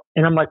seed system.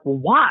 And I'm like, well,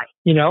 why?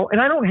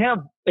 And I don't have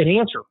an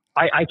answer.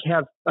 I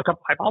have a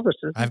couple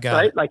hypotheses. I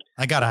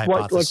got a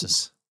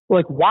hypothesis.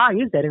 Like, why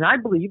is that? And I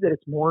believe that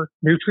it's more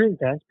nutrient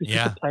dense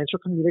because the plants are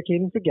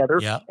communicating together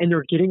and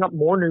they're getting up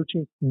more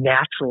nutrients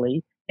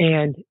naturally.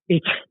 And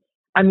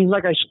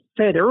like I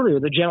said earlier,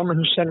 the gentleman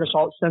who sends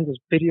us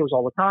videos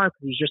all the time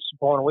because he's just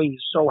blown away.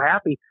 He's so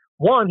happy.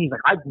 One, he's like,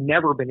 I've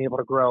never been able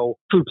to grow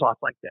food plots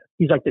like this.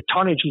 He's like, the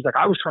tonnage, he's like,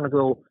 I was trying to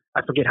grow,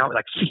 I forget how,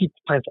 like seed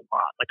plants a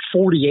lot, like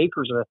 40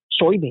 acres of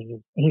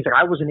soybeans. And he's like,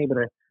 I wasn't able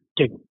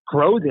to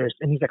grow this.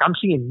 And he's like, I'm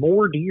seeing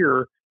more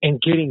deer and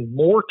getting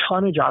more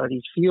tonnage out of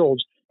these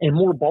fields and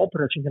more bulb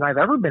production than I've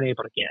ever been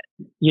able to get,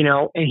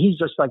 and he's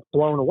just like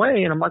blown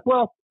away. And I'm like,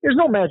 well, there's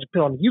no magic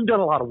pill. I mean, you've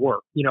done a lot of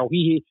work.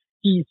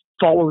 He's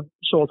followed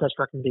soil test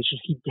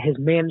recommendations. He has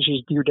managed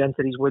his deer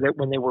densities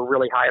when they were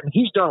really high. I mean,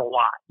 he's done a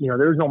lot.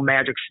 There's no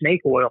magic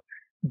snake oil,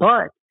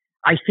 but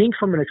I think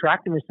from an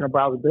attractiveness and a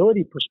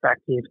browsability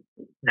perspective,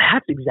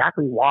 that's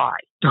exactly why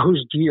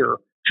those deer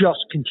just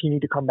continue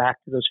to come back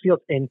to those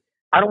fields. And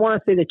I don't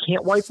want to say they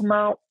can't wipe them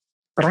out,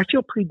 but I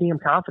feel pretty damn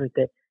confident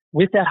that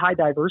with that high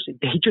diversity,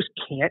 they just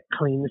can't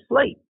clean the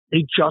slate.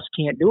 They just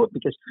can't do it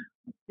because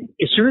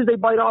as soon as they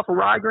bite off a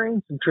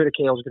ryegrain, some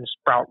triticale is going to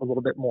sprout a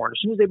little bit more. And as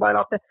soon as they bite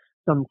off that,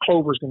 some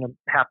clover is going to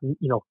happen,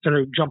 going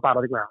to jump out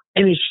of the ground.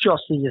 And it's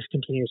just this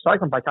continuous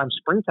cycle. By the time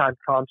springtime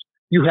comes,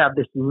 you have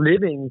this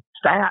living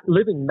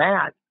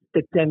mat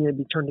that's then going to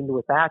be turned into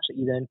a thatch that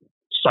you then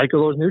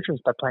cycle those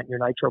nutrients by planting your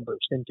nitro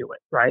boost into it,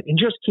 right? And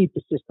just keep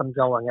the system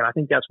going. And I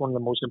think that's one of the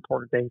most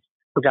important things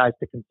for guys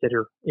to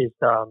consider is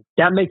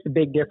that makes a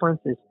big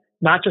difference is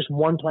not just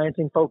one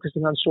planting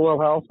focusing on soil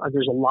health.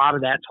 There's a lot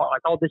of that talk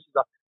like, oh, this is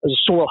a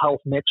soil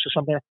health mix or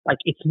something. Like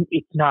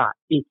it's not.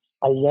 It's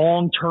a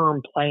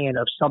long-term plan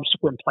of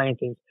subsequent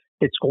plantings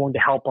that's going to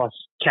help us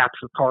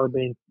capture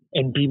carbon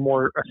and be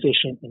more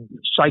efficient and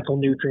cycle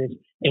nutrients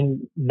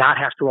and not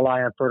have to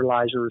rely on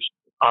fertilizers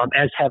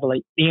as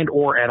heavily and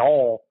or at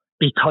all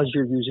because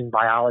you're using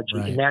biology.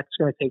 Right. And that's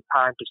going to take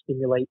time to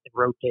stimulate and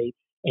rotate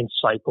and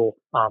cycle,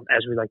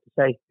 as we like to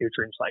say,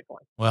 nutrient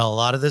cycling. Well, a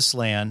lot of this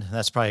land,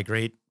 that's probably a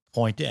great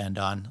point to end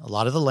on. A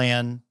lot of the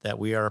land that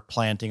we are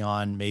planting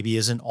on maybe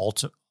isn't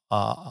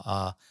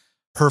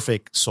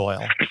perfect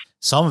soil.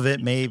 Some of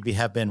it may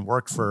have been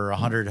worked for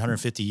 100,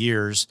 150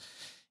 years,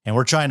 and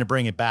we're trying to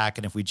bring it back.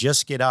 And if we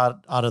just get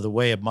out of the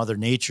way of Mother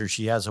Nature,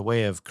 she has a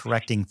way of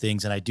correcting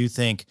things. And I do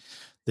think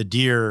the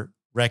deer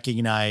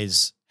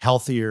recognize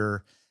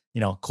healthier,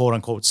 quote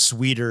unquote,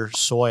 sweeter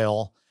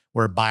soil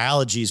where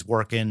biology is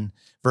working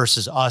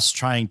versus us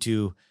trying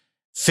to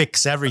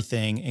fix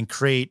everything and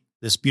create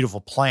this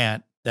beautiful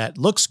plant that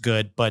looks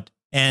good, but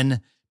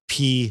N,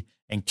 P,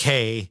 and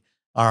K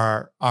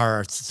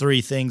are three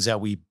things that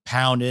we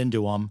pound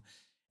into them,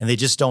 and they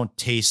just don't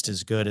taste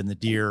as good, and the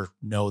deer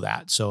know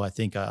that. So I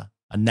think a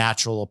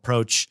natural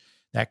approach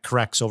that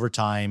corrects over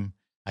time,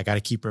 I got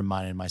to keep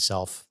reminding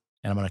myself,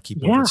 and I'm going to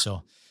keep moving.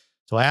 So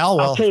Al,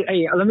 well, I'll tell you,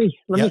 hey, let me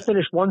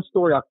finish one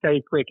story. I'll tell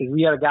you quick. Is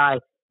we had a guy,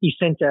 he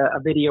sent a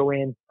video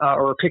in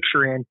or a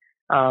picture in.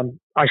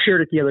 I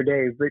shared it the other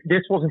day, but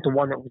this wasn't the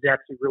one that was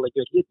actually really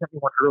good. He had sent me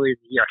one earlier in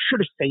the year. I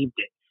should have saved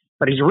it,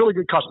 but he's a really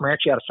good customer,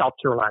 actually out of South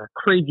Carolina,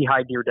 crazy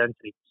high deer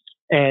density.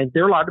 And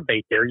they're allowed to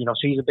bait there, so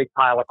he's a big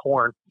pile of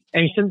corn.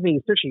 And he sends me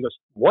this picture. He goes,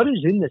 what is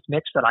in this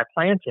mix that I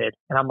planted?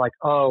 And I'm like,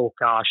 oh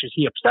gosh, is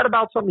he upset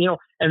about something?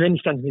 And then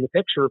he sends me the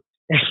picture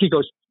and he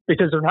goes,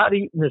 because they're not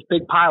eating this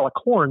big pile of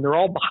corn. They're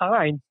all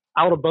behind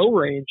out of bow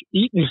range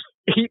eating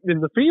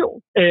in the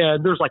field.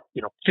 And there's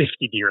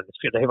 50 deer in this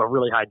field. They have a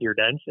really high deer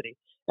density.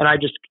 And I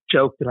just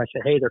joked and I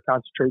said, hey, they're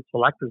concentrate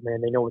selectors, man.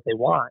 They know what they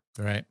want.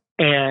 Right.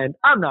 And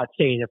I'm not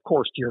saying, of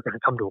course, deer are going to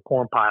come to a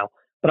corn pile,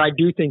 but I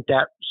do think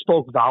that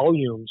spoke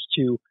volumes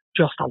to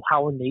just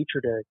allowing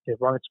nature to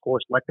run its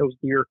course, let those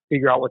deer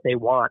figure out what they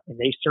want. And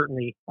they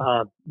certainly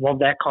love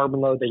that carbon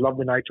load. They love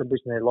the nitro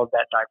boost and they love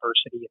that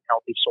diversity and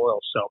healthy soil.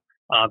 So,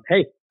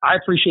 hey, I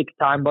appreciate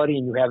the time, buddy,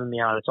 and you having me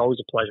on. It's always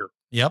a pleasure.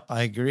 Yep,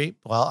 I agree.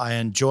 Well, I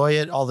enjoy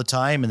it all the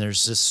time, and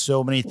there's just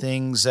so many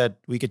things that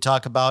we could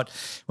talk about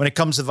when it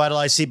comes to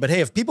Vitalize seed. But hey,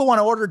 if people want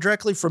to order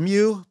directly from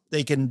you,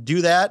 they can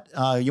do that.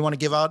 You want to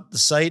give out the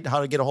site,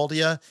 how to get a hold of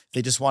you? If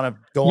they just want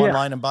to go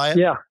online and buy it?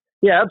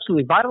 Yeah,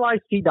 absolutely.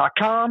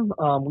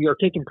 VitalizeSeed.com. We are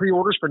taking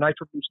pre-orders for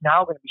Nitro Boost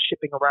now. Going to be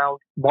shipping around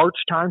March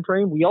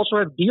timeframe. We also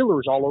have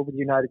dealers all over the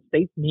United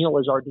States. Neil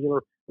is our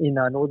dealer in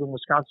northern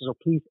Wisconsin. So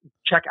please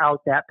check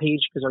out that page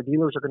because our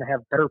dealers are going to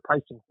have better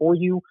pricing for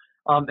you.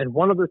 And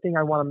one other thing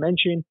I want to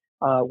mention,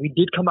 we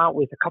did come out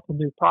with a couple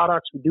new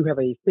products. We do have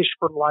a fish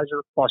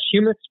fertilizer plus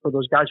humus for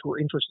those guys who are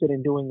interested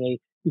in doing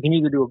you can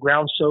either do a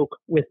ground soak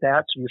with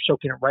that, so you're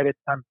soaking it right at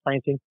the time of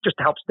planting just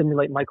to help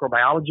stimulate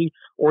microbiology,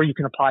 or you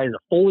can apply it as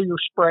a foliar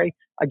spray.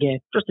 Again,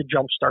 just to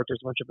jumpstart, there's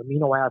a bunch of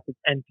amino acids,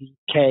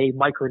 NPK,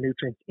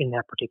 micronutrients in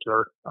that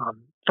particular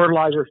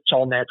fertilizer. It's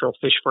all natural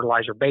fish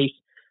fertilizer base.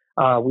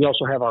 We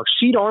also have our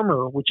seed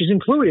armor, which is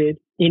included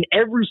in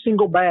every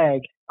single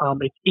bag.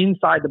 It's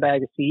inside the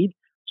bag of seed.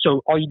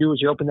 So all you do is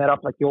you open that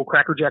up like the old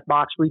Cracker Jack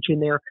box, reach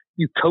in there,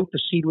 you coat the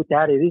seed with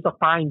that. It is a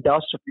fine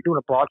dust. So if you're doing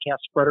a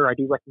broadcast spreader, I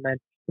do recommend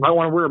you might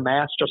want to wear a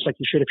mask just like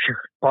you should if you're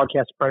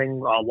broadcast spreading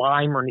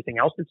lime or anything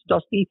else that's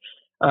dusty.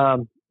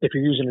 If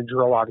you're using a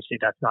drill, obviously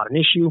that's not an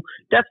issue.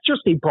 That's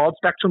just a broad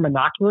spectrum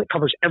inoculant,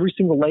 covers every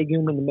single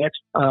legume in the mix,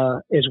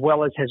 as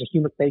well as has a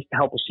humic base to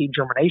help with seed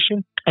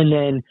germination. And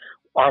then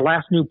our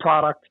last new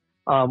product,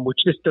 which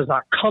this does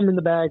not come in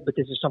the bag, but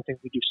this is something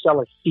we do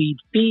sell as seed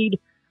feed.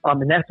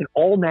 And that's an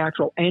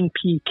all-natural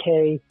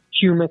NPK,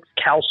 humic,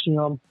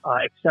 calcium,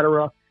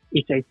 etc.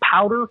 It's a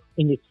powder,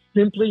 and it's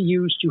simply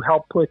used to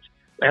help put,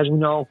 as we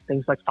know,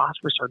 things like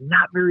phosphorus are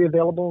not very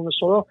available in the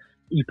soil.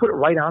 You put it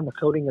right on the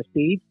coating of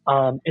seed,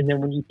 and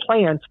then when you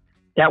plant,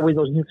 that way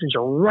those nutrients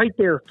are right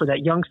there for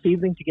that young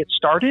seedling to get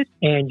started,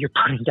 and you're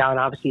putting down,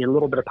 obviously, a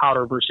little bit of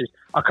powder versus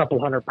a couple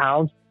 100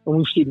 pounds. And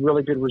we've seen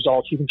really good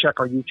results. You can check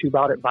our YouTube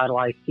out at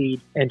Vitalize Seed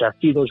and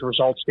see those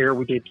results there.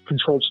 We did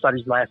controlled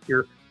studies last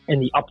year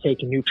and the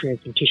uptake in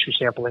nutrients and tissue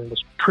sampling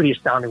was pretty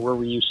astounding where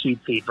we use seed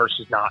feed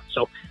versus not.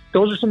 So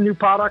those are some new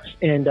products,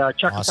 and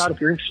check us out.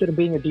 If you're interested in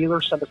being a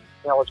dealer, send us an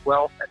email as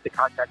well at the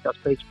contact us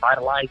page,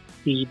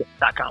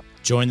 vitalizeseed.com.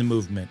 Join the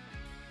movement.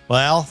 Well,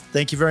 Al,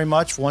 thank you very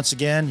much. Once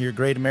again, you're a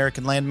great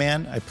American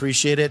landman. I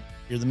appreciate it.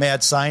 You're the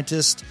mad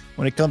scientist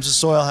when it comes to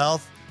soil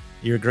health.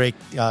 You're a great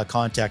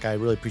contact. I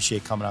really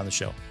appreciate coming on the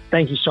show.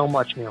 Thank you so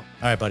much, Neil.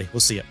 All right, buddy. We'll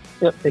see you.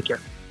 Yep, take care.